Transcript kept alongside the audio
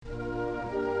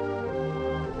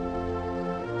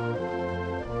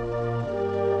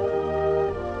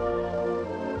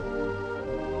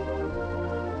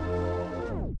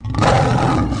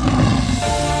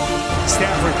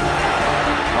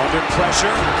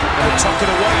They tuck it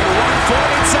away and run for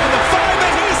it inside the 5,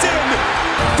 and he's in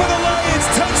for the Lions.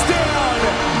 Touchdown!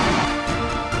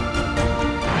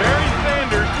 Barry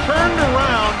Sanders turned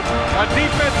around a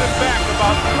defensive back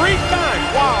about 3 times.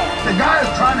 Wow. The guy is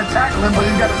trying to tackle him, but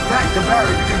he's got his back to Barry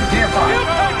because he can't find him.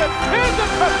 He'll take it. Here's a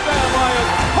touchdown, Lions.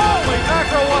 Holy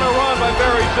mackerel, what a run by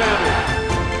Barry Sanders.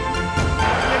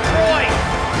 Detroit,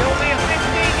 there will be a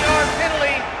 15-yard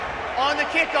penalty on the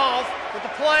kickoff, but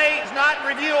the play is not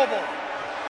reviewable.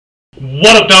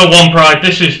 What up, though, One Pride?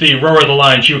 This is the Roar of the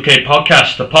Lions UK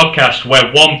podcast, the podcast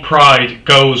where One Pride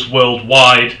goes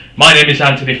worldwide. My name is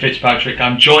Anthony Fitzpatrick.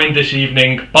 I'm joined this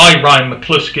evening by Ryan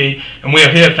McCluskey, and we are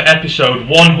here for episode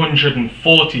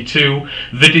 142,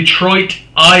 the Detroit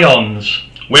Ions.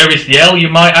 Where is the L, you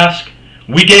might ask?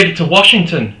 We gave it to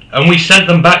Washington, and we sent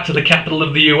them back to the capital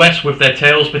of the US with their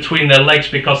tails between their legs,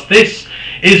 because this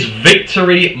is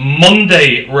Victory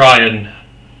Monday, Ryan.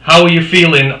 How are you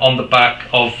feeling on the back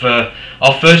of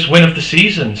our first win of the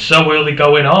season so early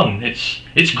going on?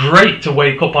 It's great to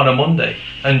wake up on a Monday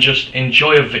and just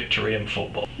enjoy a victory in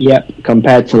football. Yep,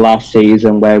 compared to last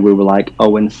season where we were like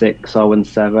 0-6,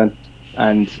 0-7,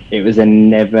 and it was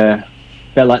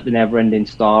felt like the never-ending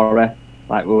story.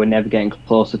 Like we were never getting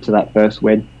closer to that first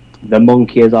win. The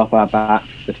monkey is off our back.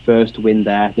 The first win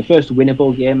there, the first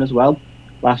winnable game as well.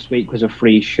 Last week was a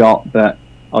free shot, but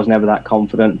I was never that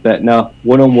confident. But no,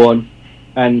 1-1,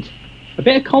 and a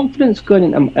bit of confidence going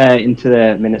into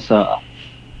the Minnesota.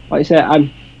 Like I say,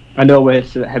 I know we're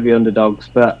heavy underdogs,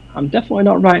 but I'm definitely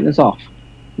not writing us off.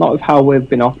 Not with how we've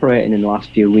been operating in the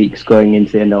last few weeks going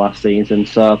into the end of last season.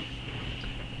 So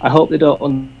I hope they don't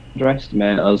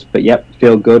underestimate us. But yep,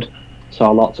 feel good.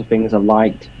 Saw lots of things I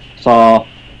liked. Saw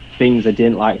things I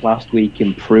didn't like last week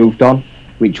improved on,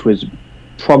 which was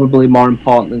probably more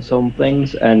important than some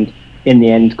things. And in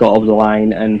the end, got over the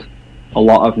line, and a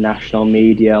lot of national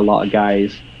media, a lot of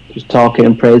guys just talking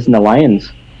and praising the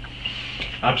Lions.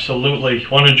 Absolutely,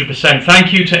 100%.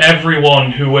 Thank you to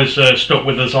everyone who has stuck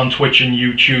with us on Twitch and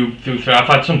YouTube through. I've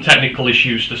had some technical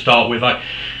issues to start with. I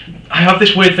have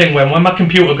this weird thing when my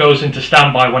computer goes into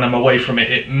standby when I'm away from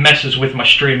it, it messes with my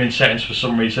streaming settings for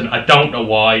some reason. I don't know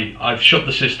why. I've shut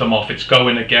the system off. It's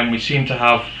going again. We seem to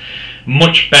have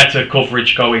much better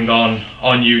coverage going on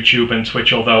YouTube and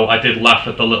Twitch, although I did laugh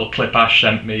at the little clip Ash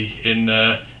sent me in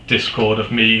Discord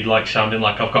of me like sounding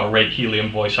like I've got a Ray Helium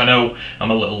voice. I know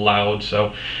I'm a little loud,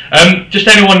 so just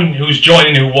anyone who's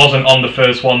joining who wasn't on the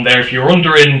first one there, if you're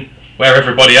wondering where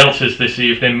everybody else is this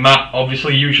evening, Matt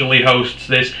obviously usually hosts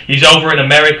this. He's over in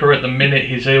America at the minute.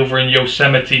 He's over in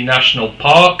Yosemite National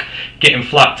Park getting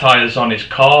flat tires on his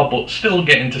car, but still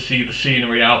getting to see the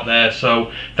scenery out there,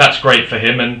 so that's great for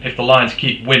him. And if the Lions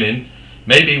keep winning,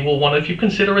 maybe if you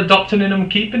consider adopting him and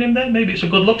keeping him there, maybe it's a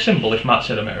good luck symbol if Matt's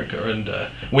in America and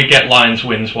we get Lions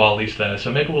wins while he's there.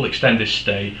 So maybe we'll extend his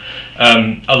stay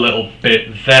a little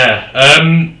bit there.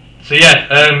 So yeah,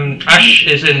 Ash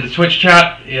is in the Twitch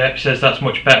chat. Yeah, says that's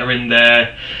much better in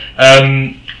there.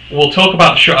 We'll talk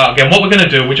about the shutout again. What we're going to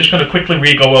do, we're just going to quickly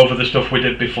re-go over the stuff we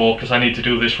did before, because I need to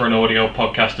do this for an audio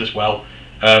podcast as well.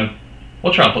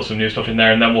 We'll try and put some new stuff in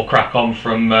there, and then we'll crack on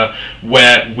from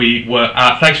where we were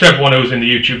at. Thanks to everyone who was in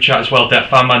the YouTube chat as well. Det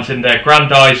Fanman's in there.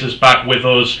 Grandizer's back with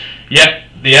us. Yep,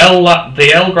 the L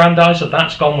Grandizer,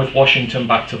 that's gone with Washington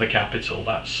back to the capital.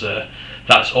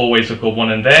 That's always a good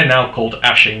one, and they're now called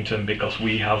Ashington because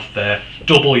we have their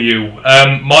W.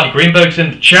 Marty Greenberg's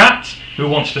in the chat, who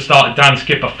wants to start a Dan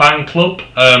Skipper fan club.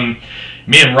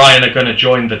 Me and Ryan are going to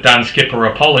join the Dan Skipper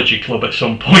Apology Club at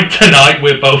some point tonight.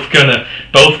 We're both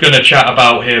gonna chat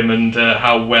about him and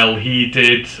how well he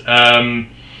did.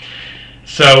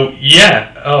 So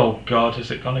yeah. Oh God,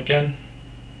 has it gone again?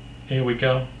 Here we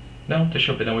go. No, there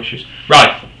should be no issues.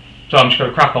 Right. So I'm just going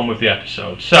to crack on with the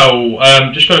episode. So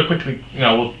just going to quickly,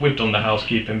 we've done the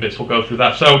housekeeping bits, we'll go through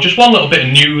that. So just one little bit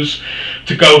of news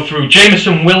to go through.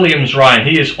 Jameson Williams, Ryan,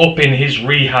 he is up in his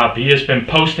rehab. He has been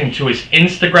posting to his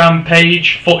Instagram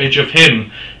page footage of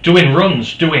him doing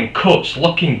runs, doing cuts,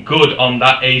 looking good on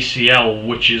that ACL,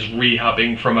 which is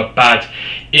rehabbing from a bad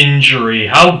injury.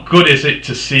 How good is it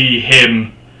to see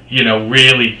him,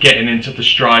 really getting into the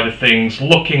stride of things,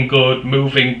 looking good,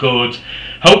 moving good,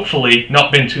 hopefully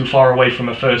not been too far away from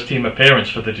a first team appearance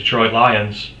for the Detroit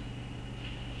Lions?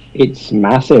 It's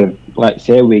massive. Let's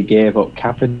say we gave up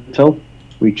capital.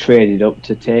 We traded up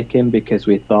to take him because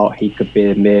we thought he could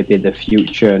be maybe the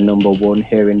future number one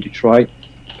here in Detroit.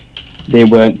 They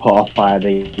weren't put off by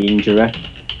the injury.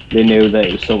 They knew that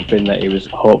it was something that he was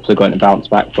hopefully going to bounce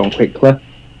back from quickly.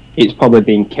 It's probably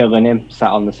been killing him,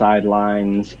 sat on the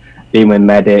sidelines, being with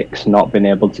medics, not being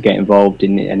able to get involved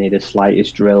in any of the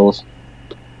slightest drills.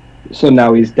 So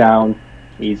now he's down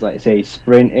He's, like I say, he's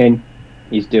sprinting,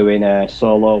 he's doing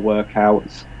solo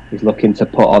workouts, he's looking to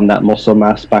put on that muscle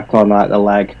mass back on like the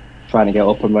leg, trying to get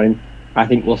up and running. I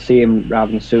think we'll see him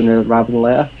rather than sooner rather than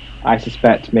later. I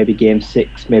suspect maybe game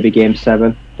 6, maybe game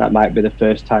 7. That might be the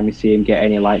first time we see him get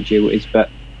any light duties, but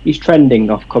he's trending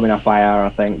off coming off IR, I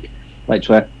think.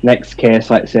 Literally, next case,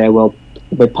 let's say, we'll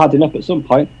be padding up at some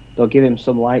point. They'll give him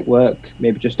some light work,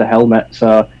 maybe just a helmet.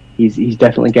 So he's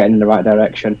definitely getting in the right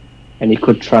direction, and he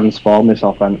could transform this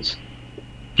offense.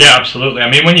 Yeah, absolutely. I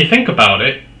mean, when you think about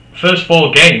it, first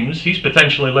 4 games, he's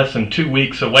potentially less than 2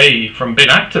 weeks away from being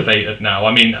activated now.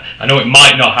 I mean, I know it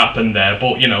might not happen there,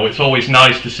 but, you know, it's always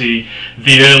nice to see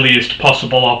the earliest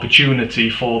possible opportunity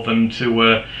for them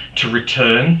to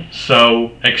return.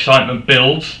 So excitement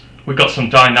builds. We've got some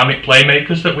dynamic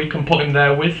playmakers that we can put him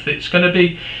there with. It's going to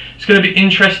be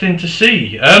interesting to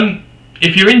see.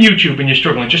 If you're in YouTube and you're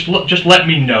struggling, just let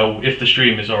me know if the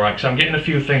stream is alright, because I'm getting a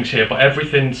few things here, but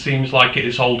everything seems like it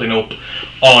is holding up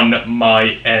on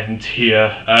my end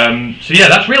here. So yeah,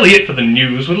 that's really it for the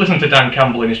news. We listened to Dan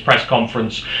Campbell in his press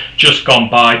conference just gone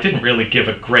by. Didn't really give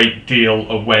a great deal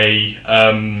away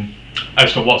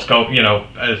as to what's going, you know,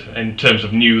 in terms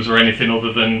of news or anything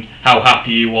other than how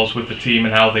happy he was with the team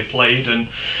and how they played, and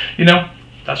you know,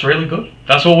 that's really good.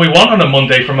 That's all we want on a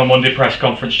Monday from a Monday press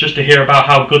conference, just to hear about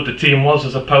how good the team was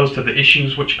as opposed to the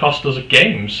issues which cost us a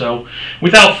game. So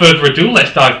without further ado,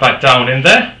 let's dive back down in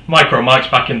there. Micro Mike's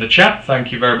back in the chat.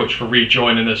 Thank you very much for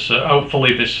rejoining us.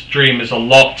 Hopefully this stream is a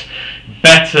lot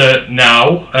better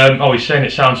now. Oh, he's saying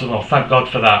it sounds, oh, thank God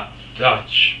for that.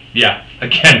 Yeah,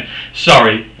 again,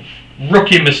 sorry.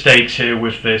 Rookie mistakes here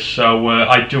with this, so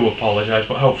I do apologise,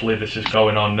 but hopefully this is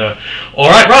going on.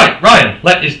 Alright, Ryan,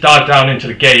 let us dive down into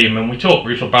the game, and we talked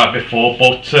briefly about it before,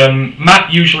 but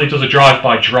Matt usually does a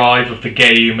drive-by-drive of the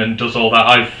game and does all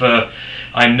that.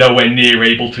 I'm nowhere near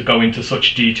able to go into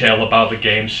such detail about the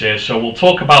games here, so we'll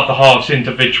talk about the halves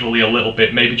individually a little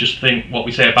bit, maybe just think what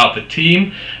we say about the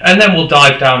team, and then we'll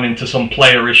dive down into some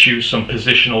player issues, some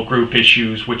positional group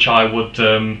issues, which I would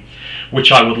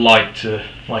like to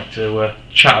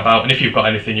chat about. And if you've got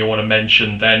anything you want to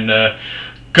mention, then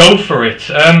go for it.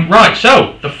 Right,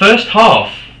 so the first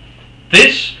half,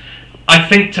 this, I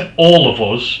think, to all of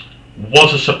us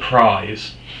was a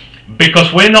surprise,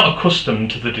 because we're not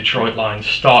accustomed to the Detroit Lions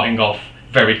starting off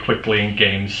very quickly in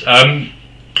games.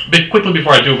 Quickly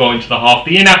before I do go into the half,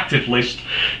 the inactive list: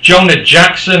 Jonah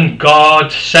Jackson,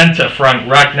 guard; centre Frank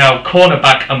Ragnow;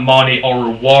 cornerback Amani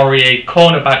Oruwariye;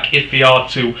 cornerback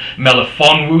Ifeatu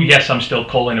Melifonwu. Yes, I'm still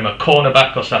calling him a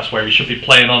cornerback because that's where he should be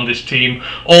playing on this team.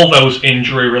 All those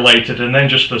injury related, and then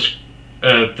just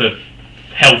the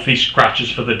healthy scratches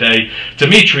for the day: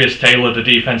 Demetrius Taylor, the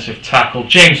defensive tackle;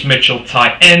 James Mitchell,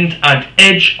 tight end; and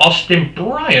edge Austin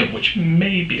Bryant, which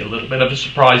may be a little bit of a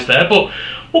surprise there, but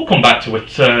we'll come back to it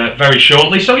very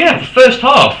shortly. So yeah, the first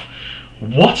half.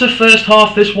 What a first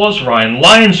half this was, Ryan.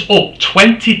 Lions up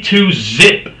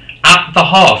 22-zip at the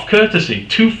half, courtesy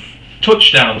 2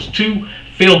 touchdowns, 2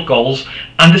 field goals,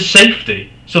 and a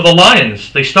safety. So the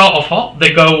Lions, they start off hot.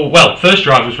 They go, well, first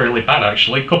drive was really bad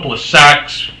actually. A couple of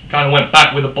sacks, kind of went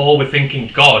back with the ball. We're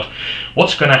thinking, God,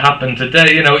 what's going to happen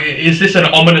today? You know, is this an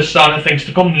ominous sign of things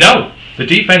to come? No. The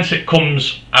defense, it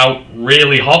comes out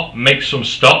really hot, makes some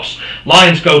stops.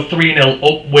 Lions go 3-0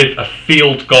 up with a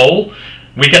field goal.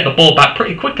 We get the ball back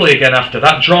pretty quickly again after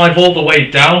that. Drive all the way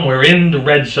down. We're in the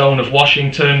red zone of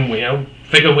Washington. We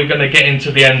figure we're going to get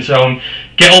into the end zone.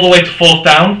 Get all the way to 4th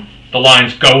down. The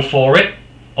Lions go for it.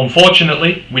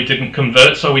 Unfortunately, we didn't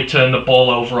convert, so we turned the ball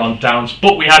over on downs,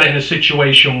 but we had it in a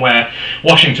situation where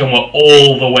Washington were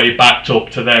all the way backed up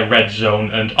to their red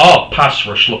zone, and our pass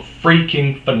rush looked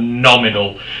freaking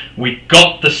phenomenal. We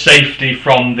got the safety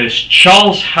from this.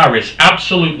 Charles Harris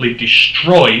absolutely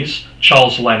destroys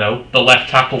Charles Leno, the left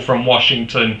tackle from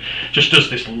Washington. Just does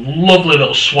this lovely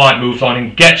little swipe move on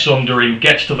him, gets under him,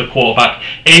 gets to the quarterback.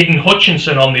 Aiden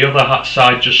Hutchinson on the other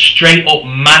side just straight up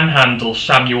manhandles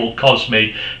Samuel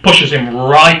Cosme, pushes him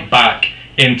right back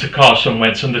into Carson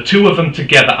Wentz, and the two of them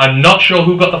together, I'm not sure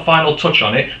who got the final touch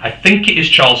on it, I think it is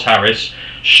Charles Harris,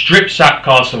 strip sack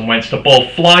Carson Wentz, the ball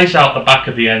flies out the back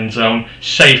of the end zone,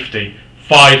 safety,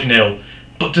 5-0.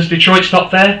 But does Detroit stop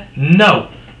there?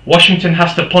 No. Washington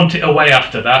has to punt it away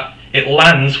after that. It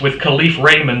lands with Khalif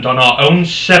Raymond on our own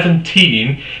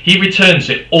 17. He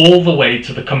returns it all the way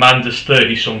to the Commanders'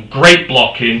 30. Some great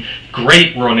blocking,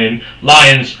 great running.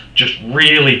 Lions just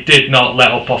really did not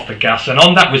let up off the gas. And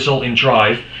on that resulting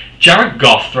drive, Jared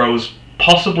Goff throws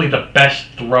possibly the best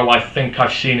throw I think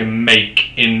I've seen him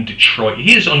make in Detroit.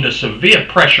 He is under severe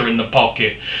pressure in the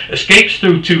pocket, escapes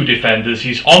through 2 defenders,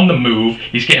 he's on the move,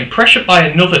 he's getting pressured by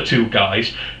another 2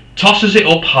 guys, tosses it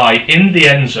up high in the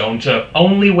end zone to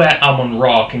only where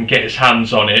Amon-Ra can get his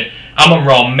hands on it.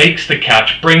 Amon-Ra makes the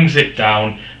catch, brings it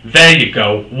down. There you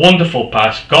go. Wonderful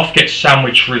pass. Goff gets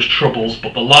sandwiched for his troubles,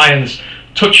 but the Lions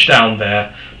touchdown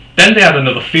there. Then they had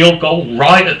another field goal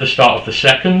right at the start of the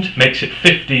second, makes it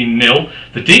 15-0.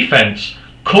 The defense,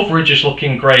 coverage is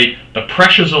looking great. The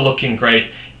pressures are looking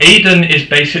great. Aiden is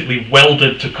basically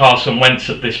welded to Carson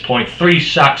Wentz at this point. 3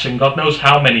 sacks and God knows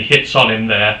how many hits on him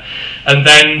there. And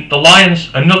then the Lions,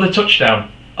 another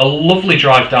touchdown. A lovely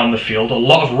drive down the field. A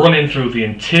lot of running through the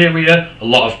interior. A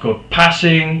lot of good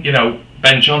passing. You know,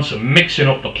 Ben Johnson mixing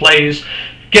up the plays.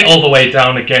 Get all the way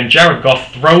down again. Jared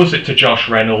Goff throws it to Josh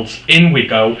Reynolds. In we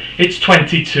go. It's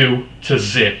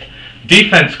 22-0.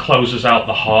 Defense closes out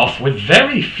the half with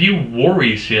very few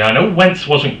worries here. I know Wentz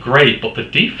wasn't great, but the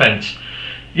defense...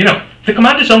 You know, the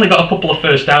Commanders only got a couple of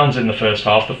first downs in the first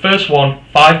half. The first one,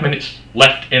 5 minutes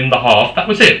left in the half. That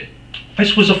was it.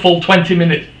 This was a full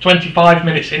 25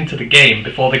 minutes into the game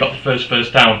before they got the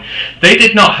first down. They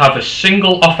did not have a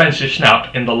single offensive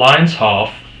snap in the Lions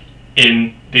half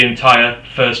in the entire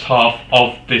first half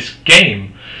of this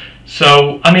game.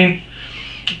 So, I mean,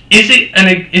 is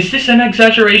this an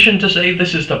exaggeration to say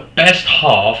this is the best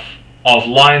half of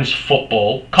Lions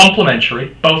football,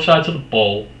 complimentary, both sides of the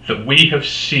ball, that we have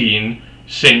seen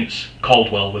since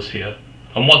Caldwell was here?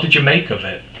 And what did you make of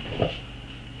it?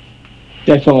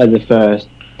 Definitely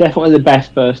the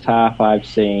best first half I've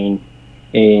seen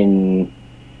in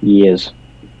years.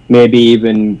 Maybe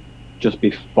even just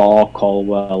before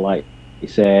Caldwell, like you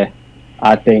say.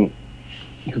 I think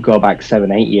you could go back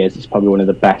 7-8 years. It's probably one of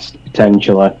the best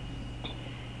potentially.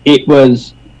 It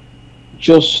was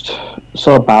just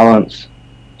so balanced.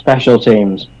 Special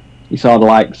teams. You saw the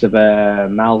likes of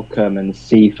Malcolm and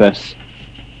Cephas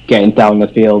getting down the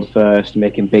field first,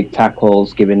 making big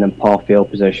tackles, giving them poor field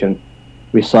position.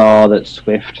 We saw that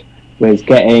Swift was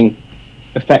getting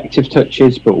effective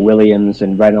touches, but Williams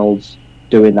and Reynolds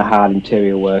doing the hard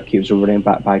interior work. He was a running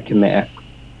back by committee.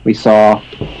 We saw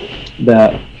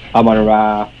that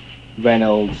Amon-Ra,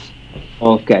 Reynolds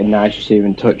both getting nice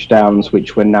receiving touchdowns,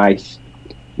 which were nice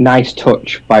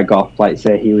touch by Goff. Like I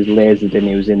say, he was lasered and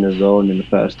he was in the zone in the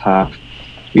first half.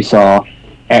 We saw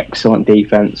excellent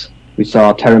defense. We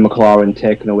saw Terry McLaurin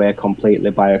taken away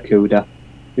completely by Okudah.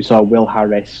 We saw Will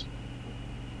Harris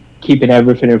keeping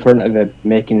everything in front of him,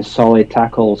 making solid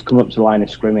tackles, come up to the line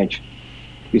of scrimmage.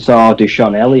 We saw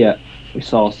Deshaun Elliott. We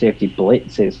saw safety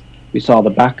blitzes. We saw the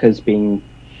backers being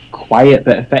quiet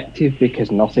but effective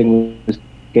because nothing was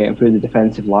getting through the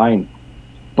defensive line.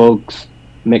 Bugs,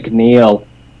 McNeil,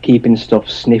 keeping stuff,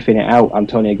 sniffing it out.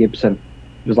 Antonio Gibson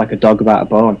was like a dog without a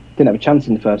bone. Didn't have a chance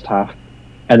in the first half.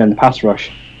 And then the pass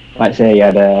rush. Like I say, you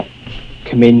had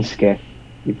Kaminsky,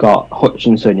 you've got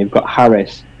Hutchinson, you've got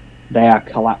Harris. They are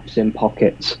collapsing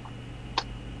pockets.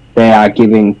 They are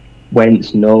giving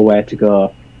Wentz nowhere to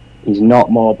go. He's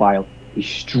not mobile. He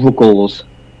struggles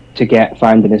to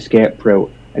find an escape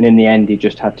route. And in the end, he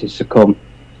just had to succumb.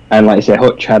 And like I say,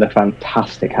 Hutch had a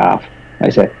fantastic half. Like I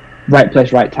say, right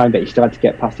place, right time, but he still had to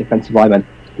get past the offensive lineman.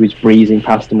 He was breezing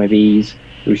past him with ease.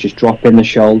 He was just dropping the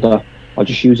shoulder or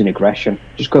just using aggression,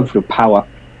 just going through power.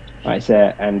 Like I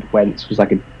say, and Wentz was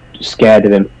like scared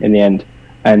of him in the end.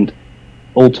 And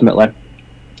ultimately,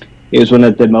 it was one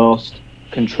of the most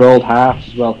controlled halves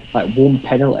as well. Like one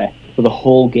penalty for the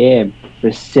whole game for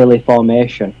a silly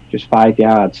formation, just 5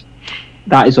 yards.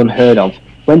 That is unheard of.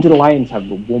 When did the Lions have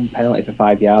one penalty for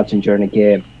 5 yards during a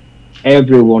game?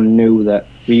 Everyone knew that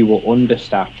we were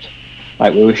understaffed,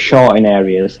 like we were short in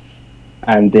areas,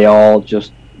 and they all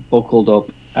just buckled up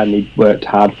and they worked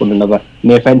hard for one another.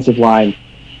 And the offensive line,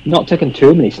 not taking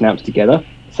too many snaps together,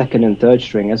 second and third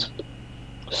stringers,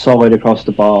 solid across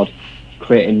the board,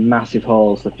 creating massive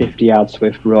holes. The 50-yard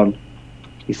Swift run.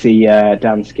 You see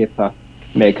Dan Skipper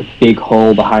make a big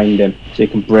hole behind him so he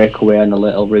can break away on a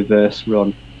little reverse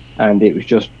run, and it was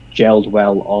just gelled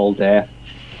well all day.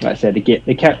 Like I said,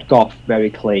 they kept Goff very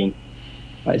clean.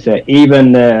 Like I say,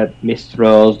 even the missed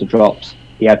throws, the drops,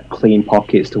 he had clean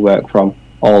pockets to work from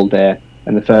all day.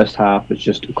 And the first half was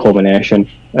just a culmination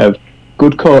of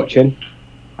good coaching.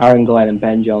 Aaron Glenn and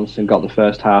Ben Johnson got the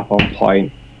first half on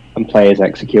point, and players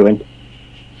executing.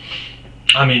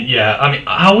 I mean,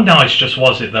 how nice just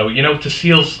was it though? You know, to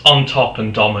see us on top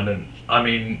and dominant. I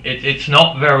mean, it's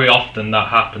not very often that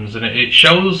happens, and it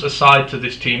shows a side to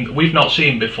this team that we've not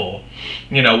seen before.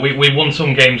 You know, we won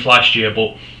some games last year,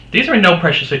 but these are in no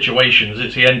pressure situations.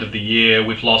 It's the end of the year.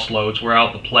 We've lost loads. We're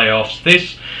out the playoffs.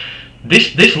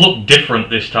 This looked different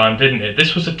this time, didn't it?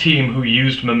 This was a team who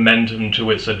used momentum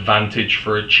to its advantage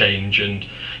for a change, and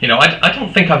you know, I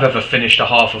don't think I've ever finished a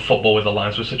half of football with the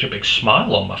Lions with such a big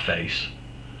smile on my face.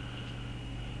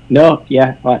 No,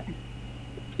 yeah, like,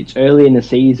 it's early in the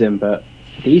season, but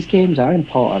these games are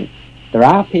important. There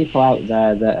are people out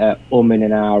there that are umming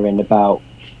and ahhing about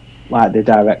like the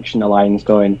direction the line's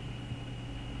going.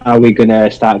 Are we going to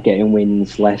start getting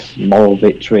wins, less moral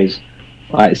victories?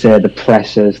 Like say the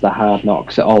pressers, the hard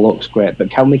knocks, it all looks great, but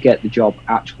can we get the job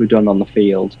actually done on the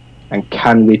field? And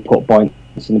can we put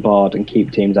points on the board and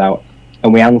keep teams out?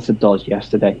 And we answered those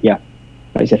yesterday. Yeah,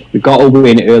 like I said, we got to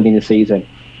win early in the season.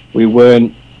 We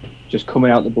weren't just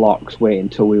coming out the blocks waiting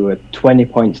until we were 20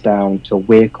 points down to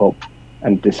wake up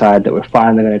and decide that we're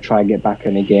finally going to try and get back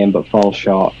in the game but fall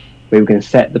short. We were going to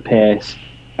set the pace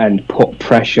and put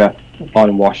pressure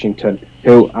on Washington,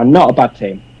 who are not a bad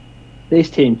team. This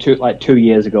team, 2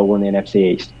 years ago, won the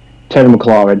NFC East. Terry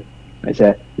McLaurin, I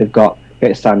say, they've got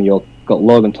Curtis Samuel, got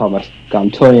Logan Thomas, got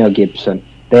Antonio Gibson.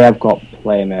 They have got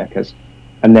playmakers,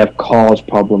 and they've caused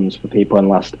problems for people in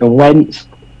last. And Wentz,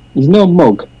 he's no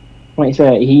mug. Like I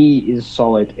say, he is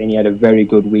solid, and he had a very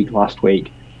good week last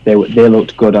week. They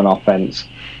looked good on offense,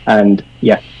 and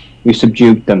yeah, we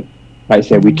subdued them. Like I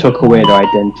say, we took away their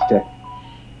identity.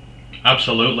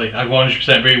 Absolutely, I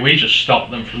 100% agree. We just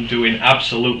stopped them from doing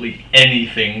absolutely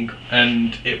anything,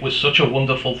 and it was such a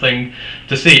wonderful thing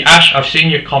to see. Ash, I've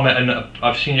seen your comment and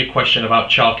I've seen your question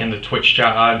about Chark in the Twitch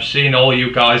chat. I've seen all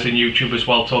you guys in YouTube as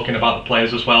well talking about the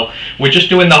players as well. We're just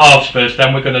doing the halves first,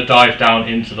 then we're going to dive down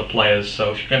into the players.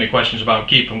 So if you've got any questions about,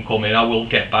 keep them coming. I will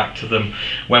get back to them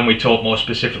when we talk more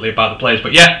specifically about the players.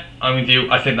 But yeah, I'm with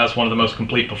you. I think that's one of the most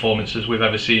complete performances we've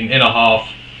ever seen in a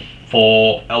half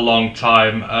for a long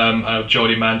time.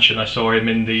 Jody Manchin, I saw him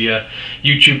in the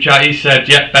YouTube chat. He said,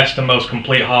 yeah, best and most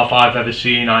complete half I've ever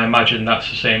seen. I imagine that's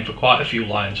the same for quite a few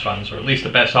Lions fans, or at least the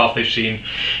best half they've seen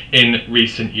in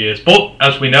recent years. But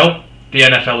as we know, the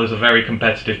NFL is a very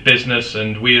competitive business,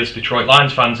 and we as Detroit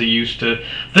Lions fans are used to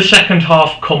the second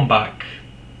half comeback.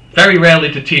 Very rarely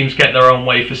do teams get their own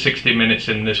way for 60 minutes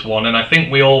in this one, and I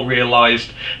think we all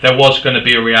realised there was going to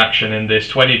be a reaction in this.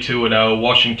 22-0,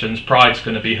 Washington's pride's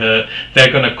going to be hurt.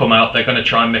 They're going to come out, they're going to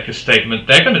try and make a statement.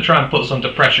 They're going to try and put us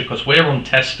under pressure because we're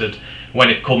untested when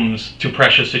it comes to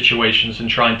pressure situations and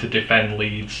trying to defend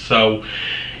leads. So,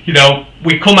 you know,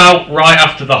 we come out right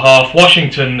after the half.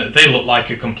 Washington, they look like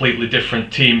a completely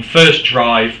different team. First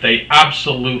drive, they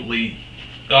absolutely...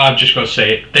 I'm just going to say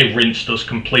it, they rinsed us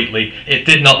completely. It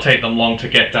did not take them long to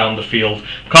get down the field.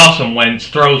 Carson Wentz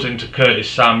throws into Curtis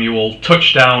Samuel,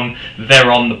 touchdown,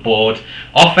 they're on the board.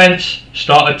 Offense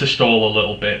started to stall a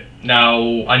little bit.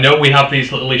 Now, I know we have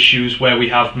these little issues where we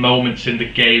have moments in the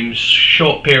game,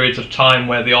 short periods of time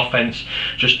where the offense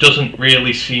just doesn't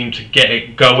really seem to get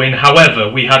it going. However,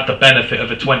 we had the benefit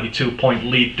of a 22-point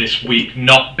lead this week,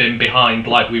 not been behind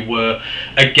like we were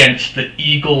against the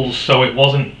Eagles, so it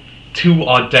wasn't to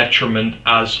our detriment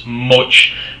as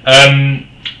much.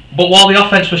 But while the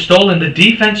offense was stalling, the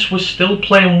defense was still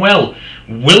playing well.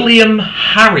 William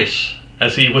Harris,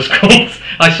 as he was called,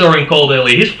 I saw him called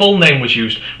earlier, his full name was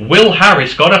used. Will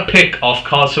Harris got a pick off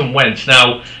Carson Wentz.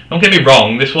 Now, don't get me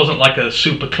wrong, this wasn't like a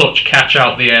super clutch catch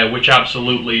out the air, which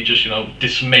absolutely just,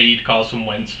 dismayed Carson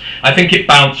Wentz. I think it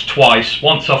bounced twice,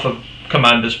 once off a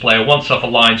Commanders player, once off a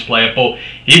Lions player, but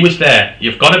he was there.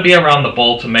 You've got to be around the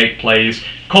ball to make plays.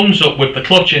 Comes up with the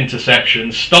clutch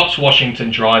interception, stops Washington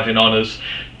driving on us,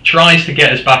 tries to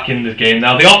get us back in the game.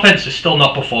 Now, the offense is still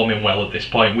not performing well at this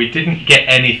point. We didn't get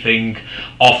anything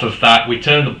off of that. We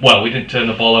didn't turn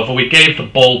the ball over. We gave the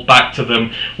ball back to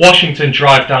them. Washington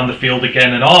drive down the field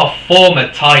again, and our former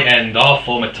tight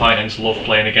ends love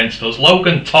playing against us.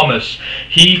 Logan Thomas,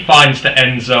 he finds the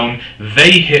end zone.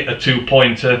 They hit a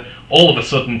two-pointer. All of a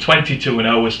sudden,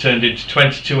 22-0 was turned into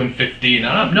 22-15, and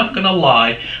I'm not going to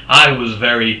lie, I was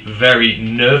very, very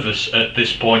nervous at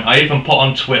this point. I even put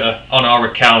on Twitter, on our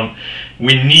account,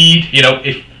 we need,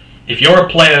 if you're a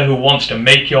player who wants to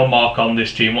make your mark on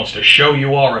this team, wants to show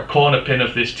you are a corner pin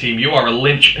of this team, you are a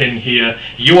linchpin here,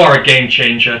 you are a game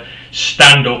changer,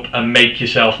 stand up and make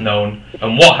yourself known.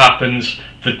 And what happens?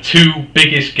 The two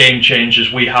biggest game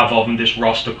changers we have on this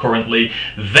roster currently,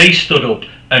 they stood up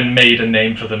and made a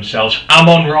name for themselves.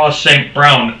 Amon-Ra St.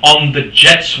 Brown on the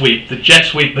jet sweep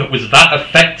that was that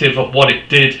effective at what it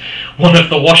did. One of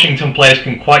the Washington players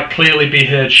can quite clearly be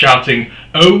heard shouting,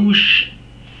 fill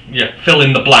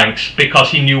in the blanks,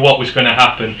 because he knew what was going to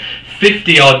happen.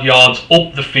 50-odd yards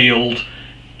up the field,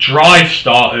 drive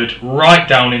started right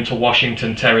down into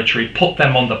Washington territory, put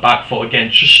them on the back foot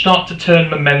again, just start to turn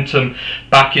momentum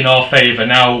back in our favour.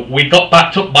 Now, we got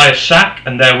backed up by a sack,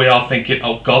 and there we are thinking,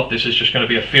 oh God, this is just going to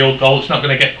be a field goal, it's not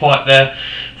going to get quite there.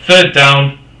 Third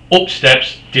down, up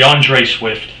steps DeAndre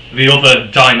Swift, the other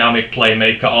dynamic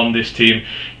playmaker on this team,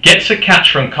 gets a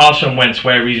catch from Carson Wentz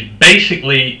where he's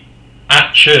basically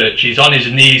at church. He's on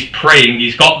his knees praying.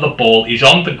 He's got the ball. He's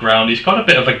on the ground. He's got a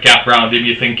bit of a gap round him.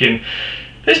 You're thinking,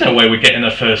 there's no way we're getting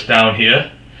a first down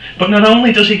here. But not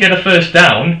only does he get a first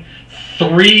down,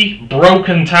 3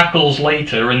 broken tackles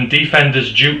later and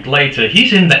defenders juked later,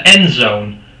 he's in the end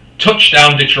zone.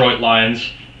 Touchdown, Detroit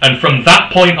Lions. And from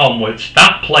that point onwards,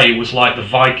 that play was like the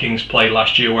Vikings play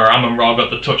last year where Amon-Ra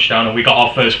got the touchdown and we got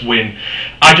our first win.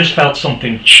 I just felt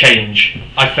something change.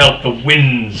 I felt the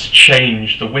winds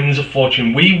change, the winds of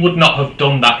fortune. We would not have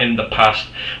done that in the past.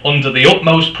 Under the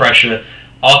utmost pressure,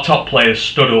 our top players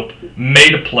stood up,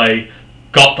 made a play,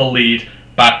 got the lead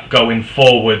back going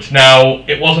forwards. Now,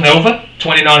 it wasn't over.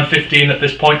 29-15 at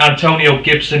this point. Antonio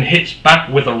Gibson hits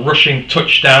back with a rushing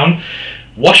touchdown.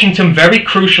 Washington very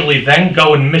crucially then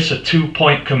go and miss a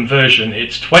 2-point conversion.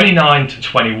 It's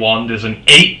 29-21. There's an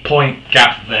 8-point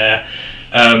gap there.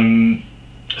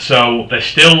 So they're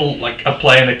still like a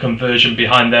play and a conversion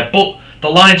behind there. But the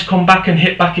Lions come back and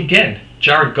hit back again.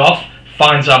 Jared Goff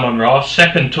finds Amon-Ra,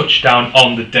 second touchdown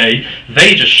on the day.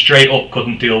 They just straight up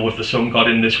couldn't deal with the Sun God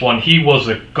in this one. He was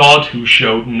a god who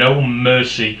showed no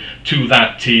mercy to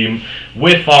that team.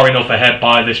 We're far enough ahead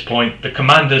by this point. The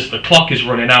Commanders, the clock is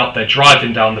running out. They're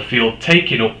driving down the field,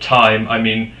 taking up time. I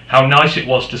mean, how nice it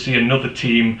was to see another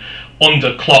team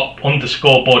under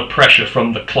scoreboard pressure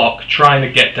from the clock, trying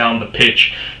to get down the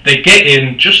pitch. They get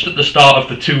in just at the start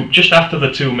of just after the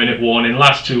 2-minute warning,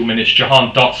 last 2 minutes.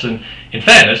 Jahan Dotson, in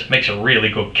fairness, makes a really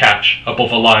good catch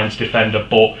above a Lions defender,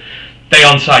 but they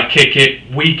onside kick it,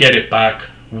 we get it back,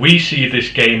 we see this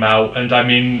game out, and I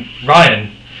mean,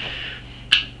 Ryan,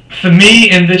 for me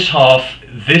in this half,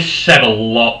 this said a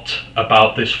lot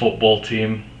about this football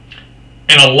team.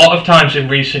 In a lot of times in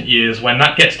recent years, when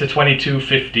that gets to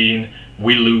 22-15,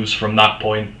 we lose from that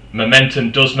point.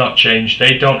 Momentum does not change.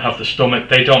 They don't have the stomach,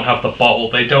 they don't have the bottle,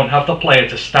 they don't have the player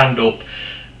to stand up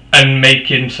and make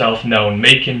himself known,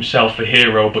 make himself a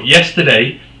hero. But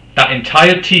yesterday, that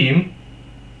entire team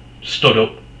stood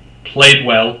up, played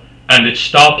well, and its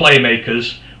star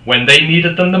playmakers, when they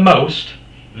needed them the most,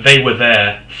 they were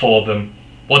there for them.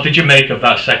 What did you make of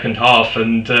that second half,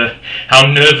 and how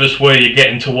nervous were you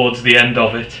getting towards the end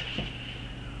of it?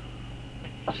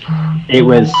 It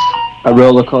was a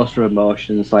roller coaster of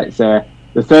emotions. Like say,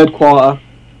 the third quarter,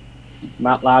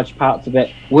 large parts of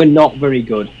it were not very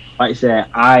good. Like I say,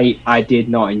 I did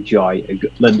not enjoy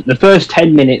the first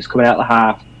 10 minutes coming out of the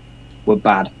half were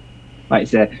bad. Like I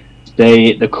say,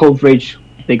 the coverage,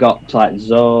 they got to like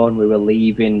zone. We were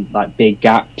leaving like big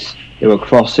gaps. They were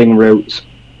crossing routes.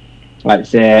 Like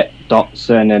say,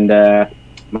 Dotson and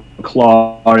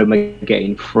McLaurin were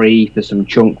getting free for some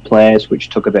chunk plays, which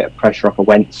took a bit of pressure off of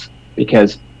Wentz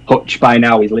because Hutch by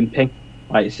now is limping.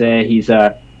 Like say, he's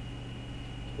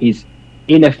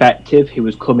ineffective. He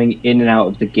was coming in and out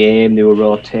of the game. They were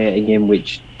rotating him,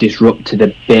 which disrupted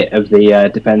a bit of the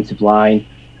defensive line.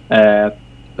 But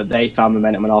they found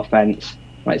momentum on offense.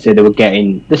 Like say, they were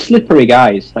getting the slippery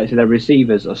guys. Like say, their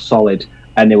receivers are solid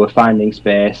and they were finding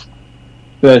space.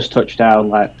 First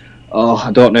touchdown,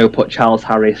 I don't know who put Charles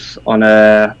Harris on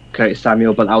Curtis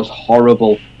Samuel, but that was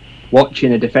horrible.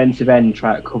 Watching a defensive end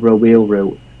try to cover a wheel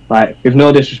route, like, with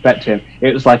no disrespect to him,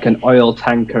 it was like an oil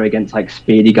tanker against like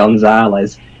Speedy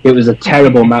Gonzalez. It was a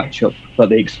terrible matchup, but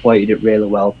they exploited it really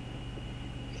well.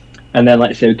 And then, like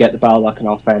I say, we get the ball back on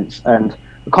offense, and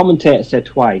the commentator said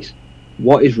twice,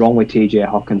 "What is wrong with TJ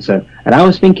Hockenson?" And I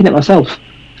was thinking it myself.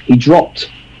 He dropped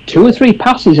 2 or 3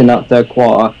 passes in that third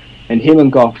quarter. And him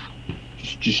and Goff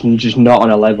just not on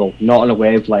a level, not on a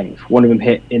wavelength. One of them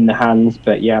hit in the hands,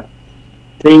 but yeah,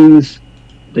 things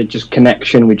that just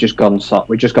connection. We're just gone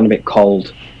a bit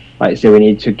cold. Like I say, we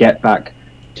need to get back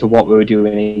to what we were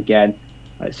doing again.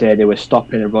 Like I say, they were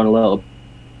stopping and run a little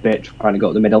bit, trying to go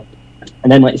up the middle,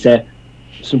 and then like I say,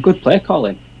 some good play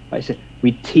calling. Like I say,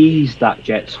 we teased that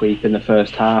jet sweep in the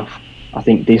first half. I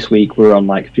think this week we're on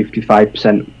like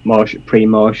 55%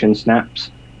 pre-motion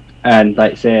snaps. And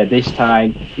like I say, this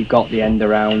time he got the end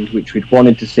around, which we'd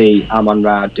wanted to see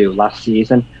Amon-Ra do last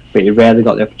season, but he rarely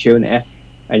got the opportunity.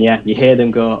 And yeah, you hear them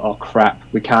go, "Oh crap,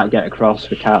 we can't get across,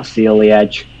 we can't seal the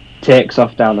edge." Takes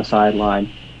off down the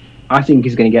sideline. I think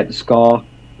he's going to get the score.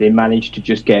 They managed to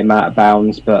just get him out of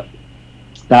bounds, but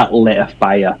that lit a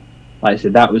fire. Like I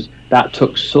said, that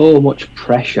took so much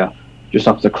pressure just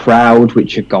off the crowd,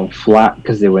 which had gone flat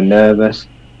because they were nervous.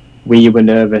 We were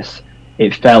nervous.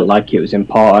 It felt like it was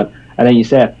important. And then you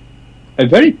say, a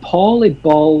very poorly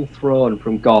ball thrown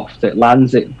from Goff that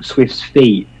lands at Swift's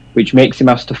feet, which makes him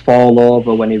have to fall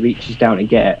over when he reaches down to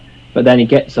get it. But then he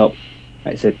gets up.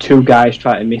 Like I said, 2 guys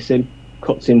try to miss him,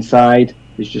 cuts inside.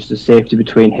 There's just a safety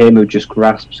between him who just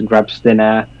grabs thin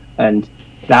air. And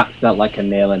that felt like a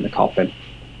nail in the coffin.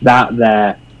 that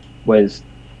there was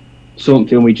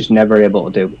something we just never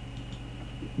able to do.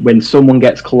 When someone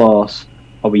gets close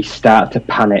or we start to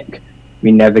panic,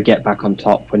 we never get back on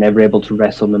top. We're never able to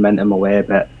wrestle momentum away,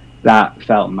 but that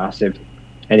felt massive.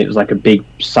 And it was like a big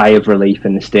sigh of relief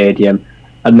in the stadium.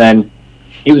 And then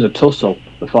it was a tussle,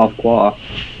 the fourth quarter,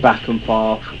 back and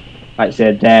forth. Like I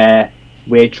said,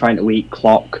 we're trying to eat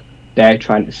clock, they're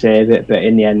trying to save it, but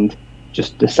in the end,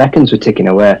 just the seconds were ticking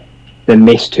away. The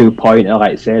missed 2-pointer,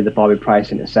 like I said, the Bobby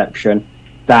Price interception,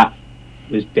 that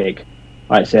was big.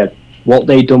 Like I said, what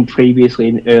they'd done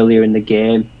previously earlier in the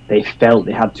game, they felt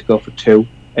they had to go for 2,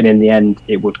 and in the end,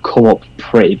 it would come up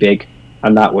pretty big,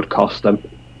 and that would cost them.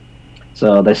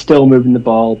 So they're still moving the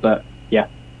ball, but yeah,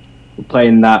 we're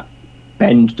playing that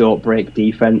bend, don't break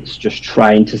defense, just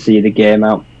trying to see the game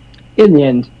out. In the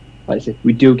end, like I said,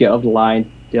 we do get over the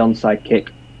line, the onside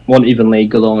kick, wasn't even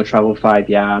legal, only travelled 5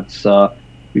 yards, so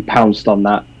we pounced on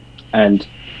that and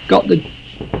got the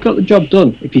job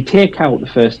done. If you take out the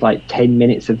first 10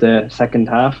 minutes of the second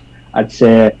half, I'd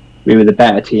say we were the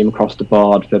better team across the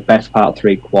board for the best part of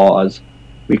 3 quarters.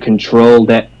 We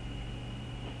controlled it.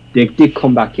 They did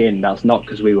come back in. That's not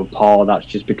because we were poor, that's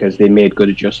just because they made good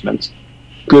adjustments.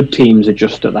 Good teams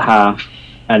adjust at the half,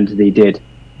 and they did.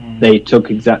 They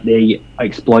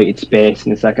exploited space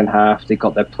in the second half. They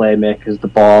got their playmakers the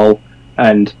ball,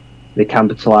 and they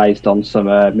capitalised on some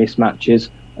mismatches,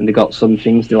 and they got some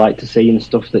things they like to see and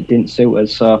stuff that didn't suit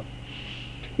us. So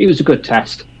it was a good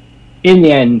test. In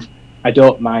the end, I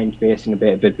don't mind facing a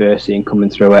bit of adversity and coming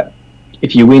through it.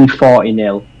 If you win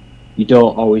 40-0, you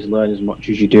don't always learn as much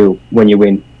as you do when you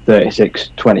win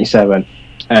 36-27.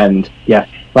 And yeah,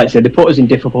 like I said, they put us in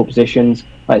difficult positions.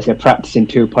 Like I said, practicing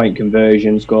 2-point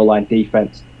conversions, goal line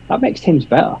defense, that makes teams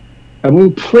better. And we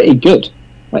were pretty good.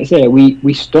 Like I say,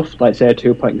 we stuffed, like I say, a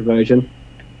 2-point conversion,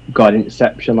 got an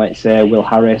interception, like I say, Will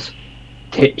Harris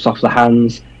tips off the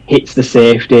hands, hits the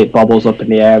safety, it bobbles up in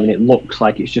the air, and it looks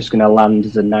like it's just going to land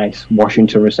as a nice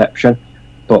Washington reception.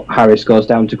 But Harris goes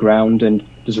down to ground and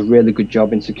does a really good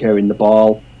job in securing the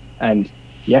ball. And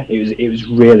yeah, it was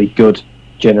really good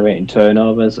generating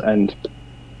turnovers and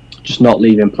just not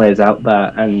leaving players out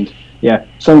there. And yeah,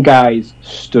 some guys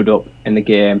stood up in the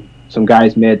game, some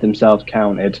guys made themselves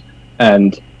counted,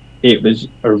 and it was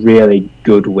a really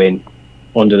good win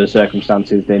under the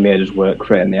circumstances. They made us work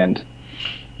for it in the end.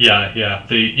 Yeah.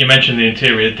 You mentioned the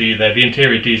interior D there. The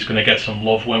interior D is going to get some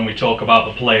love when we talk about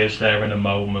the players there in a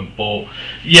moment. But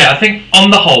yeah, I think on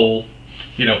the whole,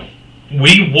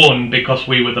 we won because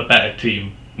we were the better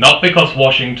team. Not because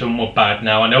Washington were bad.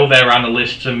 Now, I know their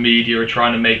analysts and media are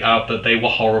trying to make out that they were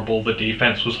horrible, the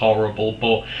defense was horrible,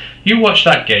 but you watch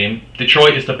that game,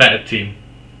 Detroit is the better team.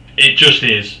 It just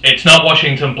is. It's not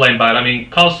Washington playing bad. I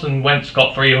mean, Carson Wentz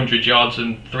got 300 yards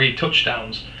and 3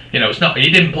 touchdowns. It's not. He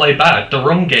didn't play bad. The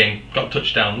run game got a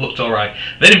touchdown, looked all right.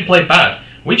 They didn't play bad.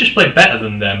 We just played better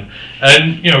than them.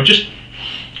 And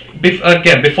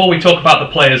again, before we talk about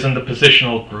the players and the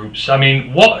positional groups, I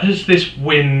mean, what has this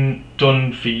win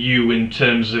done for you in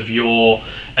terms of your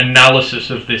analysis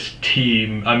of this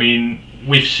team? I mean,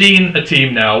 we've seen a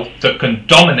team now that can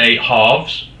dominate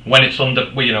halves when it's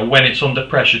under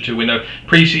pressure to in a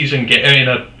preseason game,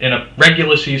 in a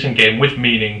regular season game with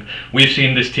meaning. We've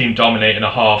seen this team dominate in a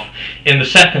half. In the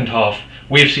second half,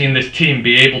 we've seen this team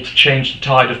be able to change the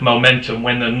tide of momentum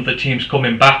when another team's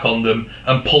coming back on them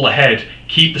and pull ahead,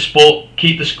 keep the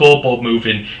scoreboard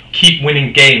moving, keep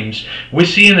winning games. We're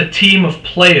seeing a team of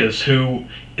players who,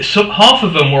 half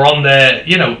of them were on their,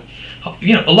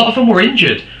 a lot of them were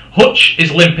injured. Hutch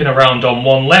is limping around on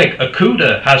one leg.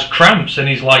 Okudah has cramps and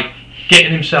he's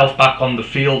getting himself back on the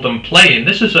field and playing.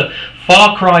 This is a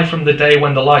far cry from the day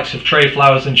when the likes of Trey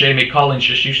Flowers and Jamie Collins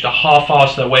just used to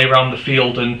half-arse their way around the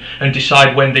field and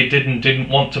decide when they didn't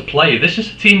want to play. This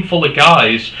is a team full of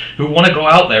guys who want to go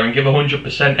out there and give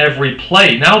 100% every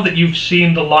play. Now that you've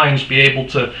seen the Lions be able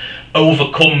to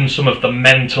overcome some of the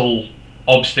mental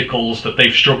obstacles that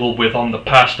they've struggled with on the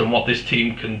past and what this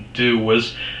team can do,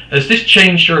 has this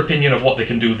changed your opinion of what they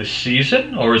can do this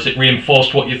season, or has it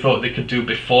reinforced what you thought they could do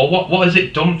before? What has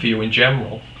it done for you in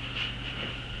general?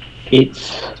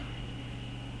 It's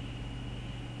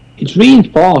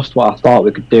reinforced what I thought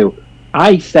we could do.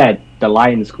 I said the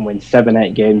Lions can win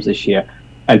 7-8 games this year,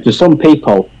 and for some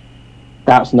people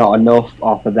that's not enough,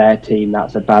 or for their team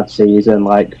that's a bad season.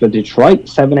 For Detroit,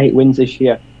 7-8 wins this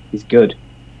year is good.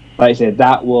 Like I said,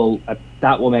 that will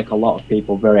make a lot of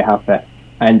people very happy.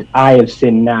 And I have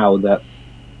seen now that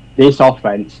this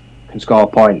offense can score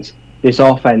points. This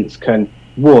offense can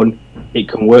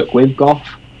work with Goff,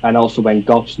 and also when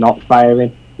Goff's not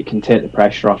firing, it can take the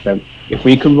pressure off him. If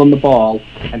we can run the ball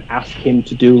and ask him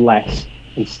to do less,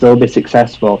 and still be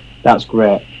successful, that's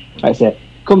great. Like I say,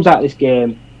 comes out of this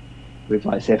game with,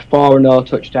 like I say, 4-0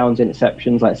 touchdowns,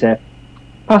 interceptions, like I say,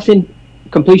 passing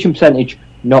completion percentage,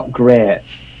 not great,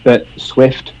 but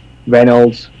Swift,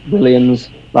 Reynolds, Williams,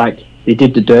 like, they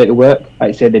did the dirty work. Like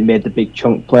I say, they made the big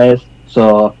chunk plays,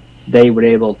 so they were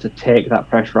able to take that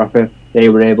pressure off him. They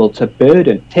were able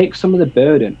to take some of the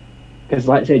burden. Because,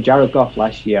 like I say, Jared Goff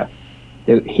last year,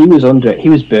 he was under it. He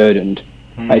was burdened.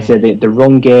 Like I said, the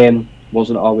run game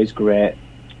wasn't always great.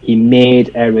 He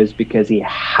made errors because he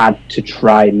had to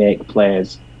try and make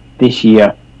plays. This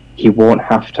year, he won't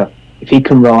have to. If he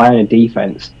can rely on a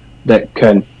defense that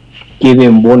can give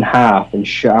him one half and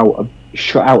shut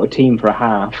out a team for a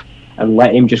half and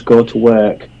let him just go to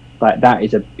work, like, that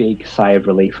is a big sigh of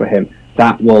relief for him.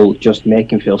 That will just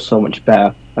make him feel so much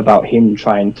better about him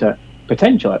trying to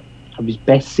potentially have his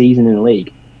best season in the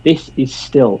league. This is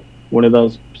still one of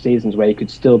those seasons where he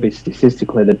could still be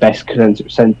statistically the best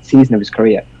season of his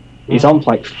career. He's on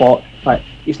like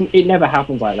it never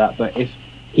happens like that, but if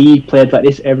he played like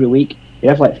this every week, he'd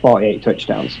have like 48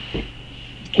 touchdowns.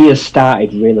 He has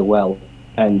started really well,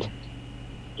 and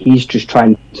he's just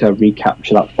trying to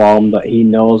recapture that form that he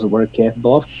knows we're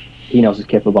capable of. He knows he's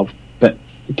capable of, but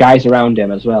the guys around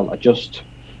him as well are just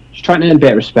trying to earn a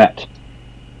bit of respect.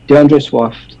 DeAndre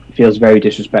Swift feels very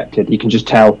disrespected. You can just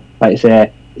tell, like I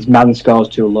say, his man score's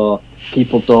too low.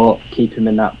 People don't keep him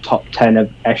in that top 10 of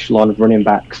echelon of running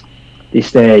backs. They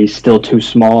say he's still too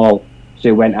small, so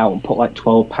he went out and put like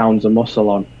 12 pounds of muscle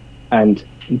on. And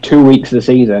in 2 weeks of the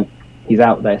season, he's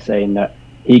out there saying that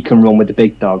he can run with the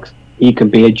big dogs. He can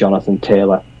be a Jonathan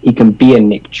Taylor. He can be a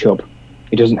Nick Chubb.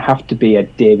 He doesn't have to be a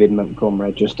David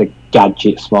Montgomery, just a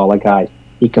gadget smaller guy.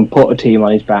 He can put a team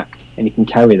on his back and he can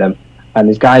carry them. And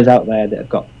there's guys out there that have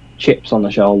got chips on the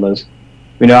shoulders.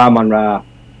 We know Amon-Ra,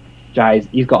 guys,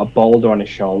 he's got a boulder on his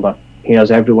shoulder. He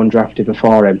knows everyone drafted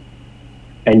before him.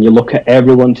 And you look at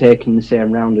everyone taking the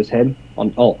same round as him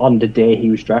on the day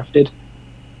he was drafted.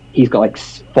 He's got like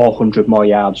 400 more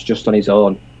yards just on his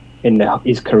own in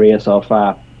his career so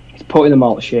far. He's putting them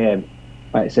all to shame,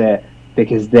 like I say,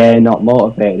 because they're not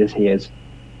motivated as he is.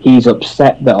 He's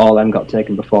upset that all them got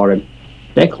taken before him.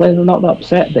 They're clearly not that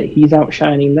upset that he's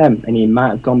outshining them and he might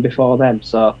have gone before them.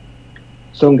 So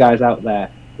some guys out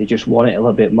there, they just want it a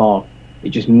little bit more. It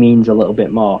just means a little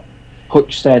bit more.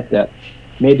 Hutch said that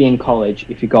maybe in college,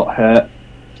 if he got hurt,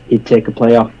 he'd take a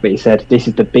playoff, but he said, this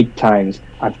is the big times.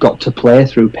 I've got to play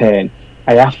through pain.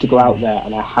 I have to go out there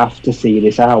and I have to see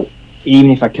this out.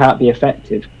 Even if I can't be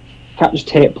effective, I can't just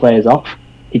take players off.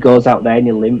 He goes out there and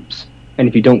he limps. And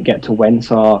if you don't get to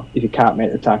Wentz or if you can't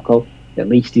make the tackle, at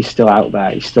least he's still out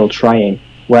there. He's still trying.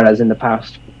 Whereas in the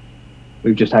past,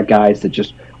 we've just had guys that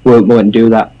just wouldn't do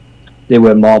that. They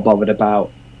were more bothered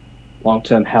about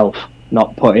long-term health,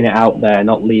 not putting it out there,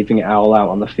 not leaving it all out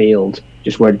on the field,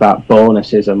 just worried about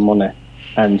bonuses and money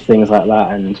and things like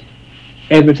that, and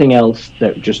everything else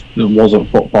that just wasn't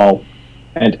football.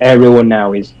 And everyone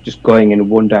now is just going in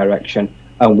one direction,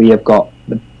 and we have got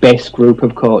the best group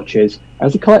of coaches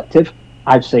as a collective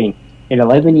I've seen. In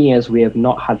 11 years, we have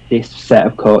not had this set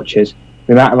of coaches.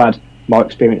 We might have had more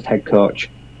experienced head coach,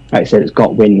 like I said, it's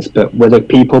got wins, but were the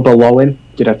people below him,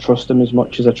 did I trust them as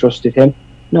much as I trusted him?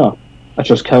 No. I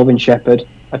trust Kelvin Shepherd,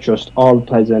 I trust Orl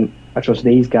Pleasant, I trust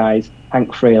these guys,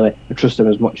 Hank Fraley, I trust them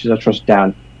as much as I trust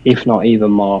Dan, if not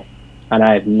even more. And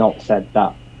I have not said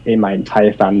that in my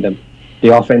entire fandom.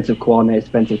 The offensive coordinators,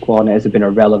 defensive coordinators have been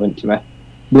irrelevant to me.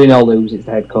 Win or lose, it's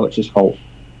the head coach's fault.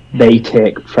 They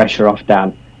take pressure off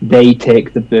Dan. They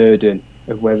take the burden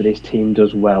of whether this team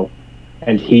does well.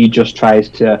 And he just tries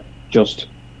to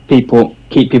keep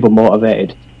people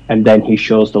motivated, and then he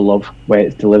shows the love where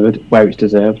it's delivered, where it's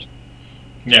deserved.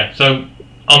 Yeah, so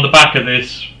on the back of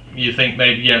this, you think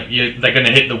maybe they're going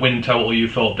to hit the win total you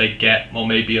thought they'd get, or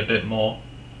maybe a bit more?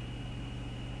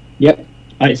 Yep.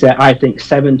 I think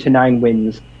 7 to 9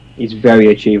 wins is very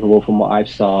achievable from what I've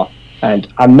saw,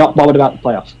 and I'm not bothered about the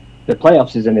playoffs. The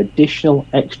playoffs is an additional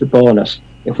extra bonus.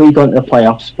 If we go into the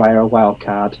playoffs via a wild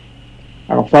card,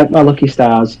 I'll thank my lucky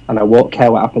stars and I won't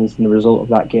care what happens in the result of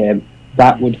that game.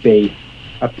 That would be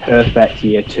a perfect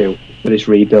year 2 for this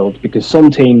rebuild, because some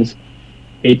teams,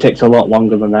 it takes a lot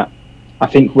longer than that. I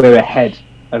think we're ahead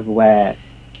of where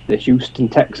the Houston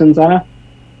Texans are,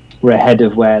 we're ahead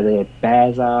of where the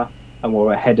Bears are, and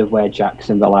we're ahead of where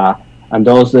Jacksonville are. And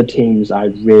those are the teams I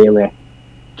really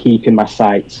keep in my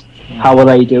sights. How are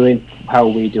they doing? How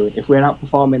are we doing? If we're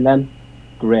outperforming them,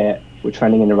 great. We're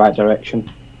trending in the right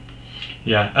direction.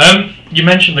 Yeah. You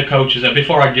mentioned the coaches there.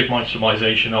 Before I give my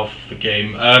summarization of the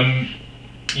game,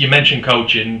 you mentioned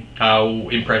coaching, how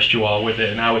impressed you are with it,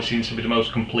 and how it seems to be the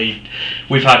most complete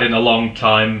we've had in a long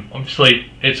time. Obviously,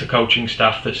 it's a coaching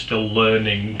staff that's still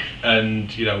learning,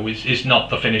 and is not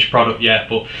the finished product yet.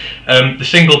 But the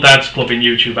Single Dads Club in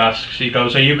YouTube asks, he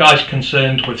goes, "Are you guys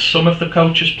concerned with some of the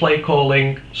coaches' play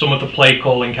calling? Some of the play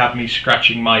calling had me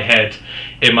scratching my head,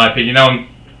 in my opinion." Now,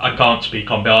 I can't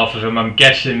speak on behalf of him. I'm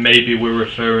guessing maybe we're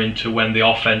referring to when the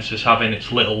offense is having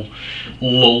its little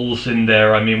lulls in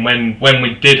there. I mean, when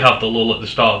we did have the lull at the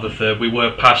start of the third, we were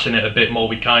passing it a bit more.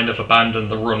 We kind of abandoned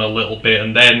the run a little bit,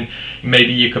 and then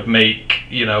maybe you could make,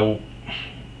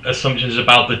 assumptions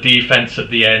about the defense at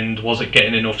the end. Was it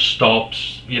getting enough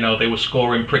stops? They were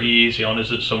scoring pretty easy on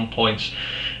us at some points.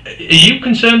 Are you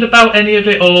concerned about any of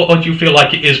it, or do you feel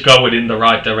like it is going in the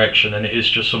right direction and it is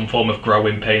just some form of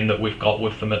growing pain that we've got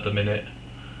with them at the minute?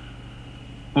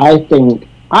 I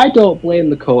don't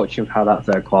blame the coaching for how that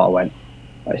third quarter went.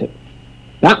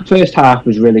 That first half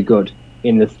was really good.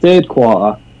 In the third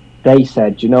quarter, they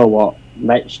said, "You know what,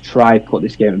 let's try put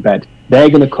this game to bed." They're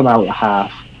going to come out at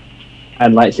half,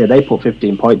 and like I say, they put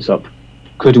 15 points up.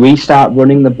 Could we start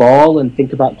running the ball and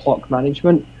think about clock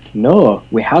management? No,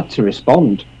 we had to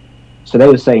respond. So they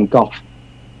were saying, "Goff,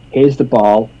 here's the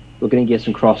ball. We're going to get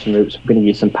some crossing routes. We're going to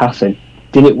get some passing."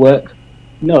 Did it work?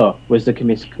 No. Was there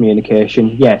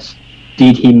miscommunication? Yes.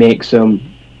 Did he make some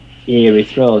eerie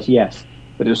throws? Yes.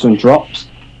 But there were some drops.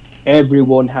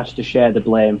 Everyone has to share the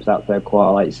blame for that third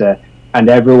quarter, like I say. And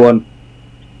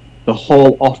the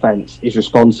whole offense is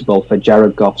responsible for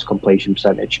Jared Goff's completion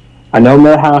percentage. I know I'm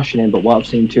not harsh on him, but what I've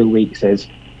seen 2 weeks is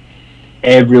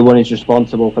everyone is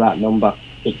responsible for that number.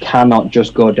 It cannot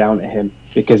just go down to him,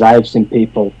 because I've seen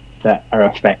people that are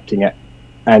affecting it,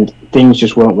 and things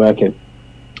just weren't working.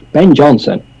 Ben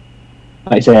Johnson,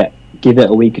 like I say, give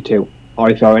it a week or two, or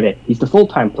if already, he's the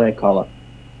full-time play caller.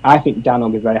 I think Dan will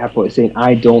be very happy with saying,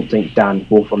 I don't think Dan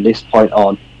will, from this point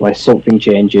on, where something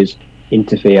changes,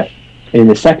 interfere. And in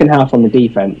the second half on the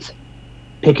defense,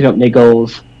 picking up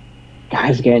niggles,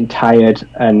 guys are getting tired,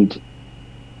 and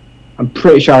I'm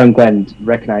pretty sure Aaron Glenn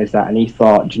recognised that, and he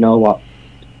thought, "Do you know what?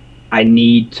 I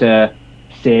need to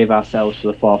save ourselves for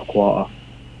the fourth quarter."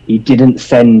 He didn't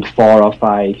send 4 or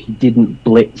 5. He didn't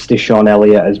blitz Deshaun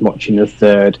Elliott as much in the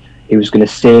third. He was going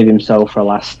to save himself for a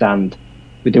last stand.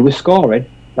 But they were scoring.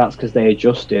 That's because they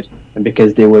adjusted, and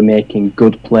because they were making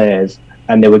good plays,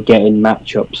 and they were getting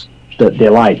matchups that they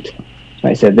liked.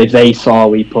 Like I said, if they saw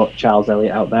we put Charles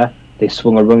Elliott out there, they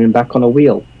swung a running back on a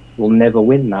wheel. We'll never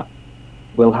win that.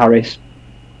 Will Harris,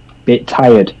 bit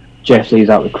tired. Jeff Lee's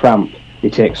out with cramp. They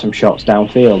take some shots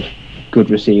downfield. Good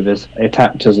receivers. They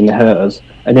attacked us and they hurt us.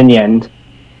 And in the end,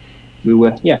 we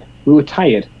were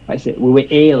tired. Like I said, we were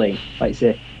ailing. Like I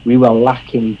said, we were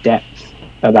lacking depth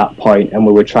at that point, and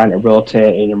we were trying to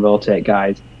rotate in and rotate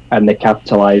guys, and they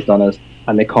capitalised on us,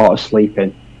 and they caught us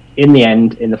sleeping. In the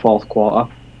end, in the fourth quarter,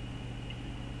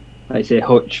 like I say,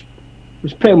 Hutch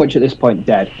was pretty much at this point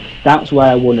dead. That's where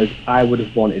I would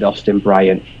have wanted Austin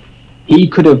Bryant. He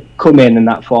could have come in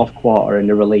that fourth quarter in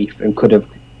the relief and could have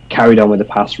carried on with the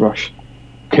pass rush.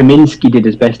 Kaminsky did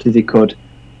as best as he could.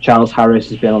 Charles Harris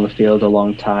has been on the field a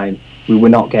long time. We were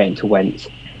not getting to Wentz.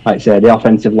 Like I said, the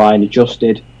offensive line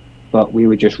adjusted, but we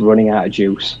were just running out of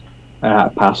juice and out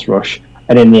of pass rush.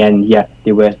 And in the end,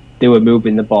 they were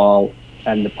moving the ball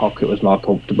and the pocket was more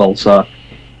comfortable. So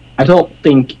I don't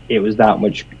think it was that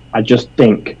much. I just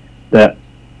think that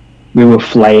we were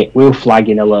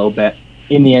flagging a little bit.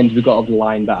 In the end, we got off the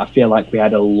line, but I feel like we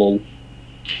had a lull.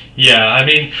 Yeah, I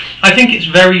mean, I think it's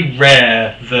very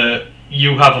rare that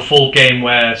you have a full game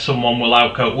where someone will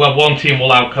outcoach, well, one team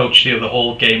will outcoach the other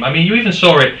all game. I mean, you even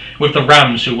saw it with the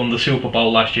Rams who won the Super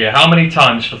Bowl last year. How many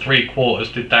times for 3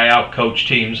 quarters did they outcoach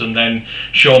teams, and then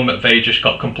Sean McVay just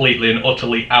got completely and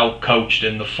utterly outcoached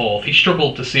in the fourth? He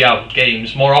struggled to see out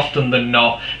games. More often than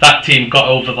not, that team got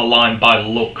over the line by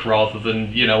luck rather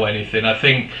than, anything. I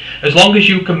think as long as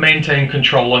you can maintain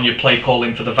control on your play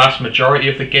calling for the vast majority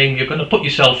of the game, you're going to put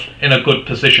yourself in a good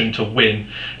position to win.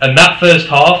 And that first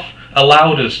half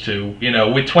allowed us to,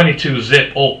 with 22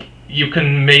 zip up, you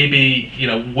can maybe,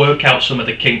 work out some of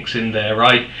the kinks in there,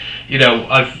 right?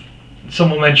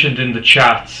 Someone mentioned in the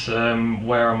chat,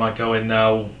 where am I going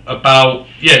now?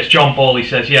 It's John Ball, he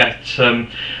says,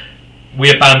 we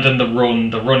abandoned the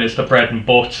run is the bread and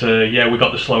butter, we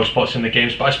got the slow spots in the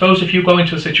games, but I suppose if you go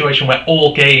into a situation where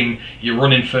all game you're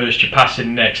running first, you're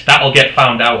passing next, that'll get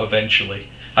found out eventually.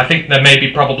 I think there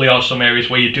maybe probably are some areas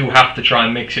where you do have to try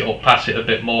and mix it up, pass it a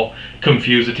bit more,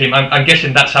 confuse the team. I'm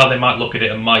guessing that's how they might look at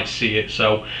it and might see it.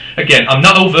 So again, I'm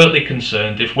not overtly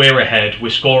concerned. If we're ahead, we're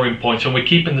scoring points and we're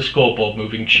keeping the scoreboard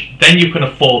moving, then you can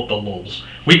afford the lulls.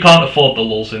 We can't afford the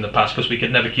lulls in the past because we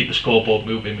could never keep the scoreboard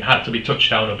moving. It had to be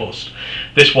touchdown or bust.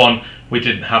 This one we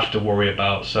didn't have to worry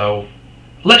about. So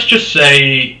let's just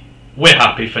say we're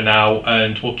happy for now,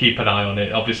 and we'll keep an eye on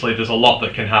it. Obviously, there's a lot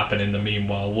that can happen in the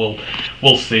meanwhile.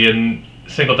 We'll see. And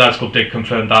Single Dad School did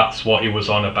confirm that's what he was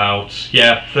on about.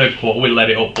 Yeah, third quarter, we let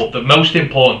it up. But the most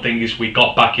important thing is we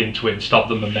got back into it and stopped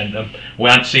the momentum. We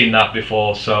hadn't seen that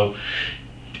before, so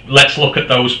let's look at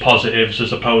those positives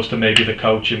as opposed to maybe the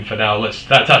coaching for now.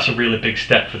 That's a really big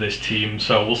step for this team.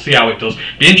 So we'll see how it does.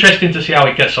 Be interesting to see how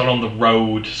it gets on the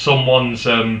road. Someone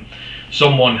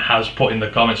has put in the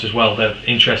comments as well, they're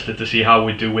interested to see how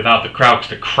we do without the crowd, because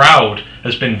the crowd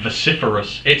has been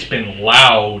vociferous, it's been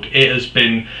loud, it has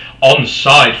been on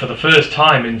side for the first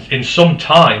time in some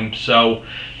time, so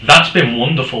that's been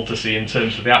wonderful to see in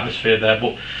terms of the atmosphere there.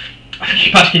 But I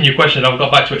keep asking you a question, I've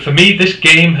got back to it. For me, this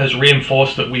game has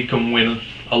reinforced that we can win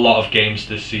a lot of games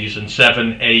this season,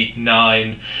 7, 8,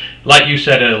 9. Like you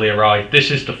said earlier, right,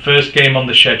 this is the first game on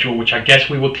the schedule which I guess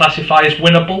we would classify as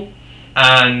winnable.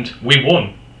 And we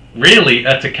won, really,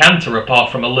 at a canter,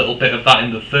 apart from a little bit of that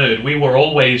in the third. We were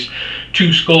always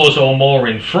 2 scores or more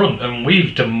in front, and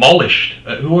we've demolished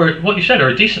who are, what you said, are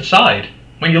a decent side.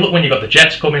 When you got the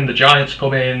Jets come in, the Giants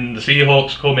come in, the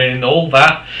Seahawks come in, all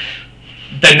that,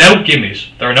 they're no gimmies.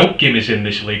 There are no gimmies in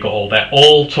this league at all. They're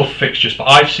all tough fixtures, but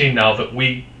I've seen now that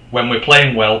we, when we're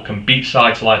playing well, can beat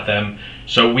sides like them,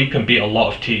 so we can beat a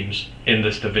lot of teams in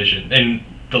this division, in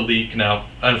the league now.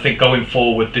 And I think going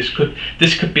forward, this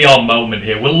could be our moment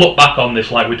here. We'll look back on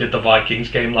this like we did the Vikings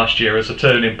game last year as a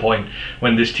turning point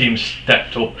when this team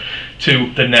stepped up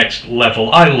to the next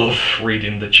level. I love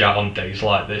reading the chat on days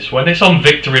like this. When it's on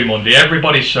Victory Monday,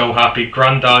 everybody's so happy.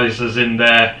 Grandizer's in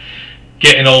there,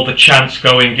 getting all the chants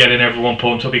going, getting everyone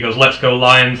pumped up. He goes, let's go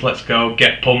Lions, let's go,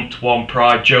 get pumped, one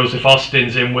pride. Joseph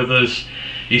Austin's in with us.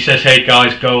 He says, hey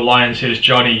guys, go Lions. Here's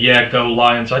Johnny, yeah, go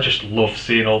Lions. I just love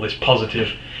seeing all this positive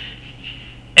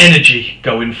energy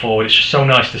going forward. It's just so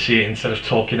nice to see it instead of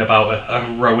talking about a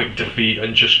heroic defeat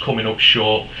and just coming up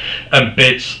short and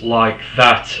bits like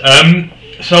that.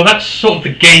 So that's sort of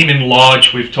the game in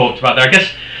large we've talked about there. I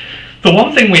guess the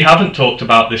one thing we haven't talked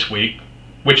about this week,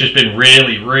 which has been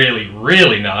really, really,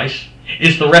 really nice,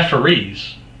 is the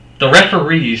referees. The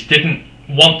referees didn't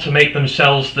want to make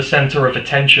themselves the centre of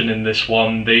attention in this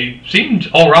one. They seemed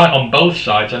alright on both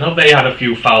sides. I know they had a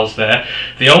few fouls there.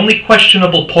 The only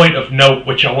questionable point of note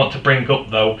which I want to bring up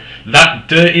though, that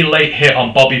dirty late hit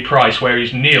on Bobby Price where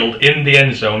he's kneeled in the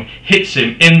end zone, hits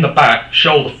him in the back,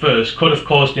 shoulder first, could have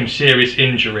caused him serious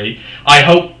injury. I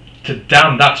hope to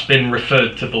damn that's been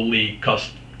referred to the league,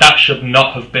 because that should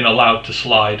not have been allowed to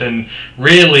slide, and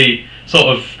really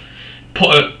sort of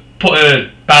put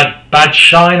a bad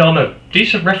shine on a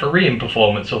decent refereeing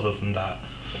performance other than that.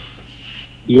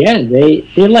 Yeah, they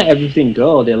let everything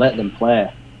go. They let them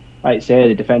play. Like I say,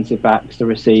 the defensive backs, the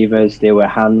receivers, they were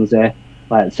handsy.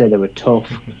 Like I say, they were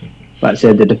tough. Like I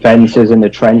say, the defences in the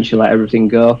trench, let everything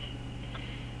go.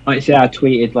 Like I say, I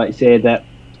tweeted, like I say, that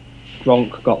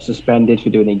Gronk got suspended for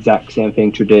doing the exact same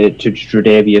thing to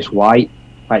Tre'Davious White.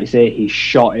 Like I say, he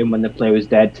shot him when the play was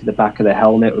dead to the back of the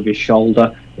helmet with his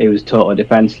shoulder. He was totally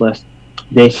defenceless.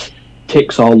 This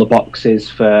ticks all the boxes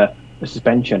for a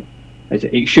suspension.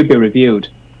 It should be reviewed.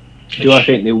 Do I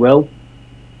think they will?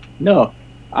 No.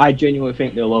 I genuinely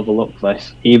think they'll overlook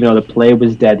this. Even though the play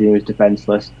was dead and he was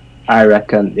defenceless, I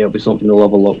reckon there'll be something they'll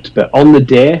overlook. But on the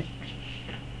day,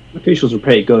 the officials were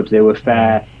pretty good. They were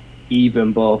fair,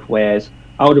 even both ways.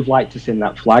 I would have liked to see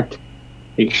that flagged.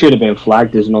 It should have been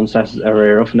flagged as an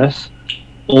unnecessary roughness.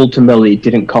 Ultimately, it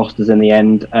didn't cost us in the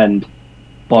end, and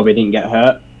Bobby didn't get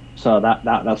hurt. So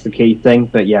that's the key thing.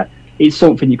 But yeah, it's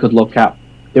something you could look at.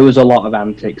 There was a lot of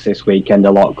antics this weekend,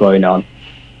 a lot going on.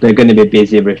 They're going to be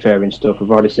busy referring stuff. We've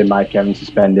already seen Mike Evans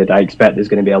suspended. I expect there's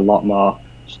going to be a lot more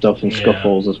stuff and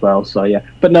scuffles as well. So yeah,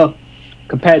 but no,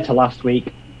 compared to last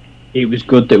week, it was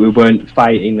good that we weren't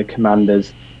fighting the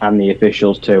Commanders and the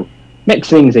officials too. Makes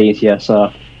things easier.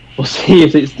 So we'll see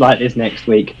if it's like this next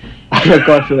week. I've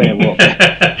got to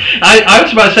I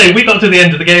was about to say, we got to the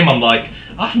end of the game, I'm like,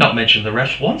 I've not mentioned the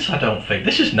refs once, I don't think.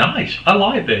 This is nice. I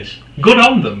like this. Good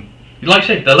on them. Like I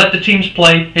said, they let the teams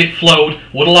play, it flowed.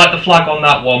 Would have liked the flag on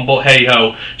that one, but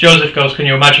hey-ho. Joseph goes, can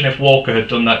you imagine if Walker had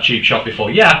done that cheap shot before?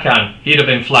 Yeah, I can. He'd have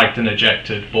been flagged and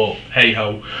ejected, but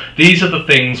hey-ho. These are the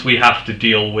things we have to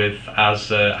deal with as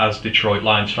Detroit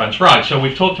Lions fans. Right, so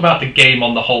we've talked about the game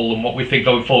on the whole and what we think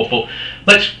going forward, but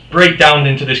let's break down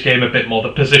into this game a bit more,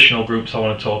 the positional groups I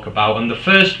want to talk about. And the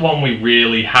first one we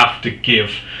really have to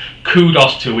give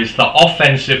kudos to is the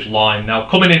offensive line. Now,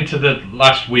 coming into the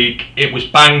last week, it was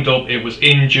banged up, it was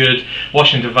injured.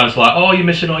 Washington fans were like, oh, you're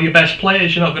missing all your best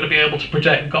players, you're not going to be able to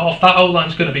protect Goff, that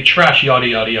O-line's going to be trash, yada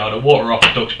yada yada. Water off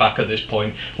a duck's back at this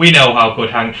point. We know how good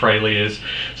Hank Fraley is.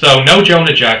 So no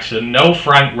Jonah Jackson, no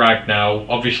Frank Ragnow.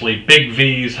 Obviously Big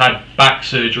V's had back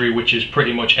surgery, which has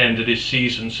pretty much ended his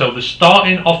season. So the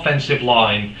starting offensive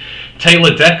line,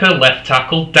 Taylor Decker left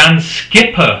tackle, Dan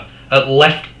Skipper at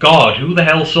left guard. Who the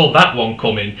hell saw that one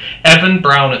coming? Evan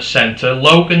Brown at centre,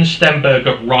 Logan Stenberg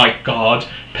at right guard,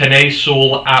 Penei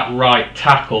Sewell at right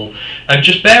tackle. And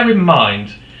just bear in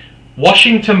mind,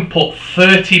 Washington put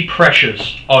 30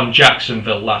 pressures on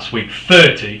Jacksonville last week.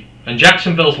 30. And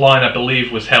Jacksonville's line, I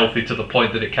believe, was healthy to the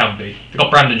point that it can be. They've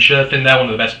got Brandon Scherf in there, one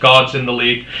of the best guards in the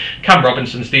league. Cam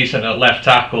Robinson's decent at left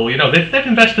tackle. You know, they've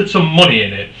invested some money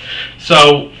in it.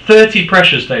 So, 30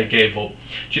 pressures they gave up.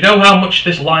 Do you know how much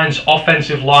this Lions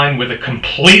offensive line with a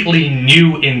completely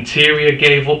new interior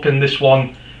gave up in this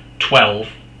one? 12.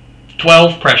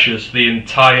 12 pressures the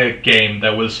entire game.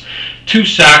 There was 2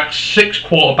 sacks, 6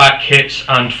 quarterback hits,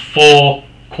 and 4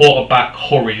 quarterback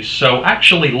hurries. So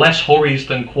actually less hurries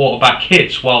than quarterback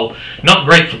hits. While not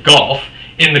great for Goff,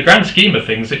 in the grand scheme of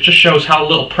things, it just shows how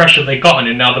little pressure they got in.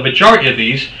 And now the majority of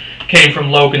these came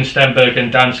from Logan Stenberg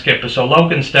and Dan Skipper. So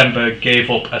Logan Stenberg gave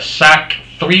up a sack,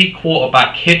 3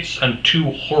 quarterback hits, and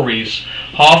 2 hurries.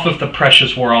 Half of the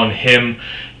pressures were on him.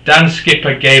 Dan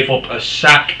Skipper gave up a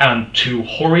sack and 2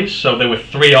 hurries, so there were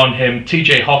 3 on him.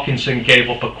 TJ Hawkinson gave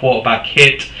up a quarterback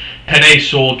hit. Penei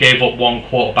Sewell gave up 1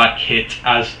 quarterback hit,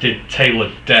 as did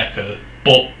Taylor Decker.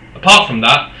 But apart from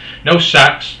that, no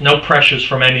sacks, no pressures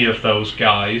from any of those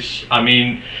guys. I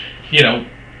mean, you know,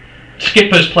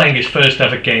 Skipper's playing his first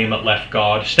ever game at left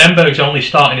guard. Stenberg's only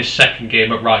starting his second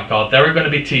game at right guard. There are going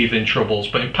to be teething troubles,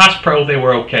 but in pass pro they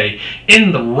were okay.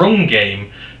 In the run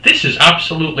game, this is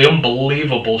absolutely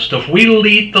unbelievable stuff. We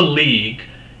lead the league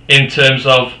in terms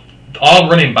of our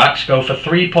running backs go for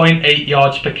 3.8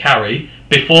 yards per carry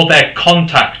before they're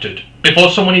contacted. Before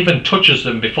someone even touches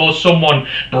them, before someone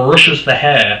brushes the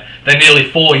hair, they're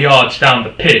nearly 4 yards down the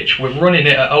pitch. We're running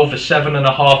it at over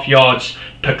 7.5 yards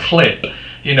per clip.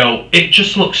 You know, it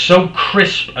just looks so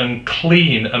crisp and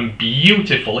clean and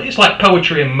beautiful. It's like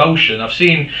poetry in motion. I've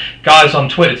seen guys on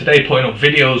Twitter today putting up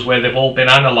videos where they've all been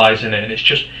analysing it, and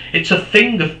it's a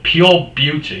thing of pure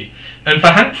beauty. And for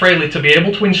Hank Fraley to be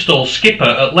able to install Skipper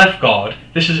at left guard,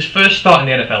 this is his first start in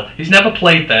the NFL. He's never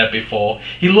played there before.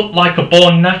 He looked like a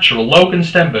born natural. Logan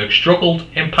Stenberg struggled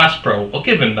in pass pro. I'll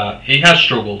give him that. He has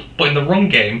struggled. But in the run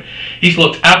game, he's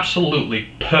looked absolutely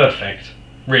perfect,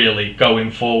 really,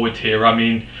 going forward here. I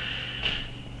mean,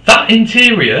 that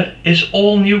interior is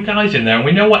all new guys in there, and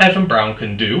we know what Evan Brown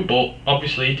can do, but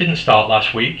obviously he didn't start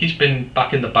last week. He's been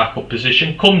back in the backup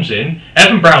position, comes in.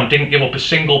 Evan Brown didn't give up a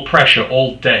single pressure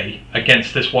all day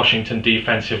against this Washington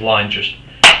defensive line. Just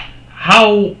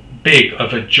how big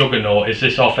of a juggernaut is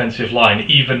this offensive line,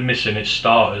 even missing its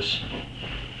starters?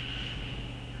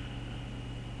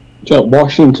 So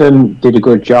Washington did a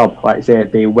good job. Like I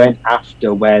said, they went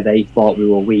after where they thought we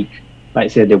were weak. Like I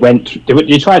said,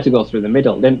 they tried to go through the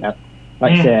middle, didn't they?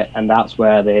 Like I said, and that's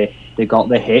where they got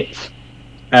the hits.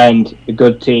 And a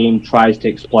good team tries to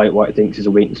exploit what it thinks is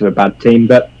a weakness of a bad team.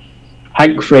 But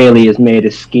Hank Fraley has made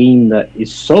a scheme that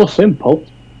is so simple,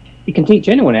 he can teach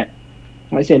anyone it.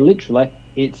 Like I said, literally,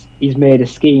 he's made a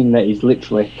scheme that is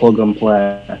literally plug and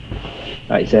play.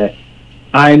 Like I said,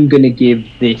 I'm going to give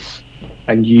this,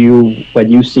 and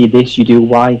when you see this, you do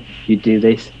Y, you do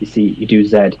this, you do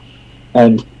Z.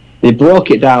 And they broke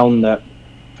it down that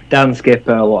Dan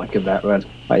Skipper, like a veteran,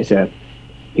 like I said,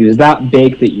 he was that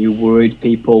big that you worried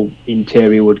people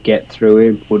interior would get through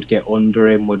him, would get under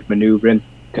him, would manoeuvre him,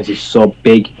 because he's so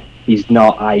big. He's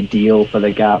not ideal for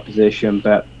the guard position,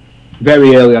 but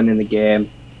very early on in the game,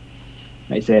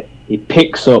 like I said, he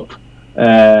picks up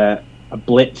a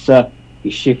blitzer,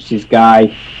 he shifts his guy,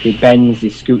 he bends,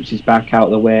 he scoots his back out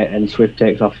of the way, and Swift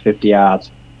takes off 50 yards.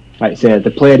 Like I said,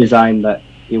 the play design that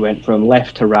he went from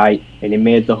left to right, and he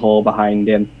made the hole behind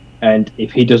him. And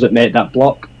if he doesn't make that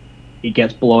block, he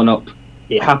gets blown up.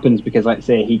 It happens because, like I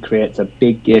say, he creates a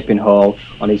big gaping hole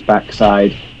on his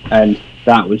backside, and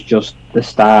that was just the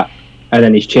start. And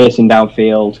then he's chasing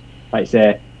downfield. Like I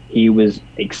say, he was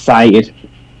excited.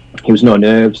 There was no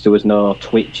nerves. There was no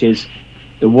twitches.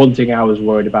 The one thing I was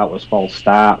worried about was false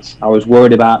starts. I was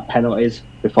worried about penalties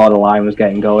before the line was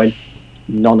getting going.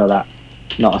 None of that.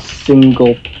 Not a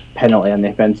single penalty on the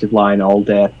offensive line all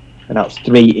day, and that's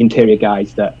 3 interior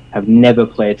guys that have never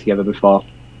played together before.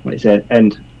 Like I said,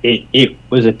 and it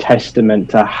was a testament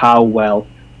to how well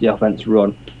the offense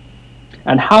run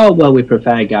and how well we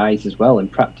prepare guys as well in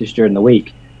practice during the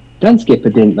week. Dan Skipper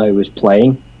didn't know he was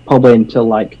playing probably until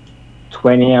like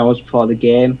 20 hours before the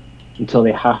game, until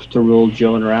they have to rule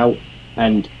Jonah out,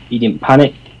 and he didn't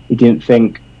panic. He didn't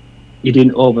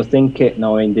overthink it,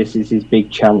 knowing this is his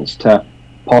big chance to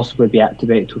possibly be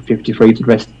activated to 53 for the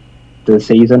rest of the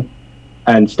season.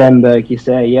 And Stenberg, you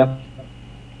say, yeah,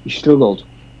 he struggled.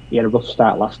 He had a rough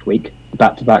start last week,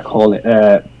 back-to-back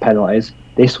penalties.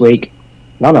 This week,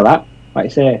 none of that. Like I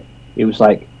say, it was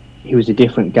like he was a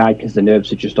different guy because the nerves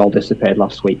had just all dissipated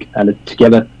last week. And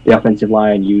together, the offensive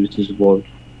line used as one.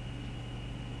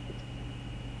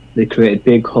 They created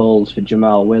big holes for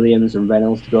Jamal Williams and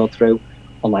Reynolds to go through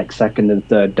on like second and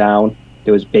third down.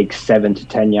 There was big 7 to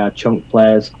 10 yard chunk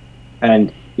plays,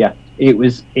 and yeah,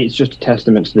 it's just a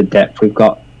testament to the depth we've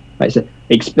got. Like I said,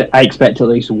 I expect at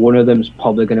least one of them's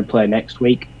probably going to play next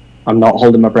week. I'm not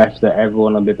holding my breath that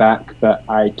everyone will be back, but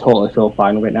I totally feel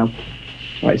fine with it now.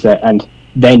 Like I said, and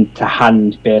then to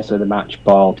hand basically the match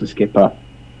ball to Skipper,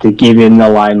 to give him the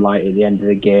limelight at the end of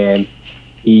the game.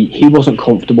 He wasn't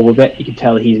comfortable with it. You can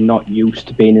tell he's not used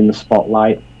to being in the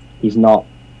spotlight. He's not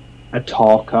a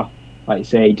talker. Like you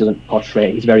say, he doesn't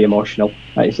portray. He's very emotional.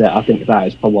 Like you say, I think that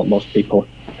is probably what most people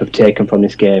have taken from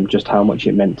this game, just how much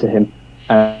it meant to him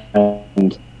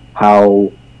and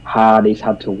how hard he's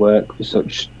had to work for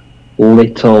such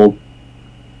little,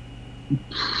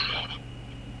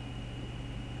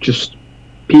 just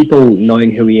people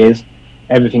knowing who he is.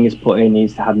 Everything he's put in,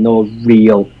 he's had no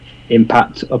real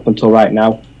impact up until right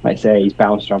now. Like I say, he's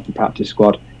bounced around from practice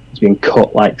squad. He's been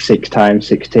cut like 6 times,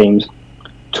 6 teams,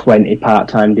 20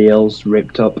 part-time deals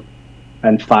ripped up,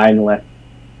 and finally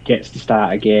gets to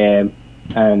start a game,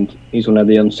 and he's one of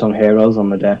the unsung heroes on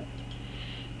the day.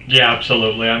 Yeah,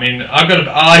 absolutely. I mean,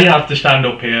 I have to stand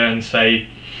up here and say,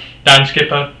 Dan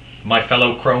Skipper, my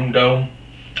fellow Chrome Dome,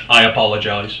 I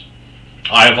apologise.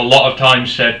 I have a lot of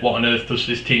times said, what on earth does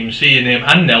this team see in him,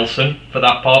 and Nelson, for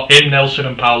that part. Him, Nelson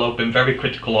and Paolo have been very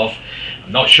critical of.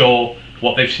 I'm not sure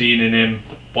what they've seen in him,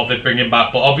 what they're bringing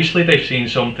back, but obviously they've seen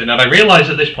something. And I realise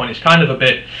at this point it's kind of a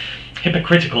bit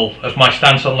hypocritical of my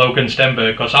stance on Logan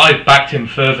Stenberg, because I've backed him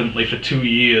fervently for 2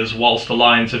 years whilst the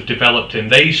Lions have developed him.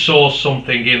 They saw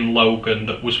something in Logan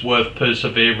that was worth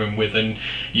persevering with, and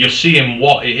you're seeing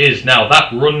what it is now.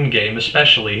 That run game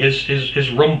especially,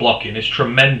 his run blocking is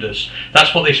tremendous.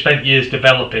 That's what they spent years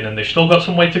developing, and they've still got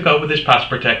some way to go with his pass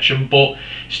protection, but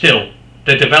still,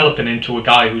 they're developing into a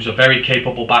guy who's a very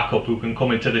capable backup who can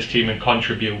come into this team and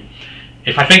contribute.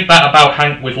 If I think that about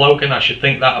Hank with Logan, I should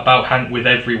think that about Hank with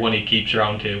everyone he keeps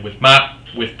around here. With Matt,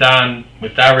 with Dan,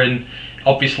 with Darren.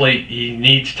 Obviously, he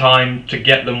needs time to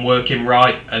get them working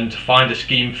right and to find a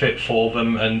scheme fit for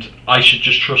them, and I should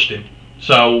just trust him.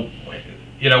 So,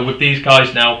 with these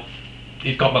guys now,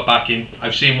 he's got my backing.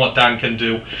 I've seen what Dan can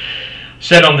do.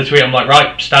 Said on the tweet, I'm like,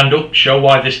 right, stand up, show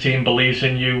why this team believes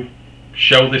in you,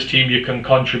 show this team you can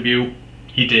contribute.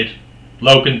 He did.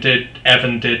 Logan did,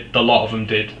 Evan did, a lot of them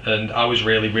did, and I was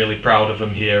really, really proud of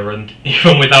them here. And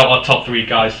even without our top 3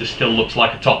 guys, this still looks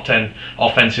like a top 10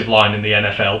 offensive line in the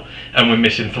NFL, and we're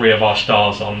missing 3 of our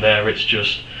stars on there. It's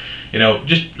just,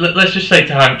 let's just say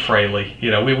to Hank Fraley,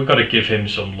 we've got to give him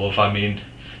some love. I mean,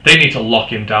 they need to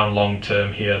lock him down long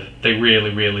term here. They really,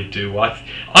 really do.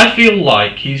 I feel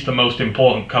like he's the most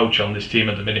important coach on this team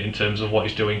at the minute in terms of what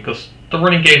he's doing, because the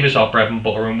running game is our bread and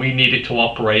butter, and we need it to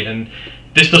operate, and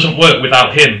this doesn't work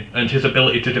without him and his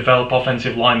ability to develop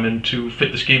offensive linemen to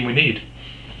fit the scheme we need.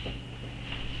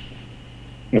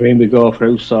 I mean, we go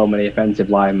through so many offensive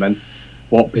linemen.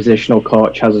 What positional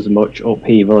coach has as much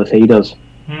upheaval as he does?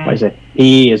 Like I say,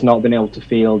 he has not been able to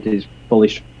field his fully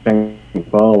strength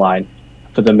ball line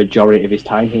for the majority of his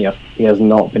time here. He has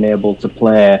not been able to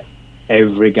play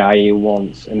every guy he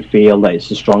wants and feel that it's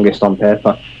the strongest on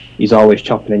paper. He's always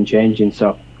chopping and changing,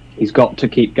 so he's got to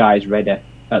keep guys ready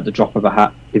at the drop of a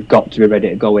hat. They've got to be ready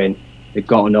to go in. They've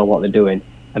got to know what they're doing,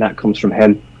 and that comes from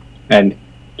him. And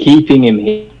keeping him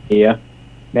here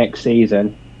next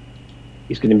season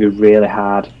is going to be really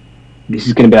hard. This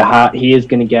is going to be hard. He is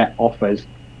going to get offers,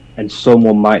 and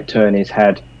someone might turn his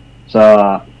head.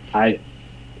 So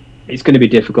it's going to be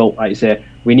difficult. Like you say,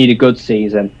 we need a good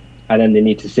season, and then they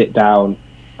need to sit down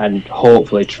and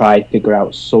hopefully try to figure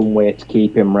out some way to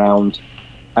keep him round.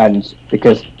 And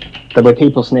because there were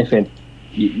people sniffing,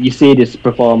 you see this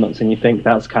performance and you think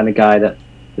that's the kind of guy that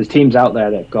there's teams out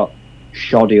there that have got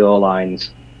shoddy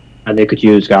O-lines and they could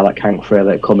use a guy like Hank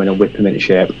Fraley to come in and whip him into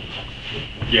shape.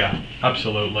 Yeah,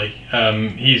 absolutely.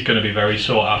 He's going to be very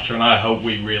sought after, and I hope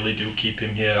we really do keep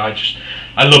him here.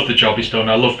 I love the job he's done.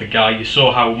 I love the guy. You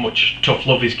saw how much tough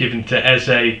love he's given to Eze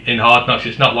in Hard Knocks.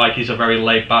 It's not like he's a very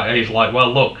laid back. He's like,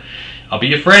 well, look, I'll be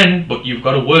your friend, but you've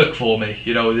got to work for me.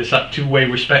 You know, there's that two-way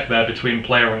respect there between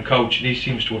player and coach, and he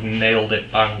seems to have nailed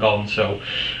it bang on. So,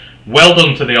 well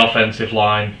done to the offensive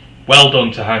line. Well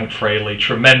done to Hank Fraley.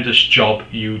 Tremendous job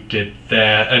you did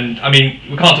there. And, I mean,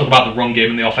 we can't talk about the run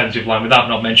game and the offensive line without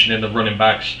not mentioning the running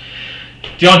backs.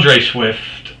 DeAndre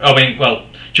Swift,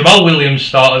 Jamal Williams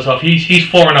starters off. He's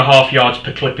 4.5 yards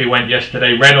per clip he went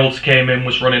yesterday. Reynolds came in,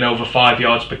 was running over 5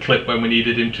 yards per clip when we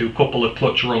needed him to. A couple of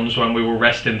clutch runs when we were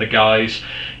resting the guys.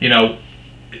 You know,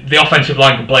 the offensive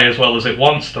line can play as well as it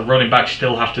wants. The running backs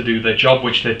still have to do their job,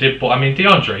 which they did. But, I mean,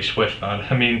 DeAndre Swift, man.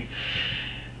 I mean...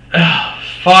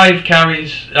 5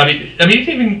 carries.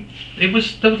 There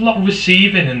was a lot of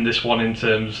receiving in this one in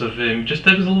terms of him. Just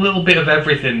there was a little bit of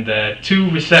everything there.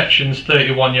 2 receptions,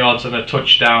 31 yards, and a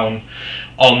touchdown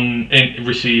in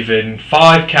receiving.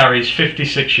 5 carries,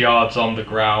 56 yards on the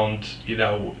ground. You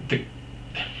know,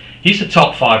 he's a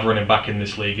top 5 running back in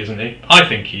this league, isn't he? I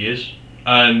think he is,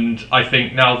 and I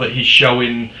think now that he's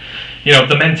showing. You know,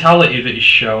 the mentality that he's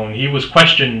shown, he was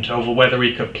questioned over whether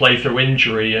he could play through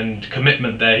injury and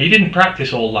commitment there. He didn't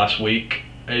practice all last week.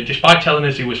 Despite telling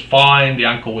us he was fine, the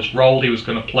ankle was rolled, he was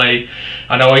going to play.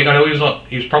 I know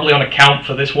he was probably on account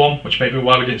for this one, which may be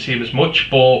why we didn't see him as much,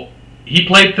 but he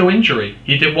played through injury.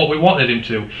 He did what we wanted him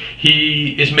to.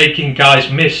 He is making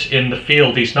guys miss in the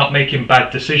field. He's not making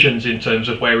bad decisions in terms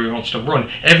of where he wants to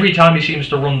run. Every time he seems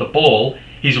to run the ball,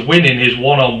 he's winning his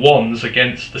one-on-ones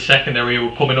against the secondary who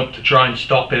are coming up to try and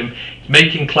stop him. He's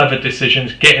making clever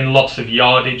decisions, getting lots of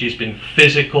yardage. He's been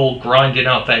physical, grinding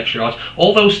out the extra yards.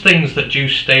 All those things that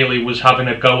Deuce Staley was having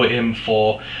a go at him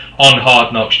for on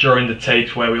Hard Knocks during the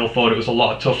tapes where we all thought it was a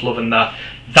lot of tough love and that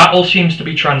all seems to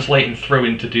be translating through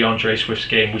into DeAndre Swift's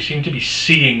game. We seem to be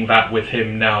seeing that with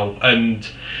him now. And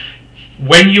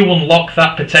when you unlock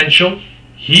that potential,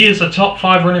 he is a top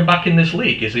 5 running back in this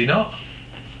league, is he not?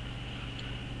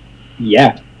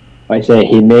 Yeah, like I say,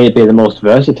 he may be the most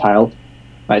versatile.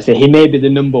 Like I say, he may be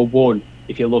the number 1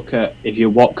 if you look at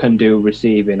what can do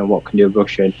receiving and what can do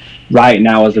rushing. Right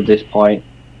now, as of this point,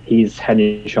 he's head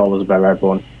and shoulders above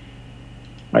everyone.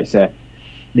 Like I say,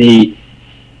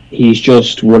 he's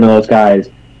just one of those guys.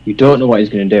 You don't know what he's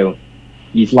going to do.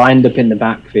 He's lined up in the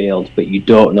backfield, but you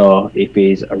don't know if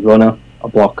he's a runner, a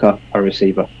blocker, or a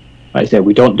receiver. Like I say,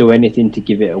 we don't do anything to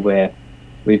give it away.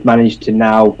 We've managed to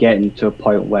now get into a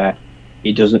point where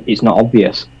it's not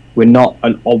obvious. We're not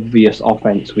an obvious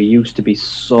offense. We used to be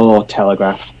so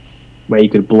telegraphed, where you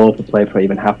could blow up a play before it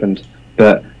even happened.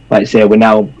 But like I say, we're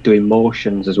now doing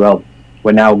motions as well.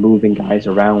 We're now moving guys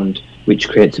around, which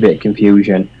creates a bit of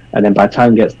confusion. And then by the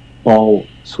time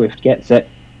Swift gets it,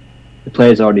 the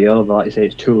play's already over. Like I say,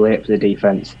 it's too late for the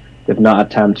defense. They've not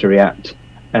had time to react,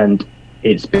 and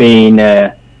it's been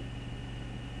a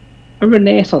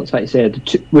renaissance. Like I say,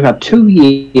 we've had 2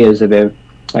 years of him.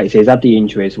 Like I say, he's had the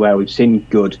injuries where we've seen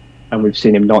good and we've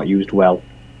seen him not used well,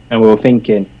 and we were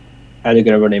thinking, are they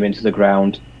going to run him into the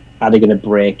ground? Are they going to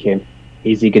break him?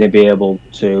 Is he going to be able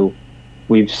to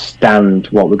withstand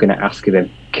what we're going to ask of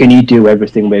him? Can he do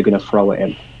everything we're going to throw at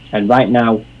him? And right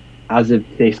now, as of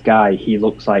this guy, he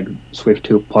looks like Swift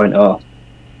 2.0.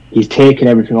 He's taken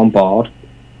everything on board.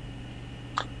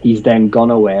 He's then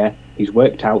gone away. He's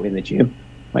worked out in the gym.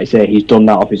 Like I say, he's done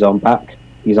that off his own back.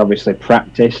 He's obviously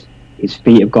practiced. His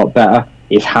feet have got better.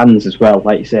 His hands as well.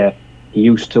 Like you say, he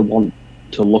used to want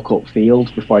to look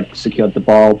upfield before he secured the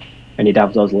ball, and he'd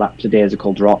have those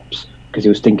lackadaisical drops because he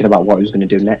was thinking about what he was going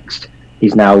to do next.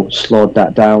 He's now slowed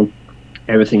that down.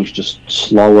 Everything's just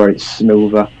slower. It's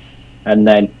smoother. And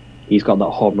then he's got that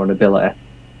home run ability.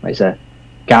 Like I say,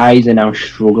 guys are now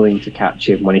struggling to catch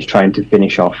him when he's trying to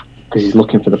finish off because he's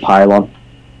looking for the pylon.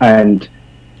 And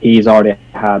he's already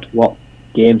had,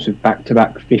 games with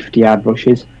back-to-back 50-yard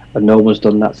rushes, and no one's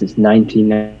done that since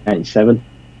 1997,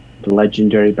 the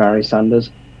legendary Barry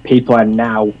Sanders. People are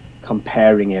now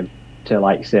comparing him to,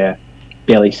 like, say,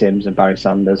 Billy Sims and Barry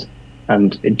Sanders,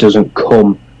 and it doesn't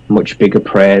come much bigger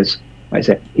praise. Like I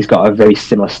say, he's got a very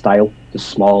similar style, the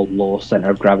small, low centre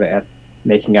of gravity,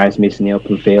 making guys miss in the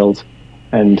open field,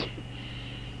 and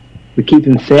we keep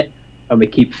him fit and we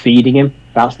keep feeding him.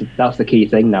 That's the key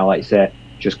thing now. Like I say,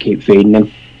 just keep feeding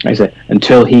him. Like I say,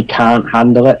 until he can't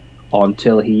handle it, or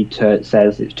until he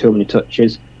says it's too many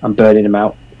touches, I'm burning him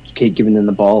out. Just keep giving him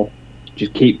the ball.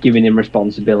 Just keep giving him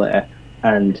responsibility,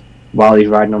 and while he's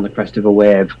riding on the crest of a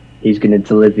wave, he's going to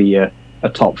deliver you a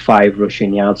top 5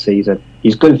 rushing yard season.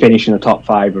 He's going to finish in the top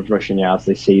 5 of rushing yards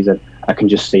this season. I can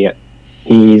just see it.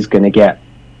 He's going to get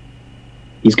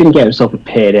he's going to get himself a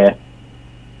payday.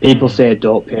 People say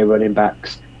don't pay running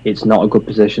backs. It's not a good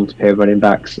position to pay running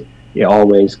backs. It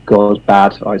always goes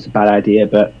bad, or it's a bad idea.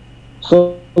 But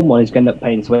someone is going to end up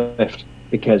paying Swift,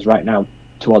 because right now,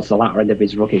 towards the latter end of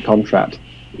his rookie contract,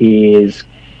 he is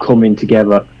coming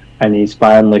together and he's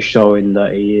finally showing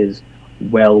that he is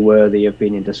well worthy of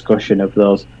being in discussion of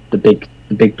the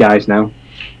big guys now.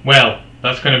 Well,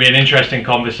 that's going to be an interesting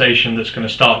conversation that's going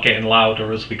to start getting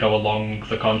louder as we go along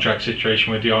the contract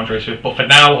situation with DeAndre Swift. But for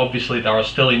now, obviously, there are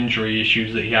still injury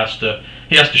issues that he has to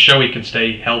show he can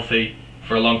stay healthy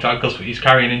for a long time, because he's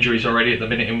carrying injuries already at the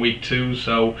minute in week 2.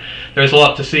 So there's a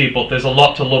lot to see, but there's a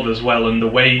lot to love as well. And the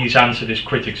way he's answered his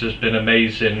critics has been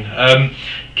amazing.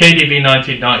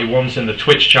 KDV1991's in the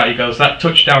Twitch chat. He goes, "That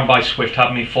touchdown by Swift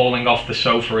had me falling off the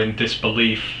sofa in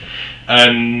disbelief."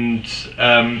 And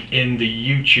in the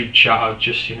YouTube chat, I've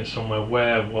just seen it somewhere.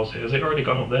 Where was it? Has it already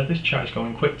gone up there? This chat is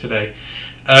going quick today.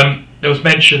 There was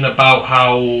mention about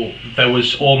how there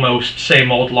was almost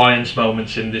same old Lions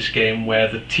moments in this game where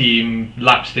the team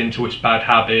lapsed into its bad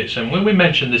habits. And when we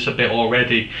mentioned this a bit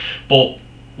already, but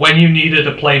when you needed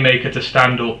a playmaker to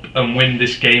stand up and win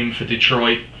this game for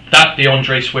Detroit, that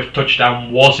DeAndre Swift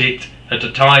touchdown was it. At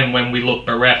a time when we looked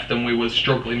bereft and we were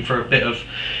struggling for a bit of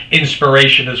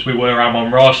inspiration as we were,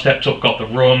 Amon-Ra stepped up, got the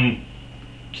run,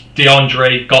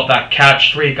 DeAndre got that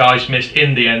catch, 3 guys missed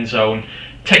in the end zone,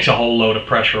 takes a whole load of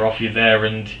pressure off you there,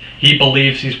 and he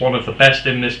believes he's one of the best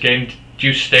in this game.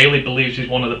 Deuce Staley believes he's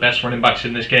one of the best running backs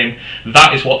in this game.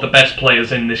 That is what the best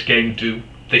players in this game do.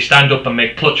 They stand up and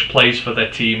make clutch plays for their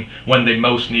team when they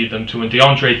most need them to, and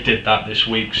DeAndre did that this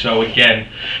week. So again,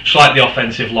 just like the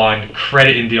offensive line,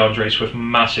 crediting DeAndre Swift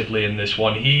massively in this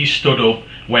one. He stood up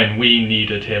when we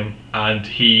needed him, and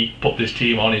he put this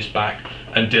team on his back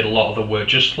and did a lot of the work,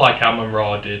 just like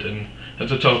Amon-Ra did. And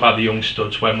to talk about the young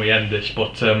studs when we end this,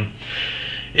 but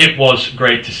it was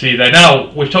great to see there.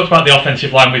 Now, we've talked about the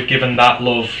offensive line, we've given that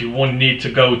love. You won't need to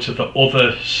go to the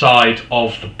other side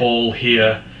of the ball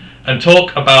here and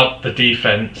talk about the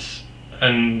defense,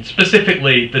 and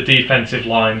specifically the defensive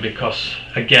line, because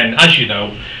again, as you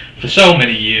know, for so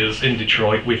many years in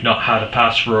Detroit we've not had a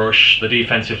pass rush. The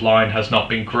defensive line has not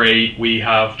been great. We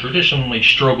have traditionally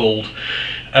struggled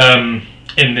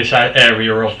in this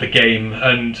area of the game,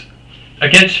 and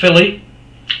against Philly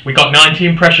we got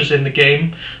 19 pressures in the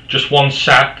game, just 1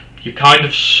 sack. You kind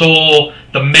of saw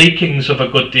the makings of a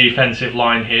good defensive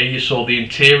line here. You saw the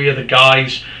interior, the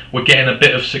guys were getting a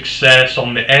bit of success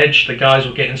on the edge. The guys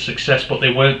were getting success, but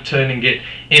they weren't turning it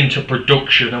into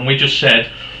production. And we just said,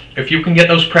 if you can get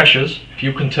those pressures, if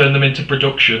you can turn them into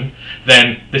production,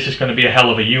 then this is going to be a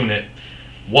hell of a unit.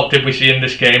 What did we see in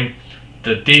this game?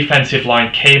 The defensive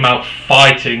line came out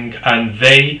fighting, and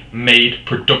they made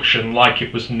production like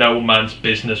it was no man's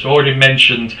business. We already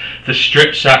mentioned the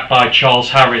strip sack by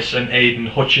Charles Harris and Aiden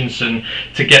Hutchinson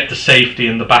to get the safety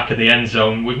in the back of the end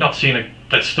zone. We've not seen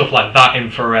stuff like that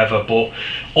in forever, but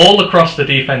all across the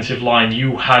defensive line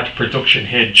you had production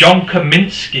here. John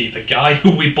Kaminsky, the guy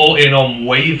who we bought in on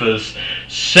waivers,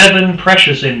 7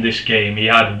 pressures in this game. He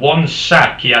had 1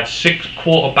 sack, he had 6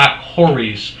 quarterback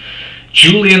hurries.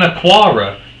 Julian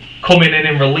Aquara coming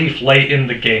in relief late in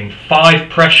the game, 5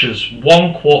 pressures,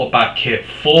 1 quarterback hit,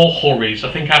 4 hurries.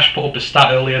 I think Ash put up a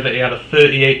stat earlier that he had a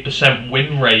 38%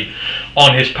 win rate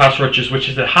on his pass rushes, which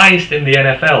is the highest in the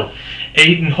NFL.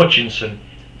 Aiden Hutchinson,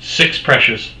 6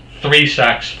 pressures, 3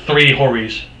 sacks, 3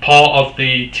 hurries, part of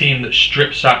the team that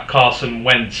strip sacked Carson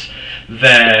Wentz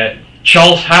there.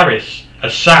 Charles Harris, a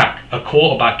sack, a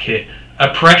quarterback hit,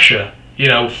 a pressure,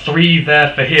 3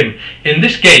 there for him. In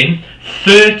this game,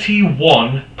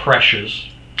 31 pressures.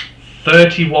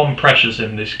 31 pressures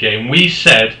in this game. We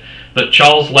said that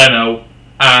Charles Leno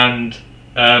and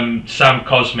Sam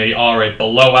Cosmi are a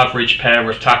below average pair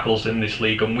of tackles in this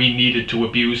league, and we needed to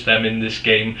abuse them in this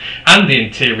game. And the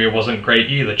interior wasn't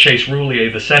great either. Chase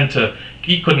Roulier, the centre,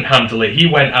 he couldn't handle it. He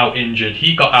went out injured.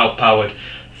 He got outpowered.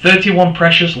 31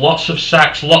 pressures, lots of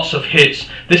sacks, lots of hits.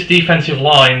 This defensive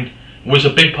line was a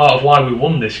big part of why we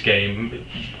won this game.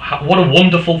 What a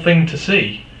wonderful thing to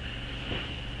see.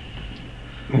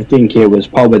 I think it was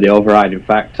probably the overriding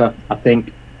factor. I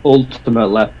think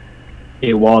ultimately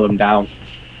it wore them down.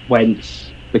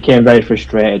 Wentz became very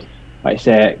frustrated. Like I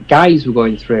say, guys were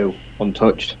going through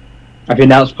untouched. I think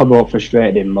that's probably what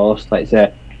frustrated him most. Like I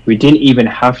say, we didn't even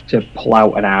have to pull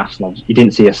out an arsenal. You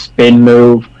didn't see a spin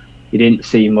move. You didn't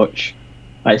see much.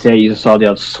 Like I say, you saw the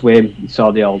old swim, you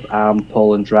saw the old arm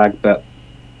pull and drag, but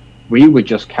we were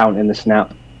just counting the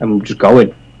snap and just going.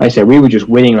 Like I say, we were just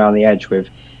winning around the edge with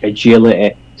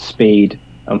agility, speed,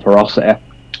 and ferocity,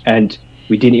 and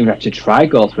we didn't even have to try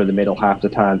go through the middle half the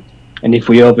time. And if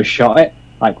we overshot it,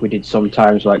 like we did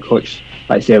sometimes. Like Hutch,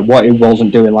 like I say, what he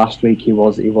wasn't doing last week, he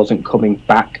wasn't coming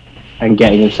back and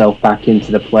getting himself back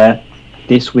into the play.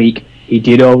 This week he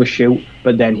did overshoot,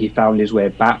 but then he found his way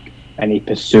back and he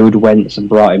pursued Wentz and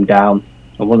brought him down.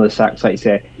 And one of the sacks, like I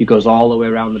say, he goes all the way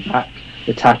around the back.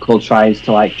 The tackle tries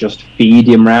to like just feed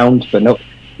him round, but no,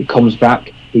 he comes back,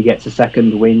 he gets a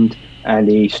second wind, and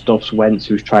he stuffs Wentz,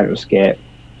 who's trying to escape.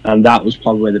 And that was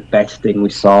probably the best thing we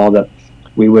saw, that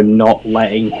we were not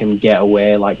letting him get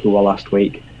away like we were last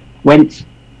week. Wentz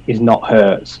is not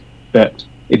hurt, but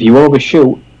if you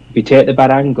overshoot, if you take the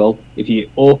bad angle, if you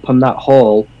open that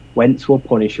hole, Wentz will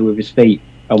punish you with his feet,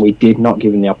 and we did not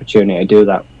give him the opportunity to do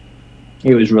that.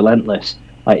 It was relentless.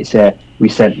 Like you say, we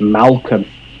sent Malcolm,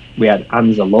 we had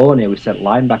Anzalone, we sent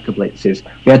linebacker blitzes,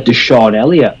 we had Deshaun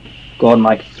Elliott going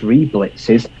like 3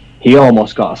 blitzes. He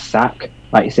almost got a sack.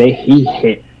 Like you say, he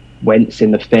hit Wentz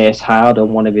in the face hard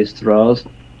on one of his throws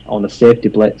on a safety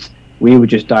blitz. We were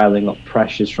just dialing up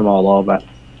pressures from all over.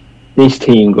 This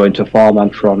team going to a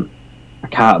 4-man front, I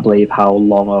can't believe how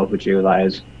long overdue that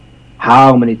is.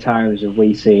 How many times have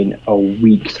we seen a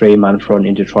weak 3-man front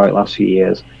in Detroit last few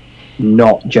years?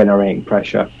 Not generating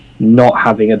pressure, not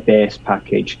having a base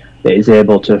package that is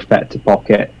able to affect the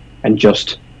pocket, and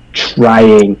just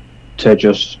trying to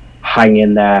just hang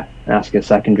in there and ask a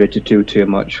secondary to do too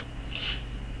much.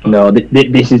 No,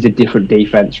 this is a different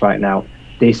defense right now.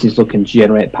 This is looking to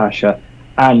generate pressure,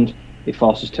 and it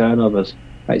forces turnovers.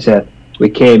 Like I said, we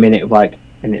came in it with like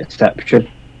an intercepted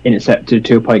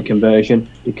 2-point conversion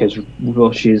because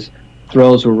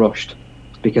throws were rushed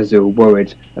because they were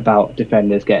worried about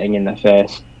defenders getting in their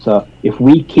face. So if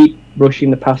we keep rushing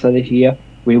the passer this year,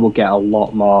 we will get a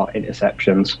lot more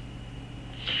interceptions.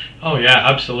 Oh yeah,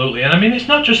 absolutely. And I mean, it's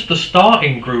not just the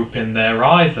starting group in there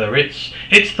either. It's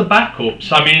the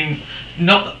backups. I mean,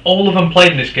 not all of them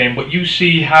played in this game, but you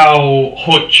see how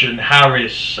Hutch and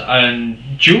Harris and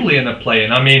Julian are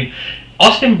playing. I mean,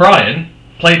 Austin Bryant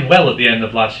played well at the end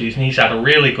of last season. He's had a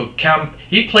really good camp.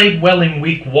 He played well in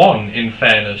week 1, in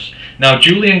fairness. Now,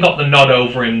 Julian got the nod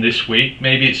over him this week.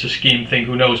 Maybe it's a scheme thing,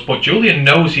 who knows. But Julian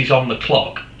knows he's on the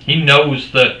clock. He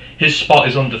knows that his spot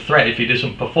is under threat if he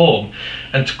doesn't perform.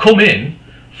 And to come in,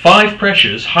 5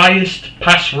 pressures, highest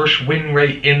pass rush win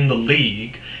rate in the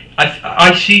league,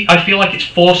 I feel like it's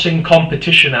forcing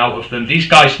competition out of them. These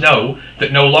guys know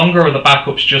that no longer are the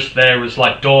backups just there as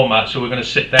like doormats who are going to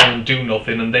sit there and do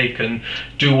nothing and they can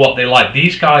do what they like.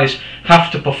 These guys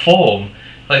have to perform.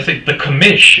 Like I say, the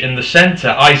commish in the centre,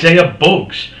 Isaiah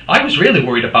Buggs. I was really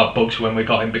worried about Buggs when we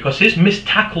got him because his missed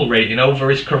tackle rating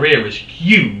over his career is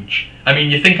huge. I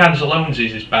mean, you think Anzalone's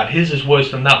is bad, his is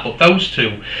worse than that, but those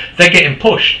two, they're getting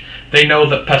pushed. They know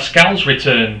that Pascal's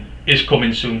return is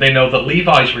coming soon. They know that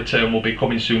Levi's return will be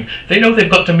coming soon. They know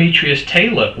they've got Demetrius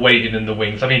Taylor waiting in the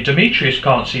wings. I mean, Demetrius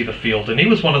can't see the field, and he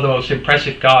was one of the most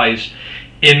impressive guys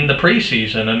in the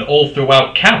preseason and all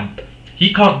throughout camp.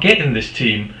 He can't get in this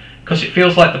team because it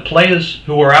feels like the players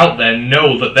who are out there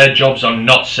know that their jobs are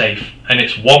not safe, and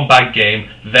it's one bad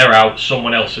game, they're out,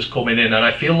 someone else is coming in, and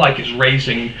I feel like it's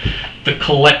raising the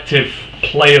collective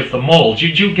play of them all.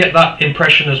 Did you get that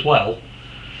impression as well?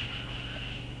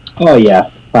 Oh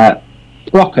yeah, but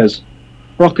Brockers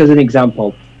an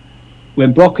example.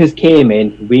 When Brockers came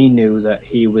in, we knew that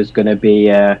he was going to be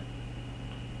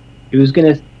he was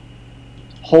going to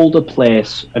hold a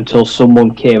place until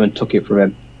someone came and took it from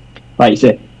him. Like you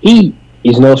said, he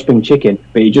is no spring chicken,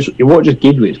 but he won't just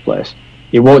give you his place.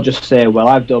 He won't just say, well,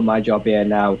 I've done my job here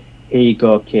now, here you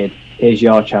go kid, here's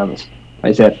your chance.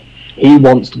 Like I said, he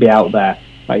wants to be out there.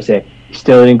 Like I say, he's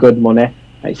still in good money.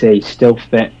 Like I say, he's still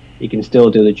fit, he can still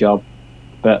do the job.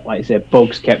 But like I said,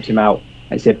 Buggs kept him out.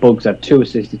 Like I said, Buggs had 2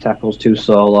 assisted tackles, 2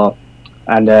 solo,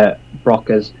 and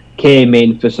Brockers came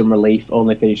in for some relief,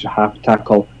 only finished a half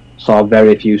tackle, saw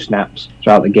very few snaps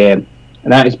throughout the game.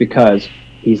 And that is because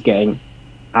he's getting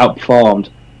outperformed.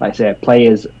 Like I say,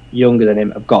 players younger than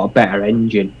him have got a better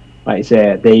engine. Like I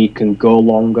say, they can go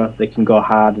longer, they can go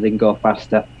harder, they can go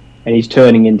faster, and he's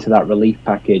turning into that relief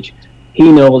package.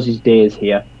 He knows his days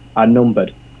here are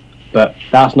numbered, but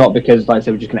that's not because, like I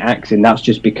said, we're just going to axe him. That's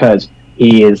just because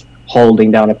he is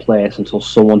holding down a place until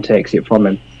someone takes it from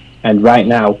him. And right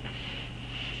now,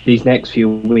 these next few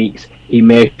weeks, he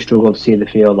may struggle to see the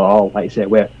field at all. Like I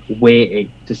said, we're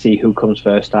waiting to see who comes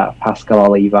first out of Pascal or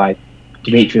Levi.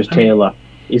 Demetrius Taylor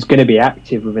is going to be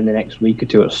active within the next week or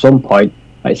two at some point.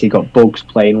 Like I said, you've got Buggs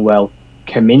playing well.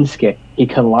 Kaminsky, he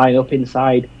can line up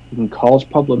inside, he can cause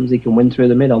problems, he can win through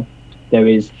the middle. There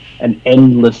is an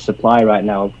endless supply right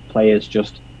now of players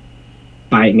just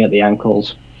biting at the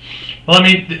ankles. Well, I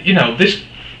mean, you know, this,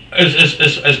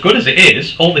 as good as it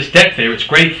is, all this depth here, it's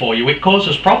great for you. It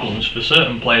causes problems for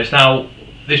certain players. Now,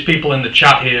 there's people in the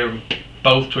chat here,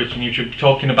 both Twitch and YouTube,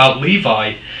 talking about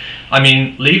Levi. I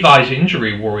mean, Levi's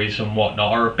injury worries and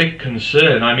whatnot are a big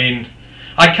concern. I mean,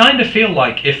 I kind of feel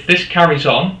like if this carries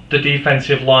on, the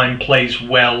defensive line plays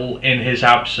well in his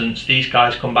absence, these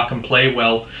guys come back and play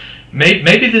well,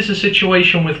 maybe there's a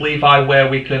situation with Levi where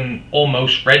we can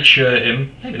almost redshirt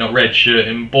him, maybe not redshirt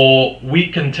him, but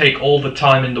we can take all the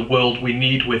time in the world we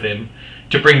need with him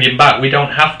to bring him back. We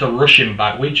don't have to rush him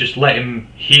back, we just let him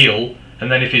heal,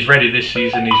 and then if he's ready this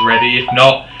season, he's ready. If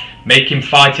not, make him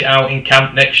fight it out in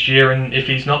camp next year, and if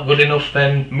he's not good enough,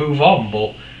 then move on.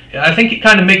 But I think it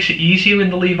kind of makes it easier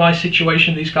in the Levi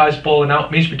situation. These guys balling out,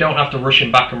 it means we don't have to rush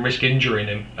him back and risk injuring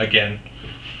him again.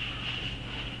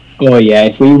 Oh yeah,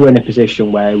 if we were in a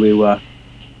position where we were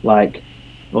like,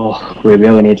 oh, we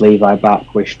really need Levi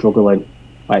back, we're struggling,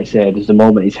 like I said, there's the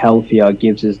moment he's healthier,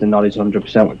 gives us the nod, he's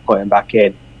 100%, we put him back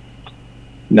in.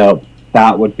 No,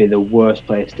 that would be the worst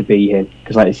place to be in,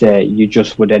 because like I say, you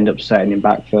just would end up setting him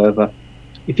back further.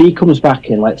 If he comes back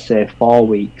in, let's say, 4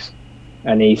 weeks,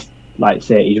 and he's, like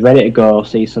say, he's ready to go,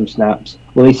 see some snaps,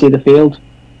 will he see the field?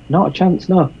 Not a chance,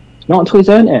 no. Not until he's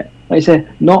earned it. Like I say,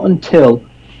 not until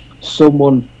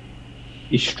someone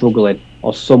is struggling,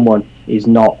 or someone is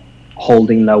not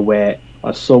holding their weight,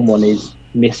 or someone is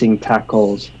missing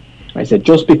tackles. Like I said,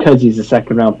 just because he's a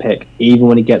second round pick, even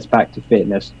when he gets back to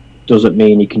fitness, doesn't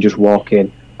mean he can just walk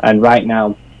in. And right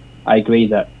now, I agree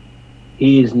that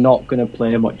he is not going to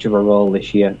play much of a role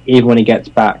this year, even when he gets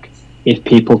back, if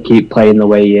people keep playing the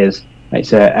way he is. Like I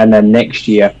said, and then next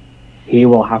year, he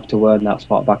will have to earn that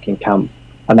spot back in camp.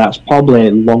 And that's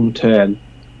probably long term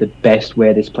the best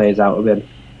way this plays out of him.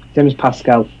 Same as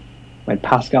Pascal. When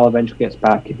Pascal eventually gets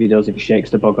back, if he shakes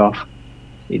the bug off,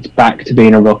 it's back to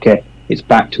being a rookie. It's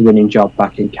back to winning job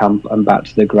back in camp and back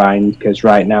to the grind. Because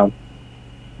right now,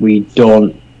 we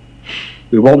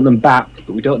want them back, but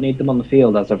we don't need them on the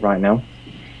field as of right now.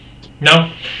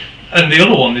 No. And the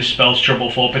other one this spells trouble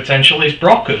for potentially is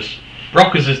Brockers.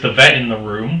 Brockers is the vet in the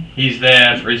room. He's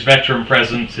there for his veteran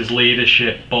presence, his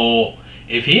leadership, but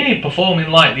if he ain't performing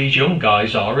like these young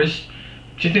guys are,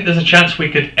 do you think there's a chance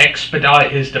we could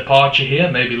expedite his departure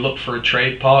here? Maybe look for a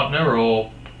trade partner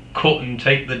or cut and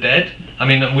take the dead? I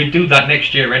mean, we'd do that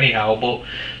next year anyhow, but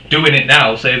doing it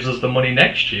now saves us the money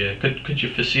next year. Could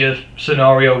you foresee a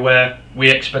scenario where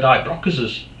we expedite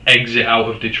Brockers' exit out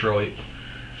of Detroit?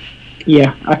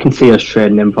 Yeah, I can see us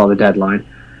trading him for the deadline.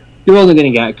 You're only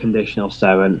going to get a conditional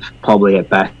 7th, probably at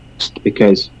best,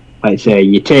 because, like I say,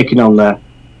 you're taking on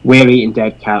we're eating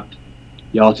dead cap,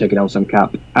 you're taking on some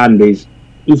cap, and his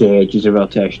age is a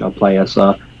rotational player,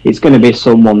 so it's going to be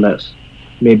someone that's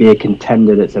maybe a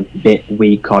contender that's a bit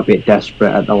weak or a bit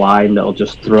desperate at the line that'll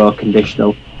just throw a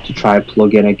conditional to try and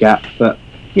plug in a gap. But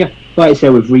yeah, like I say,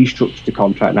 we've restructured the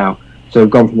contract now, so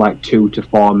we've gone from like 2 to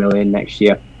 4 million next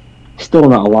year. Still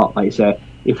not a lot, like I say.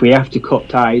 If we have to cut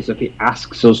ties, if he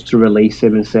asks us to release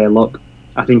him and say, look,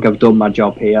 I think I've done my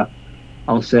job here,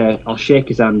 I'll shake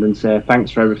his hand and say,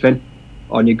 thanks for everything.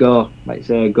 On you go. Like I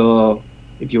say, go.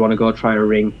 If you want to go try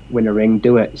win a ring,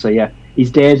 do it. So yeah,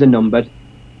 his days are numbered.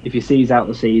 If he sees out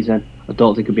the season, I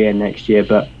don't think he'll be in next year,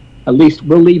 but at least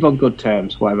we'll leave on good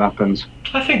terms, whatever happens.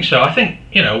 I think so. I think,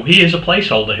 he is a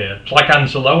placeholder here. It's like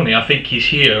Anzalone. I think he's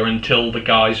here until the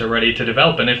guys are ready to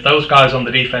develop. And if those guys on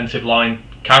the defensive line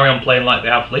carry on playing like they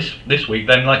have this week,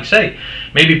 then, like you say,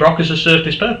 maybe Brockers has served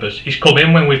his purpose. He's come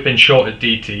in when we've been short at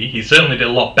DT. He certainly did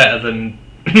a lot better than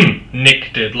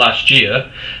Nick did last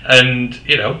year. And,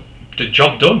 the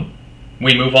job done.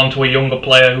 We move on to a younger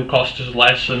player who costs us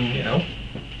less and,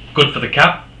 good for the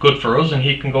cap, good for us, and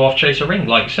he can go off chase a ring,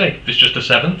 like you say. If it's just a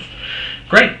 7th,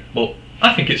 great. But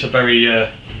I think it's a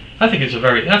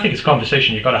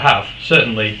conversation you've got to have,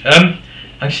 certainly.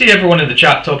 I see everyone in the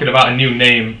chat talking about a new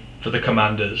name for the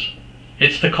Commanders.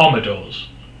 It's the Commodores.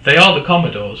 They are the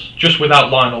Commodores, just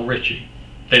without Lionel Richie.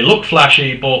 They look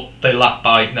flashy, but they lack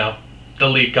bite now. The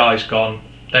league guy's gone.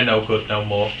 They're no good no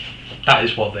more. That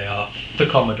is what they are, the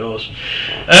Commodores.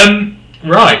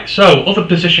 Right, so other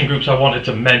position groups I wanted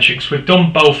to mention, because we've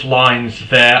done both lines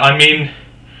there. I mean,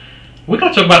 we've got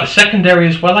to talk about the secondary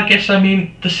as well, I guess. I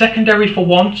mean, the secondary for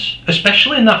once,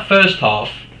 especially in that first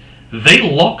half, they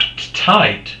locked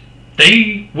tight.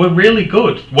 They were really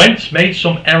good. Wentz made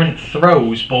some errant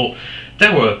throws, but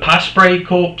there were pass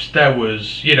breakups, there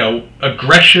was,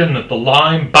 aggression at the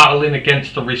line, battling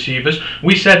against the receivers.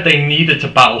 We said they needed to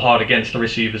battle hard against the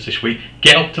receivers this week,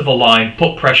 get up to the line,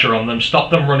 put pressure on them,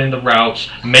 stop them running the routes,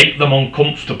 make them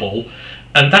uncomfortable.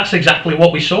 And that's exactly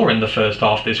what we saw in the first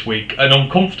half this week. An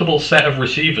uncomfortable set of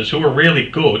receivers who were really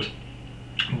good,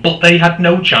 but they had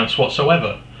no chance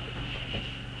whatsoever.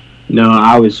 No,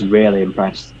 I was really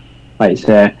impressed. Like I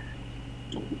say,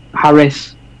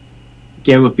 Harris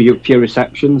gave up a few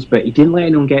receptions, but he didn't let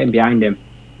anyone get in behind him.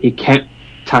 He kept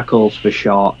tackles for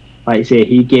short. Like I say,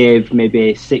 he gave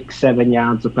maybe 6-7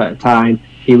 yards up at a time.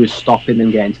 He was stopping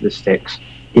them getting to the sticks.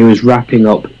 He was wrapping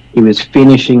up. He was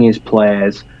finishing his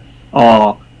plays,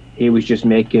 or he was just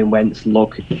making Wentz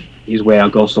look his way or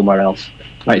go somewhere else.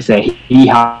 Like I say, he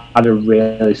had a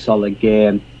really solid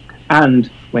game. And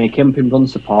when he came up in run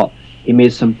support, he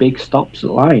made some big stops at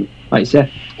the line. Like I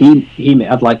say, he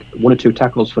had like 1 or 2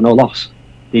 tackles for no loss.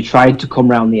 He tried to come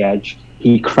round the edge.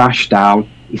 He crashed down.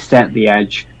 He set the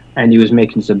edge, and he was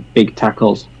making some big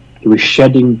tackles. He was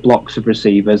shedding blocks of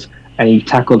receivers, and he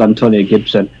tackled Antonio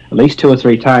Gibson at least 2 or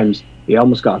 3 times. He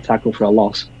almost got a tackle for a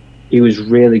loss. He was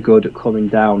really good at coming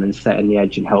down and setting the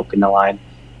edge and helping the line.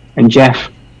 And Jeff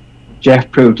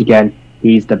proved again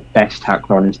he's the best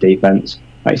tackler on his defense.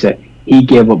 Like I said, he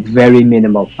gave up very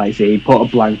minimal. Like I say, he put a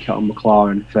blanket on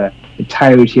McLaurin for the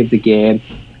entirety of the game,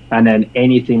 and then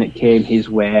anything that came his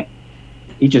way,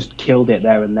 he just killed it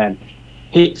there and then.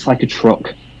 Hits like a truck.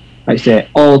 Like I say,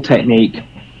 all technique.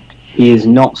 He is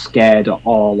not scared at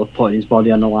all of putting his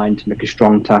body on the line to make a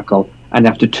strong tackle. And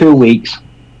after 2 weeks,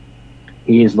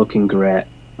 he is looking great.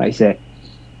 Like I say,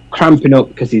 cramping up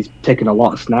because he's taking a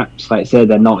lot of snaps. Like I say,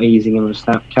 they're not easing him a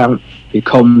snap count. He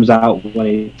comes out when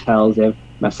he tells him,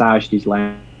 massaged his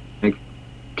leg,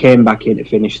 came back in to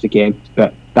finish the game.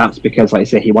 But that's because, like I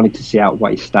say, he wanted to see out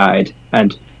what he started.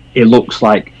 And it looks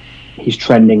like he's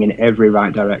trending in every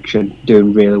right direction,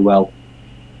 doing really well.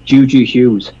 Juju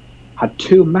Hughes had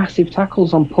 2 massive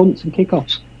tackles on punts and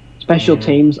kickoffs. Special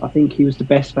teams, I think he was the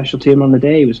best special team on the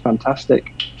day. He was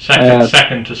fantastic.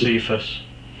 Second to Cephas.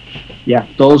 Yeah,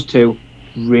 those 2,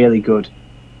 really good.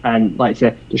 And like I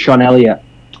say, Deshaun Elliott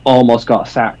almost got a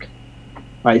sack.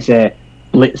 Like I say,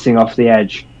 blitzing off the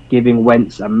edge, giving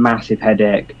Wentz a massive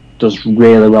headache, does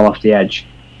really well off the edge.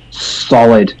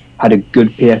 Solid, had a good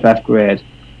PFF grade.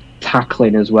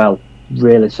 Tackling as well,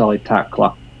 really solid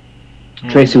tackler.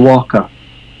 Tracy Walker,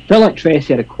 felt like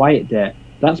Tracy had a quiet day.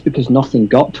 That's because nothing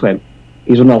got to him.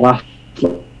 He's on the last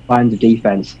line of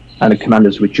defense, and the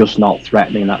Commanders were just not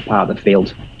threatening that part of the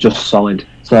field. Just solid.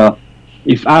 So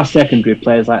if our secondary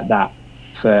plays like that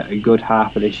for a good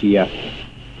half of this year,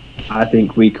 I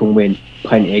think we can win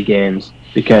plenty of games,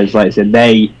 because like I said,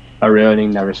 they are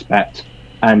earning their respect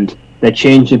and they're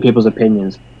changing people's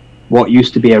opinions. What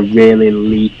used to be a really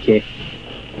leaky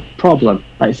problem,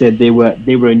 like I said, they were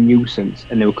a nuisance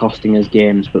and they were costing us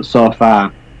games, but so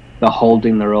far they're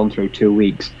holding their own through 2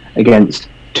 weeks against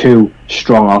 2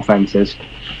 strong offenses.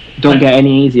 Don't get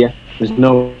any easier. There's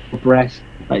no breath.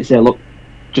 Like I say, look,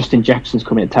 Justin Jefferson's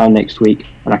coming to town next week,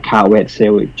 and I can't wait to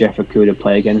see Jeff Okudah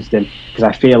play against him, because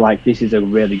I feel like this is a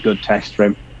really good test for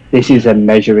him. This is a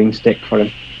measuring stick for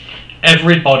him.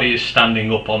 Everybody is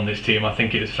standing up on this team, I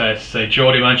think it is fair to say.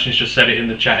 Jordy Manchin's just said it in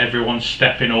the chat, everyone's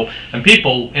stepping up. And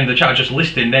people in the chat are just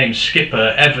listing names: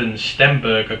 Skipper, Evans,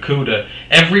 Stenberg, Okudah,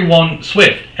 everyone,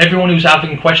 Swift, everyone who's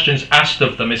having questions asked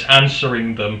of them is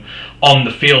answering them on the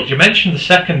field. You mentioned the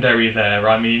secondary there.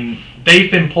 I mean,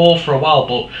 they've been poor for a while,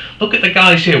 but look at the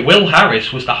guys here. Will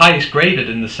Harris was the highest graded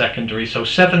in the secondary, so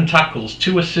 7 tackles,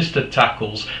 2 assisted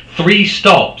tackles, 3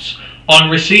 stops. On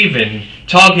receiving,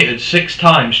 targeted 6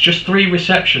 times, just 3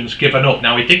 receptions given up.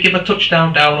 Now, he did give a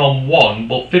touchdown down on 1,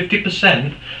 but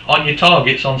 50% on your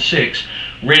targets on 6,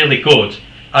 really good.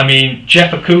 I mean,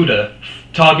 Jeff Okudah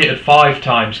targeted 5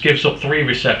 times, gives up 3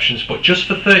 receptions, but just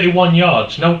for 31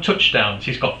 yards, no touchdowns.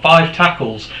 He's got 5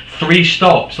 tackles, 3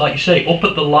 stops, like you say, up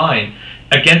at the line,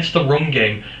 against the run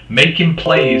game, making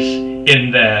plays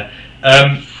in there.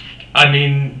 I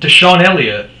mean, Deshaun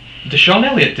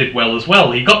Elliott did well as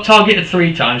well. He got targeted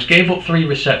 3 times, gave up 3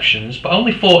 receptions, but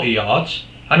only 40 yards.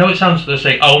 I know it sounds to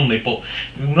say only, but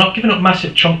we're not giving up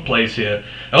massive chunk plays here.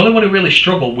 The only one who really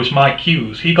struggled was Mike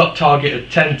Hughes. He got targeted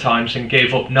 10 times and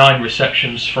gave up 9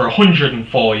 receptions for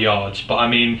 104 yards. But I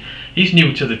mean, he's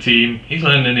new to the team. He's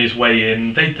learning his way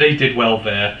in. They did well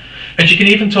there. And you can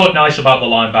even talk nice about the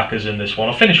linebackers in this one.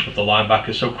 I'll finish with the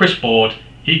linebackers. So Chris Board,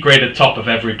 he graded top of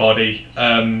everybody.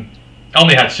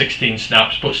 Only had 16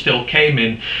 snaps, but still came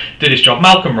in, did his job.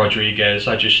 Malcolm Rodriguez,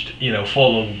 I just,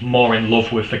 fall more in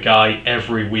love with the guy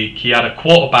every week. He had a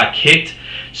quarterback hit,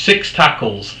 6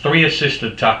 tackles, 3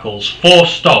 assisted tackles, 4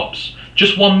 stops,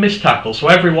 just 1 missed tackle. So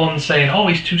everyone's saying, oh,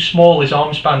 he's too small, his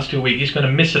arm span's too weak, he's going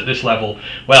to miss at this level.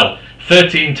 Well,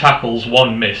 13 tackles,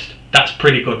 1 missed. That's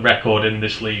pretty good record in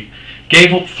this league.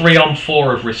 Gave up 3 on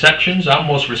 4 of receptions and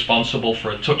was responsible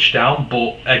for a touchdown,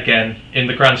 but again, in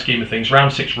the grand scheme of things,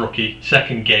 round 6 rookie,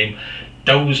 2nd game,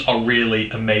 those are really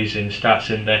amazing stats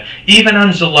in there. Even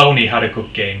Anzalone had a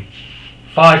good game.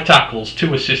 5 tackles,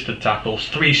 2 assisted tackles,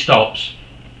 3 stops,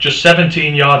 just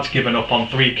 17 yards given up on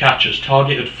 3 catches,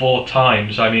 targeted 4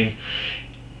 times. I mean,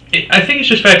 I think it's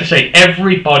just fair to say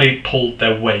everybody pulled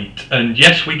their weight. And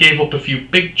yes, we gave up a few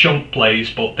big chunk plays,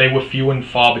 but they were few and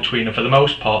far between. And for the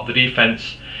most part, the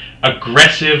defense,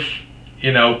 aggressive,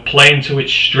 playing to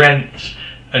its strengths,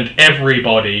 and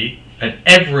everybody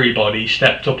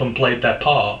stepped up and played their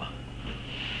part.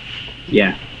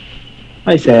 Yeah.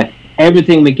 I say,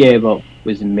 everything we gave up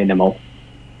was minimal.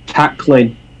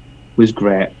 Tackling was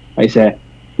great. I say,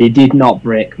 they did not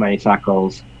break many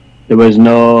tackles. There was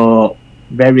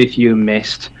very few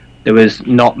missed. There was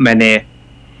not many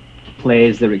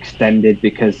plays that were extended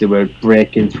because they were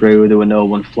breaking through. There were no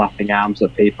one flapping arms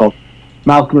at people.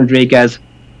 Malcolm Rodriguez,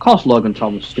 of course Logan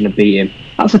Thomas was going to beat him.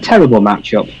 That's a terrible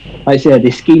matchup. Like I say,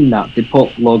 they schemed that. They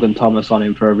put Logan Thomas on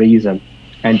him for a reason.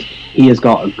 And he has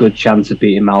got a good chance of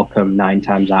beating Malcolm 9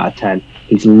 times out of 10.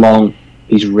 He's long,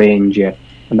 he's rangy,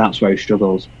 and that's where he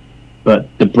struggles. But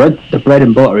the bread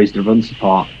and butter is the run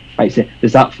support. Like I say,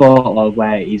 there's that photo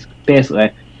where he's basically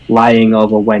lying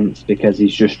over Wentz because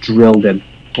he's just drilled him.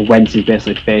 Wentz is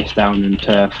basically face down in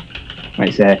turf. Like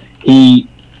I say, he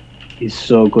is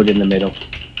so good in the middle.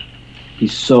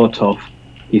 He's so tough.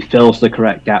 He fills the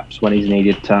correct gaps when he's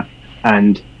needed to,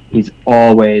 and he's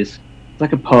always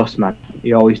like a postman.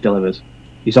 He always delivers.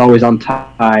 He's always on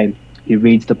time. He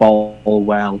reads the ball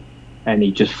well, and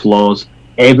he just flows.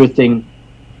 Everything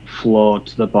flowed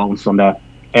to the ball Sunday.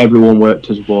 Everyone worked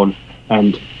as one,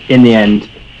 and in the end,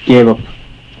 gave up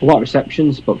a lot of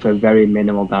receptions, but for very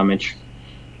minimal damage.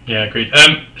 Yeah, agreed.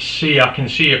 I can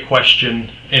see a question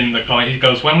in the comment. He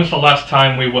goes, when was the last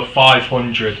time we were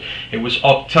 500? It was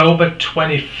October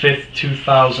 25th,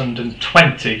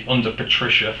 2020 under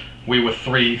Patricia. We were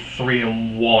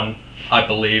 3-1, I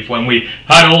believe, when we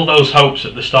had all those hopes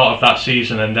at the start of that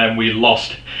season, and then we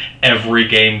lost every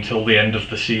game till the end of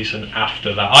the season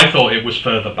after that. I thought it was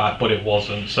further back, but it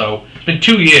wasn't. So it's been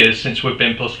 2 years since we've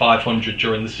been plus 500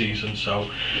 during the season.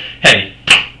 So, hey,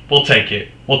 we'll take it.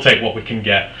 We'll take what we can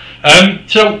get.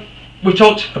 So we've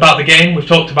talked about the game. We've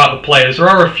talked about the players. There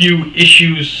are a few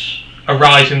issues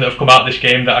arising that have come out of this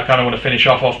game that I kind of want to finish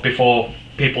off before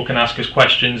people can ask us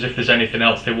questions if there's anything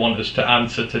else they want us to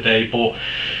answer today. But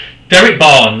Derrick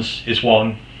Barnes is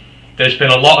one. There's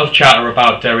been a lot of chatter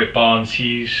about Derrick Barnes.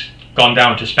 He's gone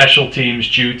down to special teams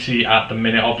duty at the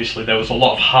minute. Obviously, there was a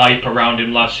lot of hype around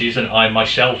him last season.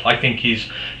 I think he's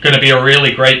going to be a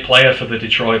really great player for the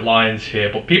Detroit Lions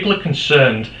here. But people are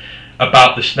concerned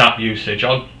about the snap usage.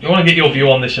 I want to get your view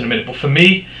on this in a minute. But for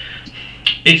me,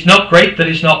 it's not great that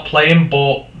he's not playing,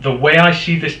 but the way I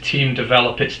see this team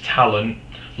develop its talent,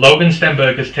 Logan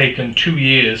Stenberg has taken 2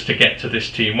 years to get to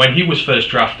this team. When he was first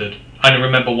drafted, I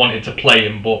remember wanting to play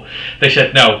him, but they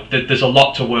said no, there's a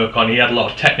lot to work on. He had a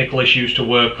lot of technical issues to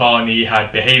work on, he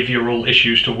had behavioural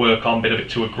issues to work on, a bit of it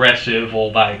too aggressive,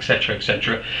 all that, etc,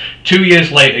 etc. 2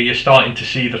 years later, you're starting to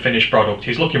see the finished product.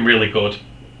 He's looking really good.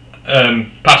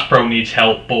 Pass pro needs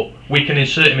help, but we can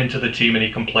insert him into the team and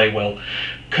he can play well.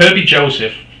 Kirby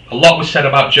Joseph, a lot was said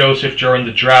about Joseph during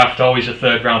the draft. Oh, he's a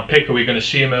 3rd round pick. Are we going to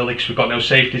see him early because we've got no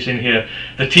safeties in here?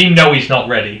 The team know he's not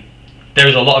ready. There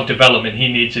is a lot of development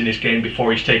he needs in his game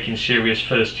before he's taking serious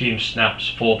first team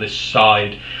snaps for this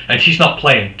side. And he's not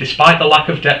playing. Despite the lack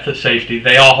of depth at safety,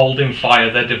 they are holding fire.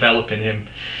 They're developing him.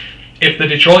 If the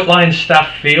Detroit Lions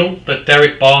staff feel that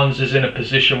Derrick Barnes is in a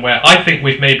position where I think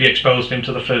we've maybe exposed him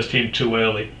to the first team too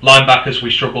early. Linebackers we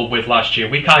struggled with last year.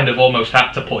 We kind of almost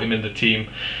had to put him in the team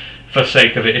for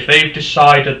sake of it. If they've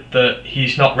decided that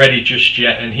he's not ready just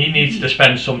yet and he needs to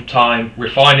spend some time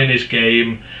refining his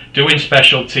game, doing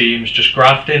special teams, just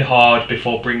grafting hard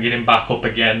before bringing him back up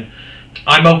again,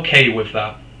 I'm okay with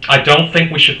that. I don't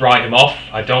think we should write him off.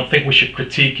 I don't think we should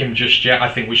critique him just yet.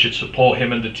 I think we should support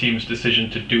him and the team's decision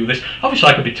to do this. Obviously,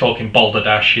 I could be talking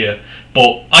balderdash here,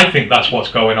 but I think that's what's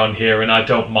going on here, and I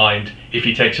don't mind if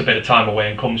he takes a bit of time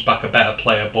away and comes back a better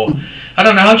player. But I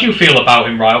don't know, how do you feel about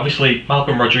him, Ryan? Obviously,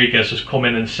 Malcolm Rodriguez has come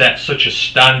in and set such a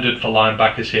standard for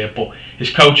linebackers here, but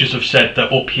his coaches have said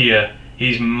that up here,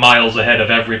 he's miles ahead of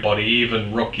everybody,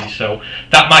 even rookies. So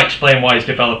that might explain why he's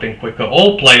developing quicker.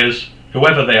 All players,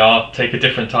 whoever they are, take a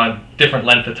different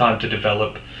length of time to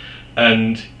develop,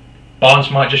 and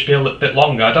Barnes might just be a little bit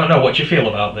longer. I don't know, what do you feel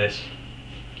about this?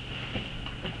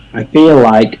 I feel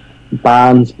like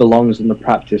Barnes belongs in the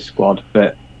practice squad,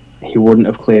 but he wouldn't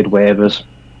have cleared waivers.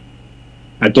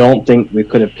 I don't think we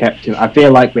could have kept him. I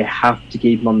feel like we have to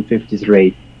keep him on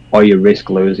 53 or you risk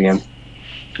losing him.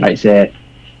 Like I say,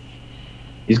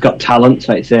 he's got talent.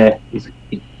 Like I say, he's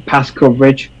pass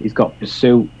coverage, he's got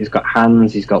pursuit, he's got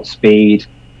hands, he's got speed,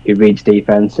 he reads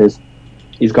defenses,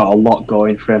 he's got a lot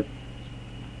going for him.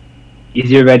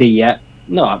 Is he ready yet?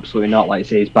 No, absolutely not. Like I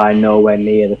say, it's by nowhere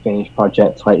near the finished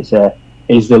project. Like I say,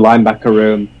 is the linebacker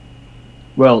room?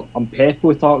 Well, on paper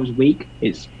we thought it was weak.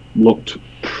 It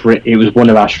was one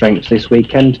of our strengths this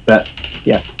weekend. But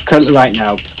yeah, currently right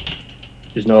now,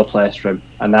 there's no place for him,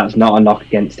 and that's not a knock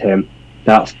against him.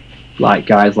 That's like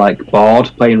guys like Bard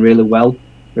playing really well,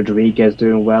 Rodriguez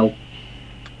doing well,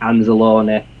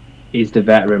 Anzalone is the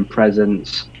veteran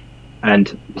presence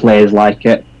and plays like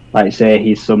it. Like I say,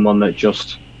 he's someone that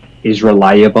just is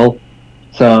reliable.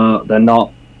 So they're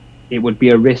not. It would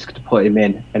be a risk to put him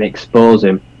in and expose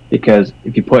him, because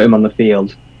if you put him on the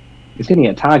field, he's going to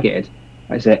get targeted.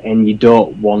 Like I say, and you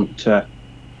don't want to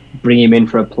bring him in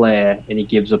for a play and he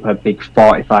gives up a big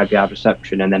 45-yard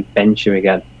reception and then bench him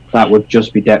again. That would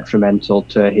just be detrimental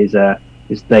to his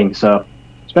thing. So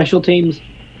special teams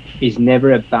is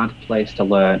never a bad place to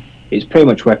learn. It's pretty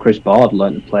much where Chris Bard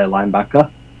learned to play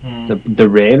linebacker. The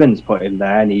Ravens put him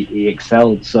there and he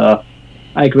excelled. So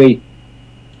I agree.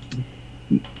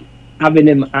 Having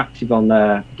him active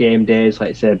on game days, like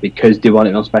I said, because they want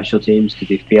him on special teams, because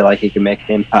they feel like he can make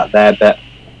an impact there. But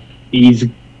he's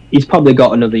probably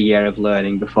got another year of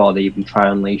learning before they even try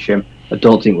and unleash him. I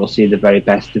don't think we'll see the very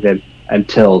best of him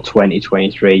until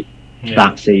 2023,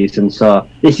 that season. So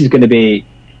this is going to be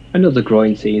another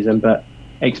growing season, but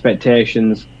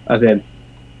expectations of him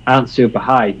aren't super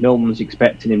high. No one's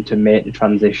expecting him to make the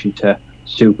transition to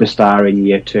superstar in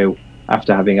year 2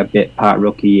 after having a bit part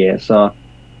rookie year. So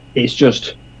it's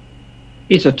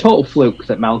a total fluke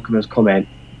that Malcolm has come in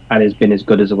and has been as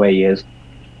good as the way he is.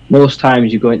 Most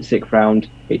times you go into 6th round,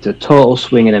 it's a total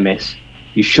swing and a miss.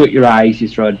 You shut your eyes, you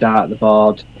throw a dart at the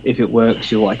board. If it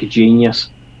works, you look like a genius.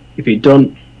 If it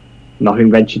don't,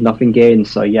 nothing ventured, nothing gained.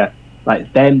 So yeah,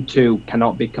 like them two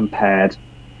cannot be compared,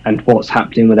 and what's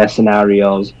happening with their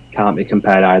scenarios can't be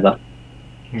compared either.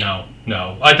 No.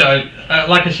 I don't.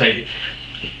 Like I say,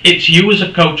 it's you as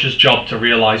a coach's job to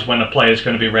realise when a player's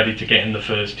going to be ready to get in the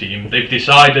first team. They've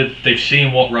decided, they've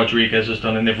seen what Rodriguez has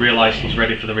done, and they've realised he's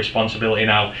ready for the responsibility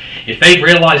now. If they've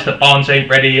realised that Barnes ain't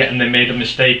ready yet and they made a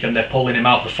mistake and they're pulling him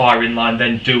out the firing line,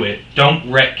 then do it.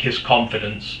 Don't wreck his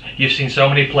confidence. You've seen so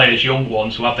many players, young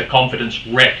ones, who have their confidence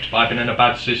wrecked by being in a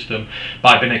bad system,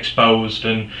 by being exposed,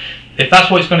 and if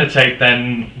that's what it's going to take,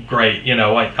 then great. You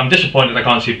know, I'm disappointed I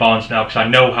can't see Barnes now, because I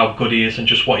know how good he is and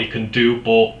just what he can do,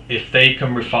 but if they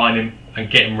can refine him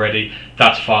and get him ready,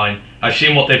 that's fine. I've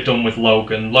seen what they've done with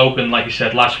Logan. Logan, like you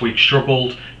said, last week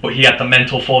struggled, but he had the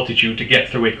mental fortitude to get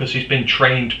through it because he's been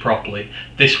trained properly.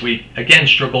 This week, again,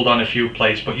 struggled on a few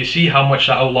plays, but you see how much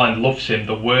that O-line loves him,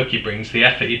 the work he brings, the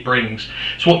effort he brings.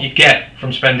 It's what you get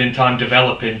from spending time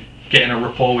developing, getting a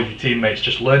rapport with your teammates,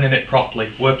 just learning it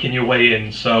properly, working your way in.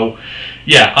 So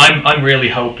yeah, I'm really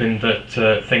hoping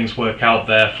that things work out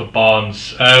there for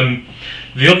Barnes. John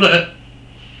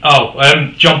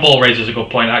Ball raises a good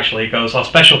point actually. He goes, our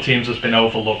special teams has been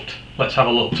overlooked. Let's have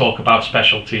a little talk about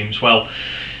special teams. Well,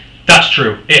 that's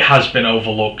true. It has been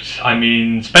overlooked. I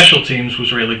mean, special teams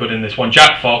was really good in this one.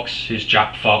 Jack Fox is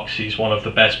Jack Fox. He's one of the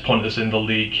best punters in the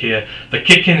league here. The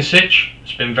kicking sitch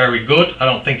has been very good. I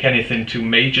don't think anything too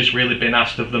major's really been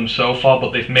asked of them so far,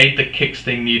 but they've made the kicks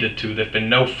they needed to. There've been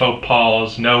no faux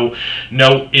pas, no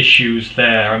issues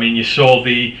there. I mean, you saw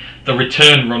the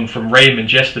return run from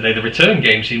Raymond yesterday. The return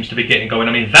game seems to be getting going.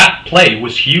 I mean, that play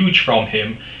was huge from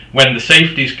him when the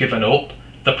safety's given up,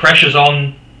 the pressure's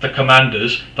on the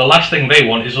Commanders. The last thing they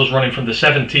want is us running from the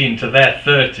 17 to their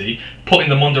 30, putting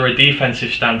them under a defensive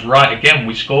stand. Right, again,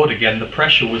 we scored again. The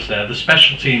pressure was there. The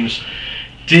special teams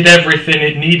did everything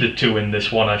it needed to in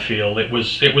this one, I feel. It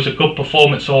was a good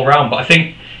performance all round, but I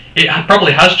think it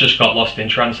probably has just got lost in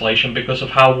translation because of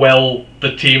how well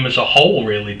the team as a whole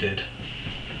really did.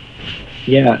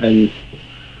 Yeah, and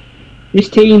this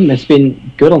team has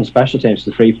been good on special teams for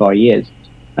 3-4 years.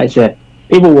 Like I say,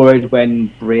 people worried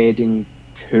when Braden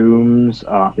Coombs,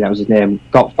 I think that was his name,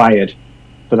 got fired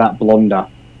for that blunder,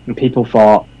 and people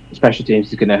thought special teams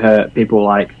is going to hurt. People were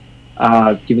like,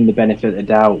 given the benefit of the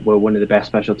doubt, we're one of the best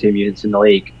special team units in the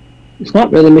league. It's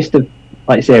not really Mr.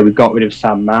 Like I say, we got rid of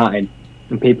Sam Martin,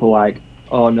 and people were like,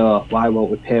 oh no, why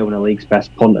won't we pay one of the league's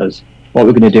best punters? What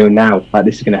we're going to do now, like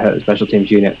this is going to hurt the special teams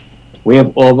unit. We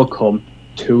have overcome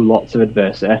 2 lots of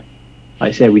adversity. Like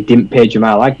I say, we didn't pay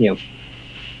Jamal Agnew.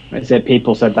 Like I say,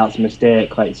 people said that's a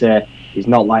mistake. Like I say, he's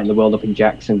not lighting the world up in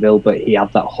Jacksonville, but he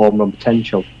had that home run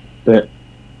potential. But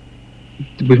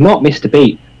we've not missed a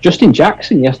beat. Justin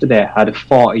Jackson yesterday had a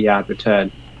 40-yard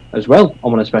return as well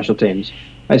on one of the special teams.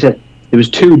 Like I said, there was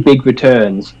 2 big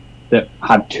returns that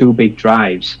had 2 big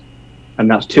drives, and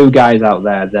that's 2 guys out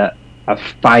there that are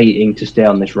fighting to stay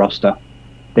on this roster.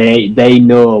 They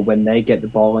know when they get the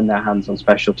ball in their hands on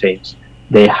special teams,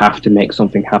 they have to make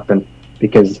something happen.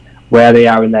 because where they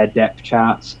are in their depth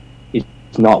charts is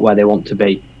not where they want to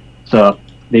be. So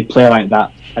they play like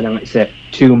that. And then, let's say,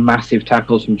 2 massive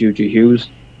tackles from Juju Hughes,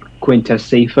 Quintez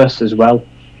Cephas as well.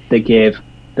 They gave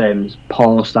them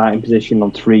poor starting position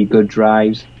on 3 good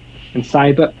drives. And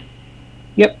Seibert,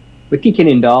 yep, we're kicking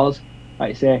indoors.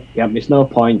 Like I say, you haven't missed no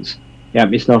points, you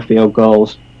haven't missed no field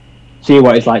goals. See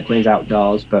what it's like when he's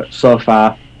outdoors. But so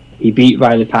far, he beat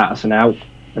Riley Patterson out.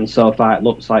 And so far, it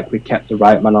looks like we kept the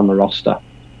right man on the roster.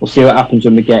 We'll see what happens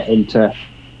when we get into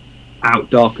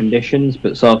outdoor conditions.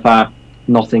 But so far,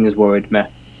 nothing has worried me.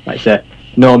 Like I say,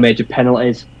 no major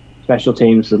penalties. Special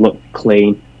teams have looked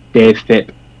clean. Dave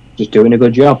Phipp just doing a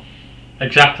good job.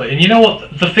 Exactly. And you know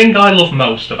what? The thing I love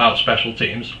most about special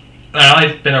teams, and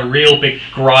I've been a real big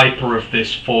griper of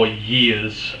this for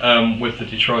years with the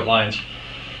Detroit Lions,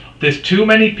 there's too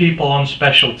many people on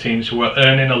special teams who are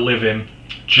earning a living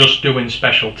just doing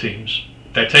special teams.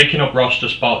 They're taking up roster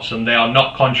spots and they are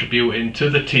not contributing to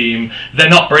the team. They're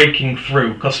not breaking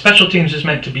through, because special teams is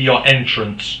meant to be your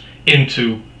entrance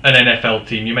into an NFL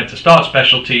team. You're meant to start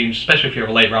special teams, especially if you're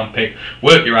a late round pick,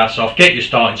 work your ass off, get your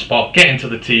starting spot, get into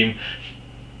the team.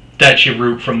 That's your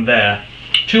route from there.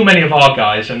 Too many of our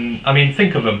guys, and I mean,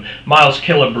 think of them: Miles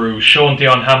Killebrew, Sean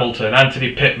Dion Hamilton,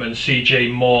 Anthony Pittman,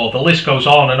 CJ Moore. The list goes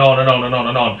on and on and on and on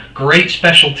and on. Great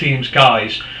special teams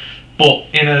guys, but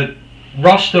in a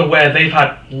roster where they've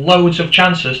had loads of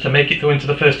chances to make it through into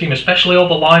the first team, especially all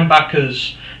the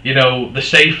linebackers, you know, the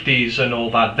safeties and all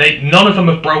that. None of them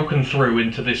have broken through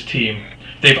into this team.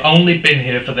 They've only been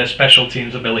here for their special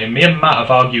teams ability. And me and Matt have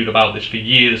argued about this for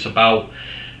years, about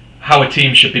how a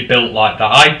team should be built like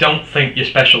that. I don't think your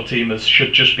special teamers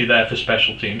should just be there for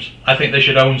special teams. I think they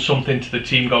should own something to the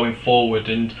team going forward.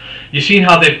 And you've seen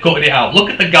how they've gutted it out.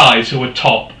 Look at the guys who are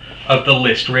top of the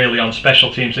list really on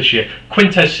special teams this year.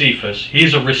 Quintez Cephas, he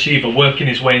is a receiver working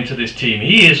his way into this team.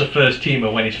 He is a first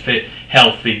teamer when he's fit,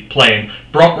 healthy, playing.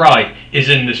 Brock Wright is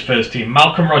in this first team.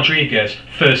 Malcolm Rodriguez,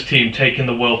 first team, taking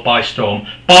the world by storm.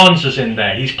 Barnes is in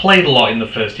there. He's played a lot in the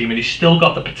first team and he's still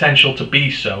got the potential to be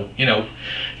so. You know,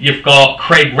 you've got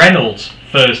Craig Reynolds,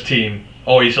 first team,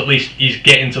 or he's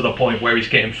getting to the point where he's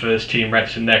getting first team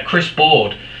reps in there. Chris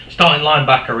Board, starting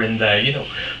linebacker, in there. You know,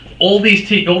 all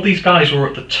these guys who are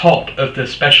at the top of the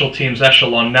special teams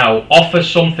echelon now offer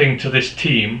something to this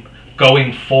team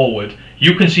going forward.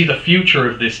 You can see the future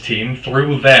of this team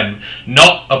through them,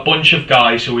 not a bunch of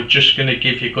guys who are just going to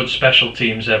give you good special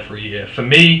teams every year. For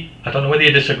me, I don't know whether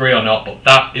you disagree or not, but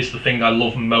that is the thing I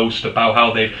love most about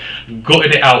how they've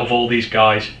gutted it out of all these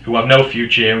guys who have no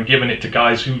future here and given it to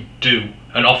guys who do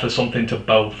and offer something to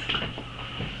both.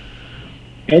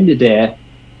 End of the day,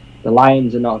 the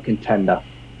Lions are not a contender.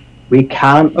 We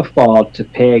can't afford to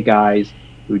pay guys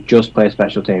who just play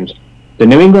special teams. The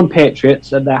New England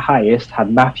Patriots at their highest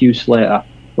had Matthew Slater,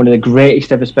 one of the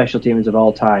greatest ever special teamers of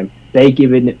all time. They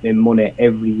give him money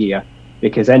every year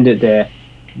because end of the day,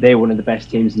 they're one of the best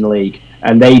teams in the league.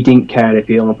 And they didn't care if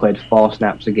he only played 4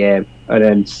 snaps a game and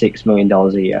earned $6 million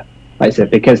a year. Like I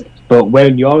said, but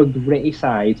when you're a gritty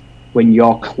side, when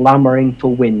you're clamouring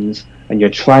for wins and you're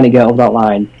trying to get over that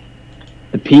line,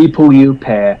 the people you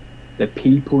pay, the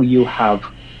people you have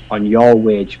on your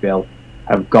wage bill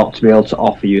have got to be able to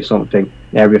offer you something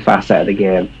in every facet of the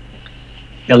game.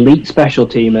 Elite special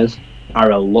teamers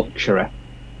are a luxury,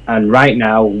 and right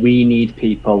now we need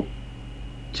people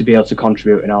to be able to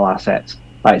contribute in all assets.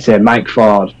 Like say Mike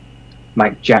Ford,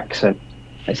 Mike Jackson,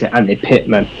 like say Anthony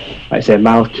Pittman, like say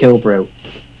Miles Killebrew,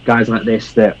 guys like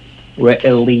this that were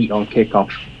elite on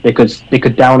kickoff. They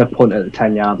could down a punt at the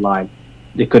 10-yard line.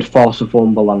 They could force a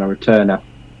fumble on a returner,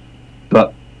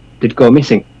 but they'd go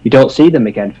missing. You don't see them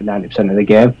again for 90% of the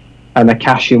game, and they're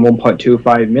cashing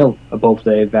 1.25 mil above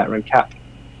the veteran cap.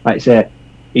 Like I say,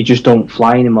 you just don't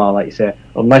fly anymore. Like I say,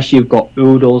 unless you've got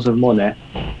oodles of money,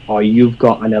 or you've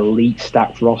got an elite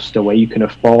stacked roster where you can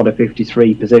afford a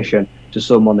 53 position to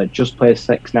someone that just plays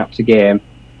 6 snaps a game,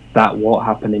 that won't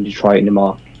happen in Detroit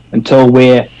anymore. Until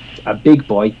we're a big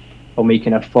boy, and we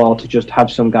can afford to just have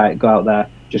some guy go out there,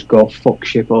 just go fuck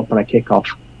shit up on a kickoff.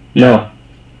 No.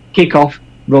 Kickoff,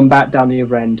 run back down the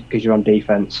other end because you're on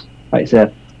defense, like I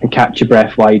said, and catch your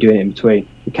breath while you're doing it in between.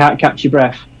 You can't catch your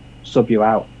breath, sub you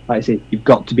out. Like I said, you've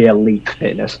got to be elite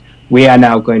fitness. We are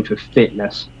now going to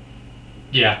fitness.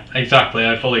 Yeah, exactly.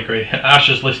 I fully agree.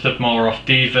 Ash's listed more off.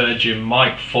 Diverging,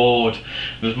 Mike Ford,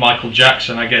 there's Michael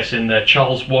Jackson, I guess, in there.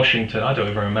 Charles Washington. I don't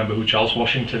even remember who Charles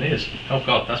Washington is. Oh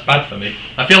God, that's bad for me.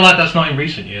 I feel like that's not in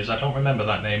recent years. I don't remember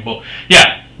that name, but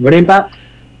yeah. Running back?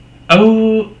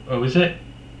 Oh, is it?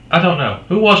 I don't know.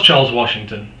 Who was Charles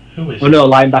Washington? Who is? Oh no,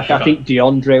 linebacker. I think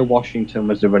DeAndre Washington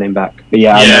was the running back. But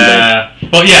yeah.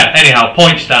 But yeah. Anyhow,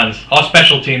 point stands. Our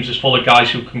special teams is full of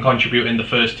guys who can contribute in the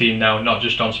first team now, not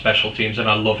just on special teams, and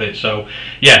I love it. So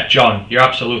yeah, John, you're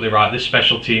absolutely right. This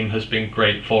special team has been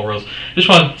great for us. Just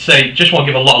want to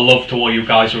give a lot of love to all you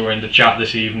guys who were in the chat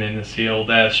this evening and see all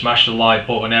there. Smash the like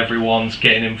button. Everyone's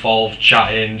getting involved,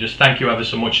 chatting. Just thank you ever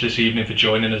so much this evening for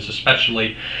joining us,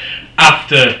 especially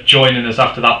after joining us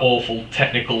after that awful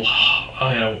technical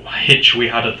hitch we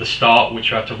had at the start, which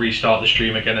we had to restart the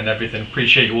stream again and everything.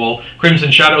 Appreciate you all.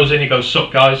 Crimson Shadows in, he goes,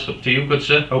 sup guys, up to you, good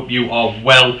sir, hope you are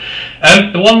well.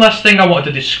 The one last thing I wanted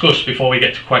to discuss before we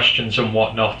get to questions and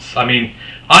whatnot, I mean,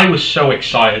 I was so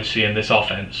excited seeing this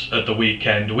offense at the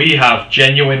weekend. We have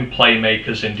genuine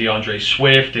playmakers in DeAndre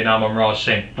Swift, in Amon-Ra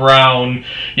St. Brown.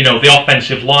 You know, the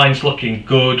offensive line's looking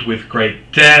good with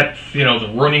great depth. You know,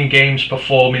 the running game's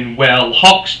performing well.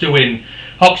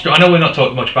 I know we're not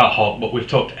talking much about Hawk, but we've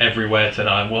talked everywhere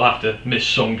tonight. We'll have to miss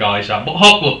some guys out. But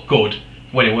Hawk looked good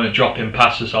when he weren't dropping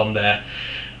passes on there.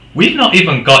 We've not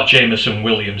even got Jameson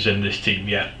Williams in this team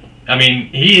yet. I mean,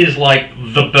 he is like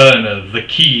the burner, the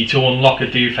key to unlock a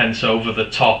defense over the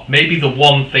top. Maybe the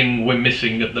one thing we're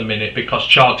missing at the minute because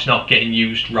Chark's not getting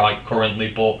used right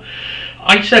currently. But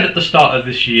I said at the start of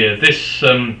this year, this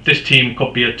team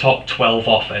could be a top 12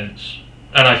 offense.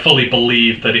 And I fully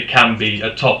believe that it can be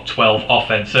a top 12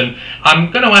 offense. And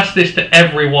I'm going to ask this to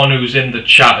everyone who's in the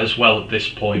chat as well at this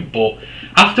point. But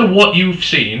after what you've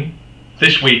seen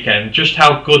this weekend, just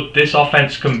how good this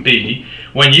offense can be,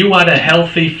 when you add a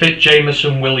healthy, fit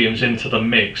Jameson Williams into the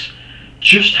mix,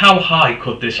 just how high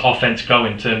could this offense go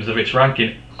in terms of its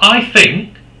ranking? I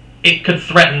think it could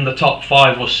threaten the top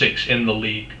 5 or 6 in the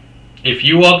league. If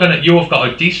you have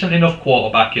got a decent enough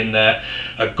quarterback in there,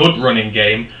 a good running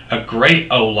game, a great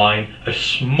O-line, a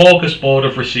smorgasbord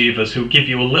of receivers who give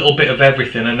you a little bit of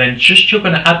everything, and then you're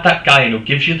going to add that guy in who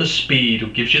gives you the speed,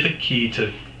 who gives you the key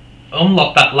to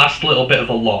unlock that last little bit of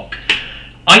a lock.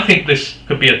 I think this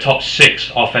could be a top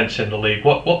 6 offense in the league.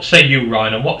 What say you,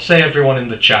 Ryan, and what say everyone in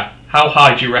the chat? How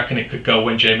high do you reckon it could go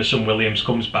when Jameson Williams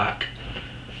comes back?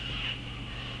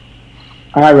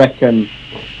 I reckon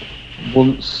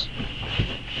once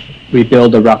we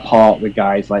build a rapport with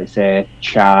guys like, say,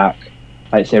 Chark,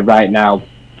 like, say, right now,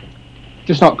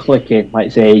 just not clicking.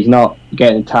 Like, say, he's not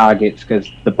getting targets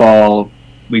because the ball,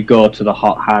 we go to the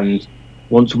hot hand.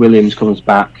 Once Williams comes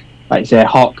back, like, say,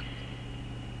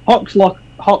 Hawk's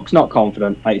not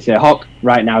confident. Like, say, Hawk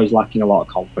right now is lacking a lot of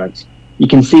confidence. You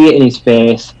can see it in his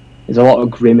face. There's a lot of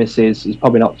grimaces. He's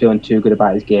probably not feeling too good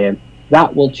about his game.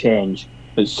 That will change.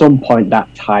 At some point,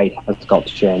 that tide has got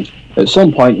to change. At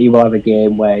some point, he will have a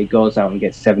game where he goes out and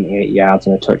gets 78 yards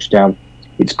and a touchdown.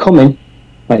 It's coming.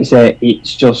 Like I say,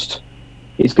 it's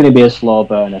going to be a slow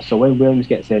burner. So when Williams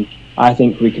gets in, I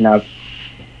think we can have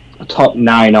a top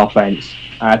 9 offense.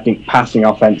 I think passing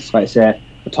offense, like I say,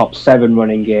 a top 7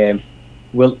 running game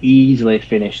will easily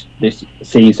finish this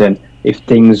season if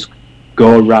things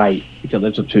go right, if it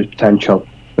lives up to its potential,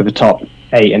 with a top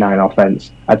 8 or 9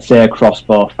 offense. I'd say across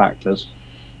both factors.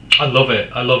 I love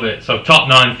it. So top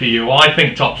 9 for you. I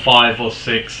think top 5 or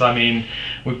 6. I mean,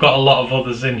 we've got a lot of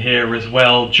others in here as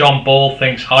well. John Ball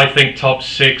I think top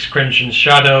 6. Crimson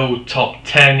Shadow, top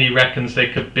 10 he reckons they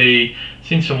could be.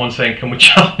 Seen someone saying, can we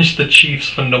challenge the Chiefs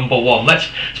for number 1? Let's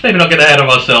maybe not get ahead of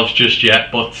ourselves just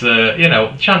yet, but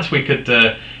chance we could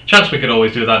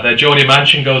always do that there. Jordy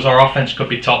Manchin goes, our offense could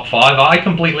be top 5. I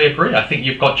completely agree. I think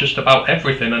you've got just about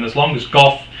everything, and as long as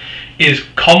Goff is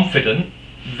confident,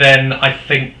 then I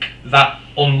think that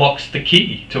unlocks the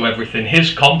key to everything.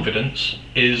 His confidence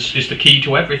is the key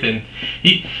to everything.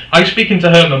 I was speaking to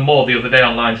Herman Moore the other day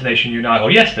on Lions Nation United,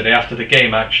 or yesterday after the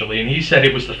game actually, and he said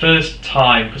it was the first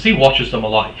time, because he watches them a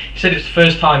lot, he said it's the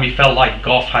first time he felt like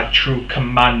Goff had true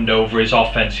command over his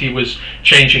offense. He was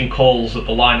changing calls at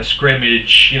the line of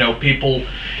scrimmage,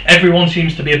 everyone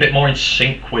seems to be a bit more in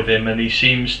sync with him, and he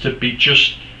seems to be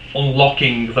just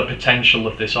unlocking the potential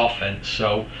of this offense.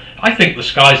 So I think the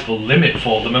sky's the limit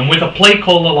for them, and with a play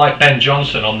caller like Ben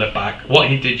Johnson on the back, what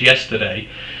he did yesterday,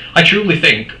 I truly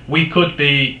think we could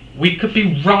be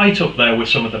right up there with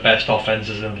some of the best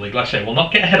offenses in the league. Like I say, we'll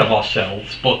not get ahead of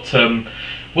ourselves, but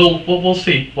we'll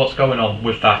see what's going on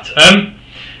with that. I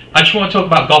just want to talk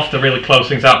about Goff to really close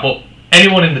things out, but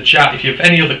anyone in the chat, if you have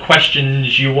any other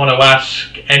questions you want to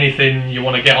ask, anything you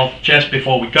want to get off the chest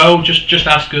before we go, just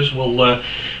ask us.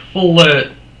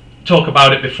 We'll talk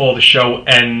about it before the show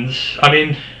ends. I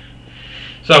mean,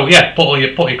 so yeah, put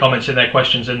your comments in there,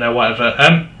 questions in there, whatever.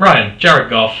 Ryan, Jared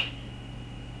Goff,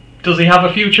 does he have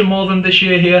a future more than this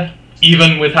year here,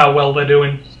 even with how well they're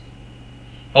doing,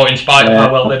 or in spite of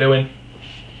how well they're doing?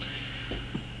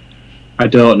 I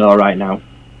don't know right now.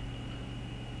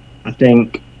 I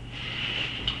think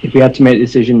if we had to make a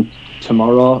decision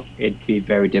tomorrow, it'd be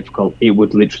very difficult. It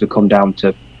would literally come down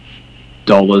to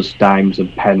dollars, dimes,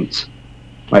 and pence.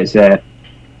 Like I say,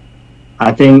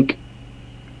 I think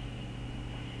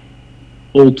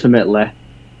ultimately,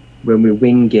 when we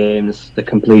win games, the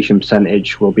completion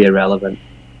percentage will be irrelevant.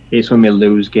 It's when we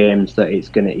lose games that he's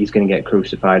gonna get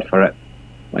crucified for it.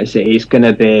 Like I say, it's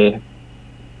gonna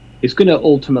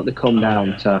ultimately come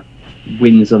down to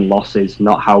wins and losses,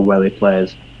 not how well he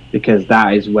plays, because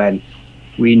that is when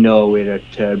we know we're a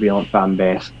turbulent fan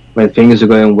base. When things are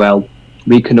going well,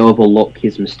 we can overlook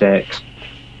his mistakes.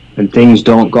 When things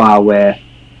don't go our way,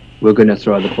 we're going to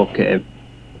throw the book at him.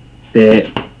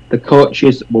 The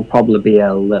coaches will probably be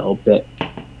a little bit...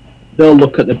 They'll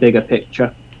look at the bigger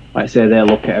picture. Like I say, they'll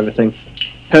look at everything.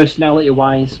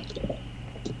 Personality-wise,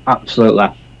 absolutely.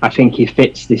 I think he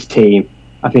fits this team.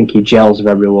 I think he gels with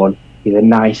everyone. He's a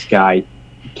nice guy.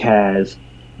 He cares.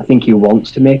 I think he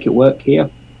wants to make it work here.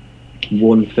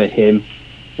 One for him,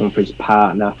 one for his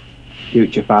partner,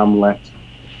 future family.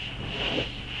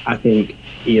 I think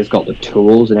he has got the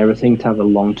tools and everything to have a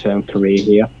long-term career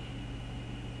here.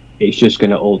 It's just going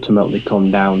to ultimately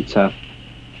come down to,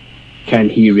 can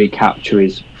he recapture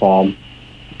his form?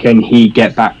 Can he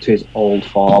get back to his old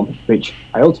form? Which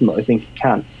I ultimately think he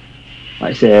can.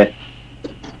 Like I say,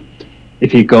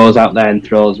 if he goes out there and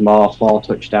throws more 4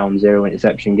 touchdown, 0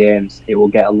 interception games, it will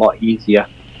get a lot easier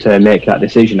to make that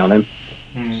decision on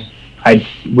him.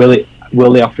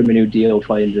 Will they offer him a new deal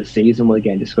for the end of the season? Will they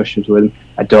get in discussions with him?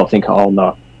 I don't think at all,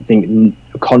 no. I think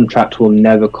a contract will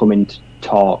never come into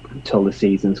talk until the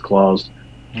season's closed.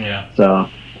 Yeah. So,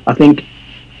 I think,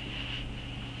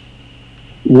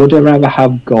 would I rather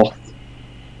have Goff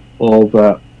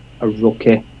over a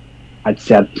rookie? I'd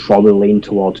say I'd probably lean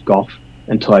towards Goff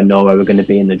until I know where we're going to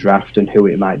be in the draft and who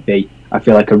it might be. I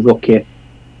feel like a rookie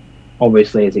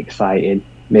obviously is exciting,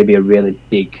 maybe a really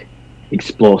big,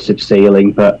 explosive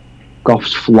ceiling, but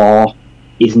Goff's floor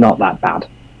is not that bad.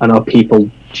 I know people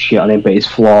shit on him, but his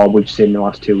floor we've seen in the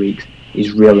last 2 weeks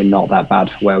is really not that bad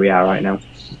for where we are right now.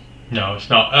 No, it's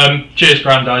not. Cheers,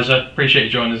 Grandizer. Appreciate you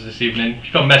joining us this evening. If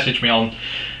you can message me on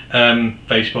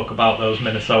Facebook about those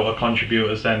Minnesota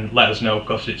contributors, then let us know,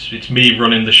 because it's me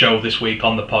running the show this week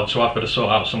on the pod, so I've got to sort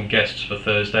out some guests for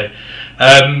Thursday.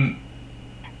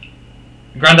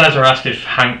 Grandizer asked if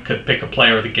Hank could pick a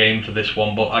player of the game for this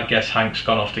one, but I guess Hank's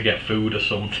gone off to get food or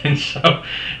something. So,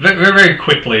 very, very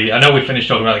quickly, I know we finished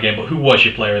talking about the game, but who was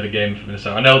your player of the game for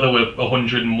Minnesota? I know there were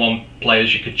 101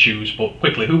 players you could choose, but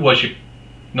quickly, who was your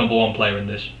number one player in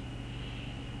this?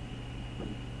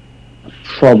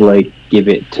 Probably give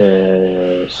it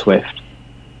to Swift.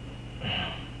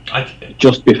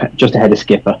 Just ahead of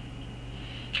Skipper.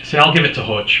 See, I'll give it to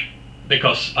Hutch,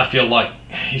 because I feel like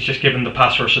he's just given the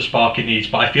pass rush the spark he needs,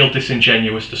 but I feel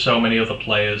disingenuous to so many other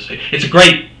players. It's a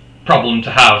great problem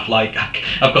to have. Like,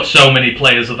 I've got so many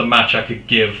players of the match I could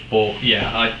give, but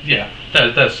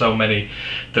there's so many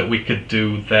that we could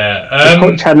do there. If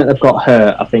Hutch hadn't have got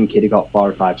hurt, I think he'd have got 4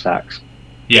 or 5 sacks.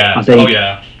 Yeah.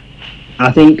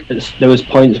 I think there was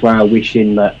points where I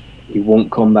wishing that he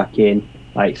won't come back in,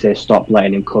 like say stop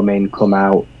letting him come in, come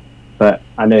out. But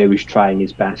I know he was trying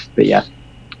his best. But yeah,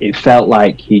 it felt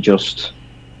like he just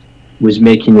was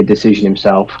making the decision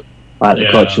himself. Like the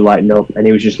coach was like, no, and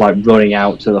he was just like running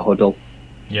out to the huddle.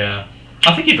 Yeah,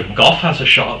 I think even Goff has a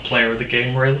shot at player of the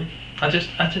game. Really, I just,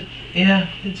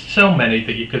 it's so many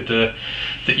that you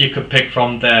could pick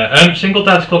from there. Single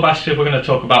Dad's Club asks if we're going to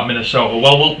talk about Minnesota.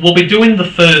 Well, we'll be doing the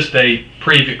Thursday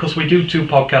preview, because we do 2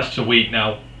 podcasts a week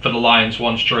now for the Lions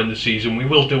once during the season. We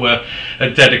will do a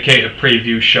dedicated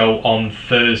preview show on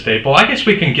Thursday, but I guess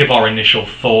we can give our initial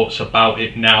thoughts about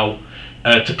it now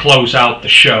to close out the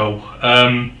show.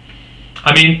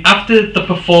 I mean, after the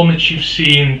performance you've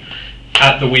seen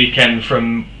at the weekend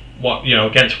from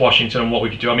against Washington and what we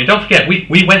could do. I mean, don't forget,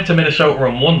 we went to Minnesota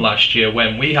and won last year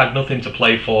when we had nothing to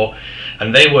play for,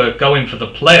 and they were going for the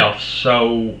playoffs.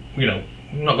 So,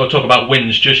 I'm not going to talk about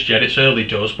wins just yet. It's early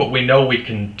doors, but we know we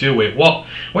can do it. What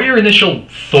are your initial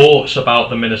thoughts about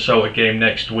the Minnesota game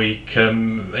next week?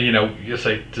 You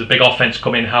say there's a big offense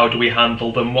coming. How do we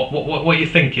handle them? What are you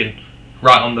thinking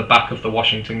right on the back of the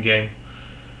Washington game?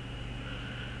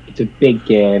 It's a big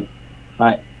game.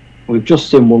 We've just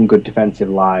seen one good defensive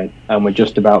line, and we're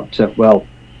about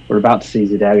to see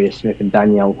Zadarius Smith and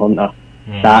Danielle Hunter.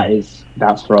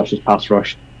 That's ferocious pass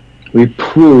rush. We've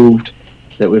proved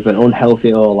that with an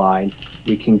unhealthy O-line,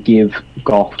 we can give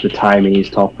Goff the time he needs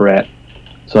to operate.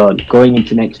 So going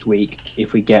into next week,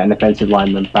 if we get an offensive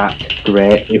lineman back,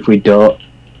 great. If we don't,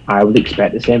 I would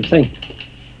expect the same thing.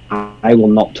 I will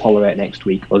not tolerate next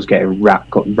week us getting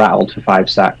rattled for 5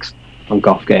 sacks and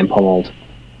Goff getting pummeled,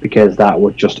 because that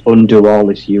would just undo all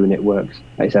this unit works.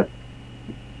 Like I said,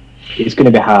 it's going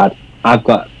to be hard.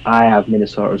 I have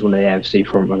Minnesota as one of the AFC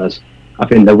frontrunners. I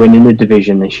think they're winning the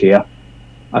division this year.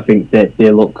 I think that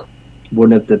they look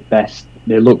one of the best.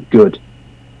 They look good.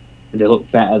 They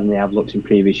look better than they have looked in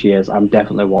previous years. I'm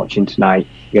definitely watching tonight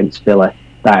against Philly.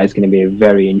 That is going to be a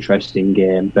very interesting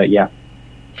game. But yeah,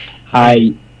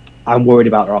 I'm worried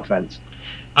about their offense.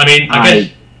 I mean, I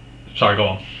guess. Sorry, go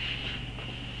on.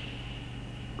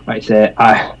 Like I say,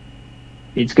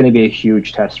 it's going to be a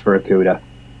huge test for Okudah.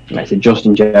 Like I said,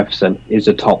 Justin Jefferson is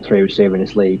a top 3 receiver in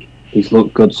this league. He's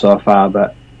looked good so far,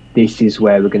 but this is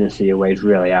where we're going to see where he's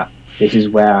really at. This is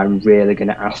where I'm really going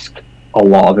to ask a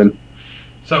lot of him.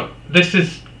 So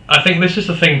I think this is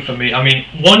the thing for me. I mean,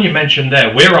 one you mentioned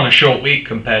there, we're on a short week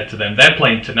compared to them. They're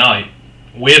playing tonight.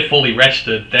 We're fully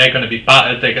rested. They're going to be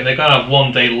battered. They're going to have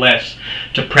one day less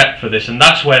to prep for this, and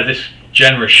that's where this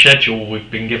generous schedule we've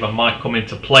been given might come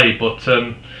into play. But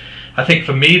I think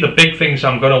for me, the big things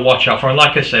I'm going to watch out for, and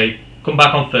like I say, come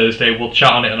back on Thursday, we'll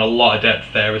chat on it in a lot of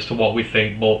depth there as to what we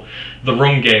think. But the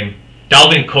run game,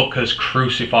 Dalvin Cook has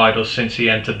crucified us since he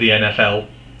entered the NFL.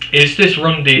 Is this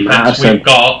run defense we've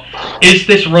got? Is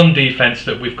this run defense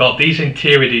that we've got? These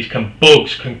interiors, can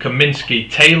Bugs, can Kaminsky,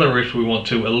 Taylor, if we want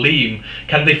to, Aleem,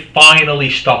 can they finally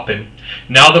stop him?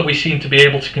 Now that we seem to be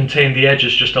able to contain the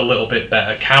edges just a little bit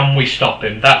better, can we stop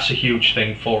him? That's a huge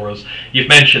thing for us. You've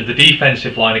mentioned the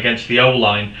defensive line against the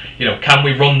O-line. Can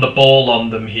we run the ball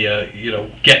on them here?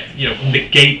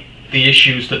 Negate the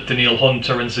issues that Danielle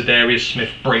Hunter and Za'Darius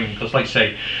Smith bring, because like I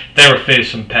say, they're a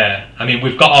fearsome pair. I mean,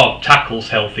 we've got our tackles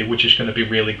healthy, which is going to be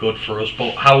really good for us,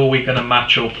 but how are we going to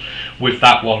match up with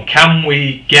that one? Can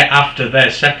we get after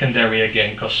their secondary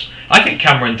again? Because I think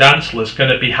Cameron Dantzler's going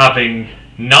to be having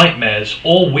nightmares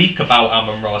all week about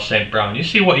Amon-Ra St. Brown. You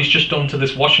see what he's just done to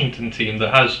this Washington team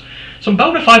that has some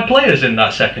bona fide players in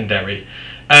that secondary,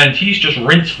 and he's just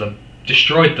rinsed them,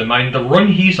 destroyed them. I mean, the run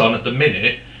he's on at the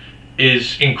minute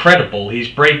is incredible. He's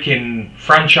breaking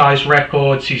franchise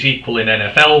records, he's equaling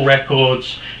NFL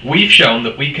records. We've shown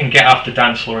that we can get after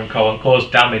Dantzler and co. and cause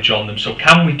damage on them, so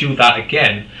can we do that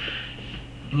again?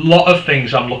 Lot of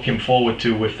things I'm looking forward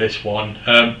to with this one,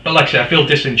 but like I said, I feel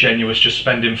disingenuous just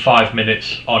spending 5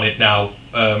 minutes on it now,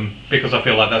 because I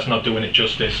feel like that's not doing it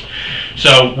justice.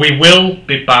 So we will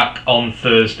be back on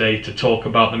Thursday to talk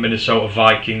about the Minnesota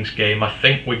Vikings game. I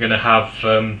think we're going to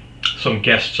have some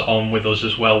guests on with us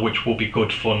as well, which will be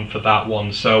good fun for that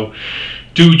one, so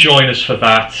do join us for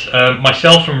that.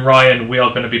 Myself and Ryan, we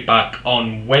are going to be back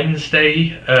on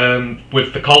Wednesday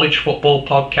with the college football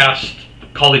podcast.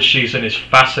 College season is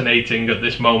fascinating at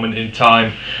this moment in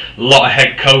time. A lot of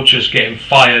head coaches getting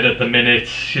fired at the minute.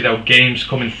 Games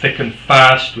coming thick and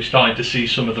fast. We're starting to see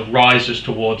some of the rises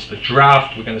towards the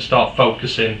draft. We're going to start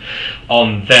focusing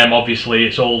on them. Obviously,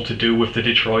 it's all to do with the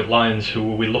Detroit Lions.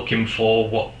 Who are we looking for?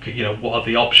 What are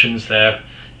the options there?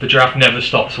 The draft never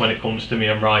stops when it comes to me.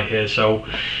 I'm right here, so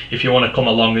if you want to come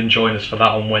along and join us for that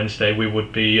on Wednesday, we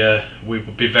would be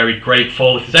very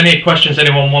grateful. If there's any questions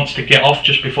anyone wants to get off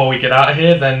just before we get out of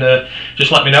here, then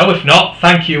just let me know. If not,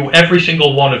 thank you every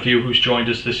single one of you who's joined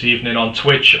us this evening on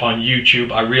Twitch, on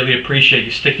YouTube. I really appreciate you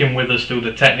sticking with us through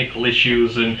the technical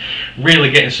issues and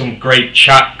really getting some great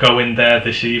chat going there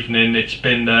this evening. It's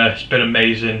been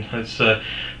amazing. It's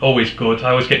always good.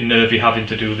 I always get nervy having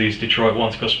to do these Detroit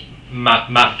ones because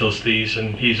Matt does these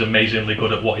and he's amazingly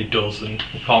good at what he does, and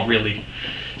we can't really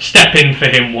step in for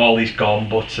him while he's gone,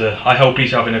 but I hope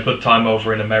he's having a good time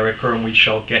over in America and we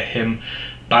shall get him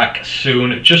back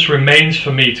soon. It just remains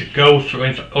for me to go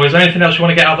through, or is there anything else you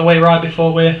want to get out of the way right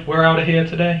before we're out of here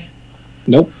today?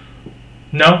 Nope.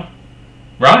 No?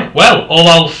 Right, well, all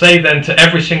I'll say then to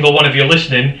every single one of you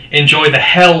listening, enjoy the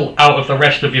hell out of the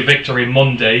rest of your Victory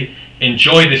Monday.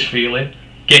 Enjoy this feeling.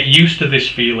 Get used to this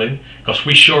feeling, because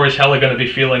we sure as hell are going to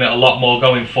be feeling it a lot more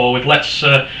going forward. Let's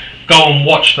go and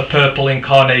watch the purple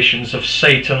incarnations of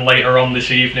Satan later on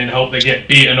this evening. Hope they get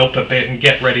beaten up a bit and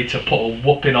get ready to put a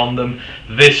whooping on them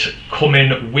this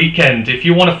coming weekend. If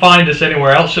you want to find us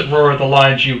anywhere else at Roar of the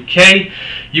Lions UK,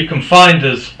 you can find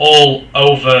us all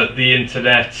over the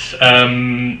internet.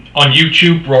 On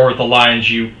YouTube, Roar of the Lions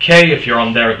UK, if you're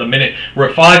on there at the minute. We're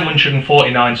at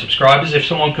 549 subscribers. If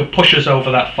someone could push us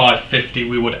over that 550,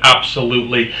 we would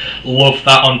absolutely love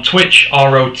that. On Twitch,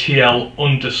 ROTL_UK.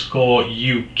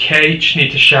 Just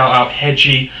need to shout out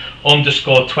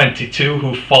Hedgie_22,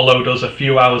 who followed us a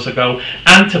few hours ago,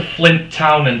 and to Flint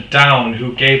Town and Down,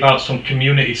 who gave out some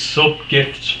community sub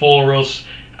gifts for us.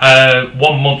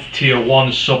 1 month tier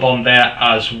 1 sub on there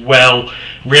as well.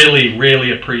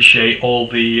 Really appreciate all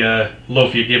the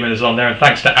love you're giving us on there, and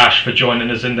thanks to Ash for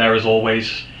joining us in there as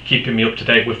always, keeping me up to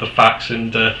date with the facts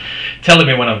and telling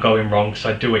me when I'm going wrong, because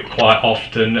I do it quite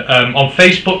often. On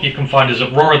Facebook you can find us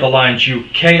at Roar of the Lions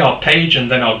UK, our page, and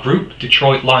then our group,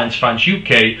 Detroit Lions Fans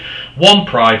UK, One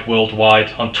Pride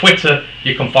Worldwide. On Twitter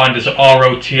you can find us at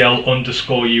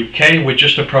ROTL_UK. We're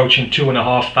just approaching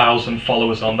 2,500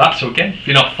 followers on that, so again, if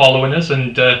you're not following us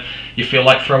and you feel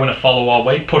like throwing a follow our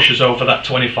way, push us over that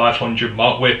 2,500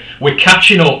 mark. We're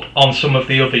catching up on some of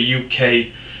the other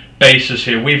UK bases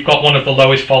here. We've got one of the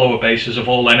lowest follower bases of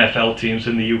all NFL teams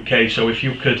in the UK, so if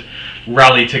you could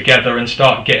rally together and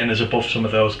start getting us above some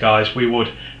of those guys, we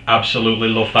would absolutely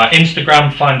love that.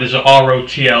 Instagram, find us at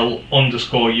ROTL_UK,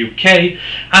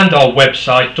 and our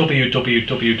website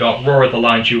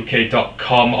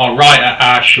www.roarofthelionsuk.com. Our writer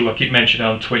Ash, who I keep mentioning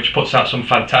on Twitch, puts out some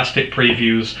fantastic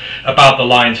previews about the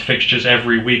Lions fixtures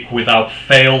every week without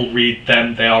fail. Read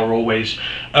them, they are always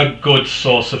a good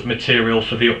source of material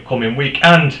for the upcoming week,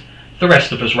 and the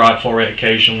rest of us write for it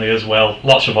occasionally as well.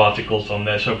 Lots of articles on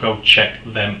there, so go check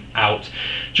them out.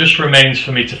 Just remains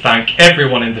for me to thank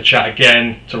everyone in the chat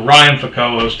again, to Ryan for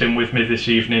co-hosting with me this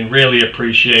evening, really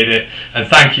appreciate it, and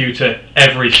thank you to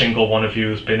every single one of you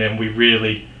who's been in. We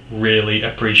really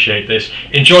appreciate this.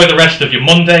 Enjoy the rest of your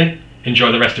Monday,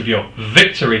 enjoy the rest of your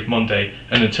Victory Monday,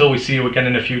 and until we see you again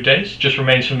in a few days, just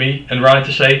remains for me and Ryan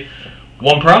to say,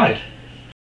 One Pride.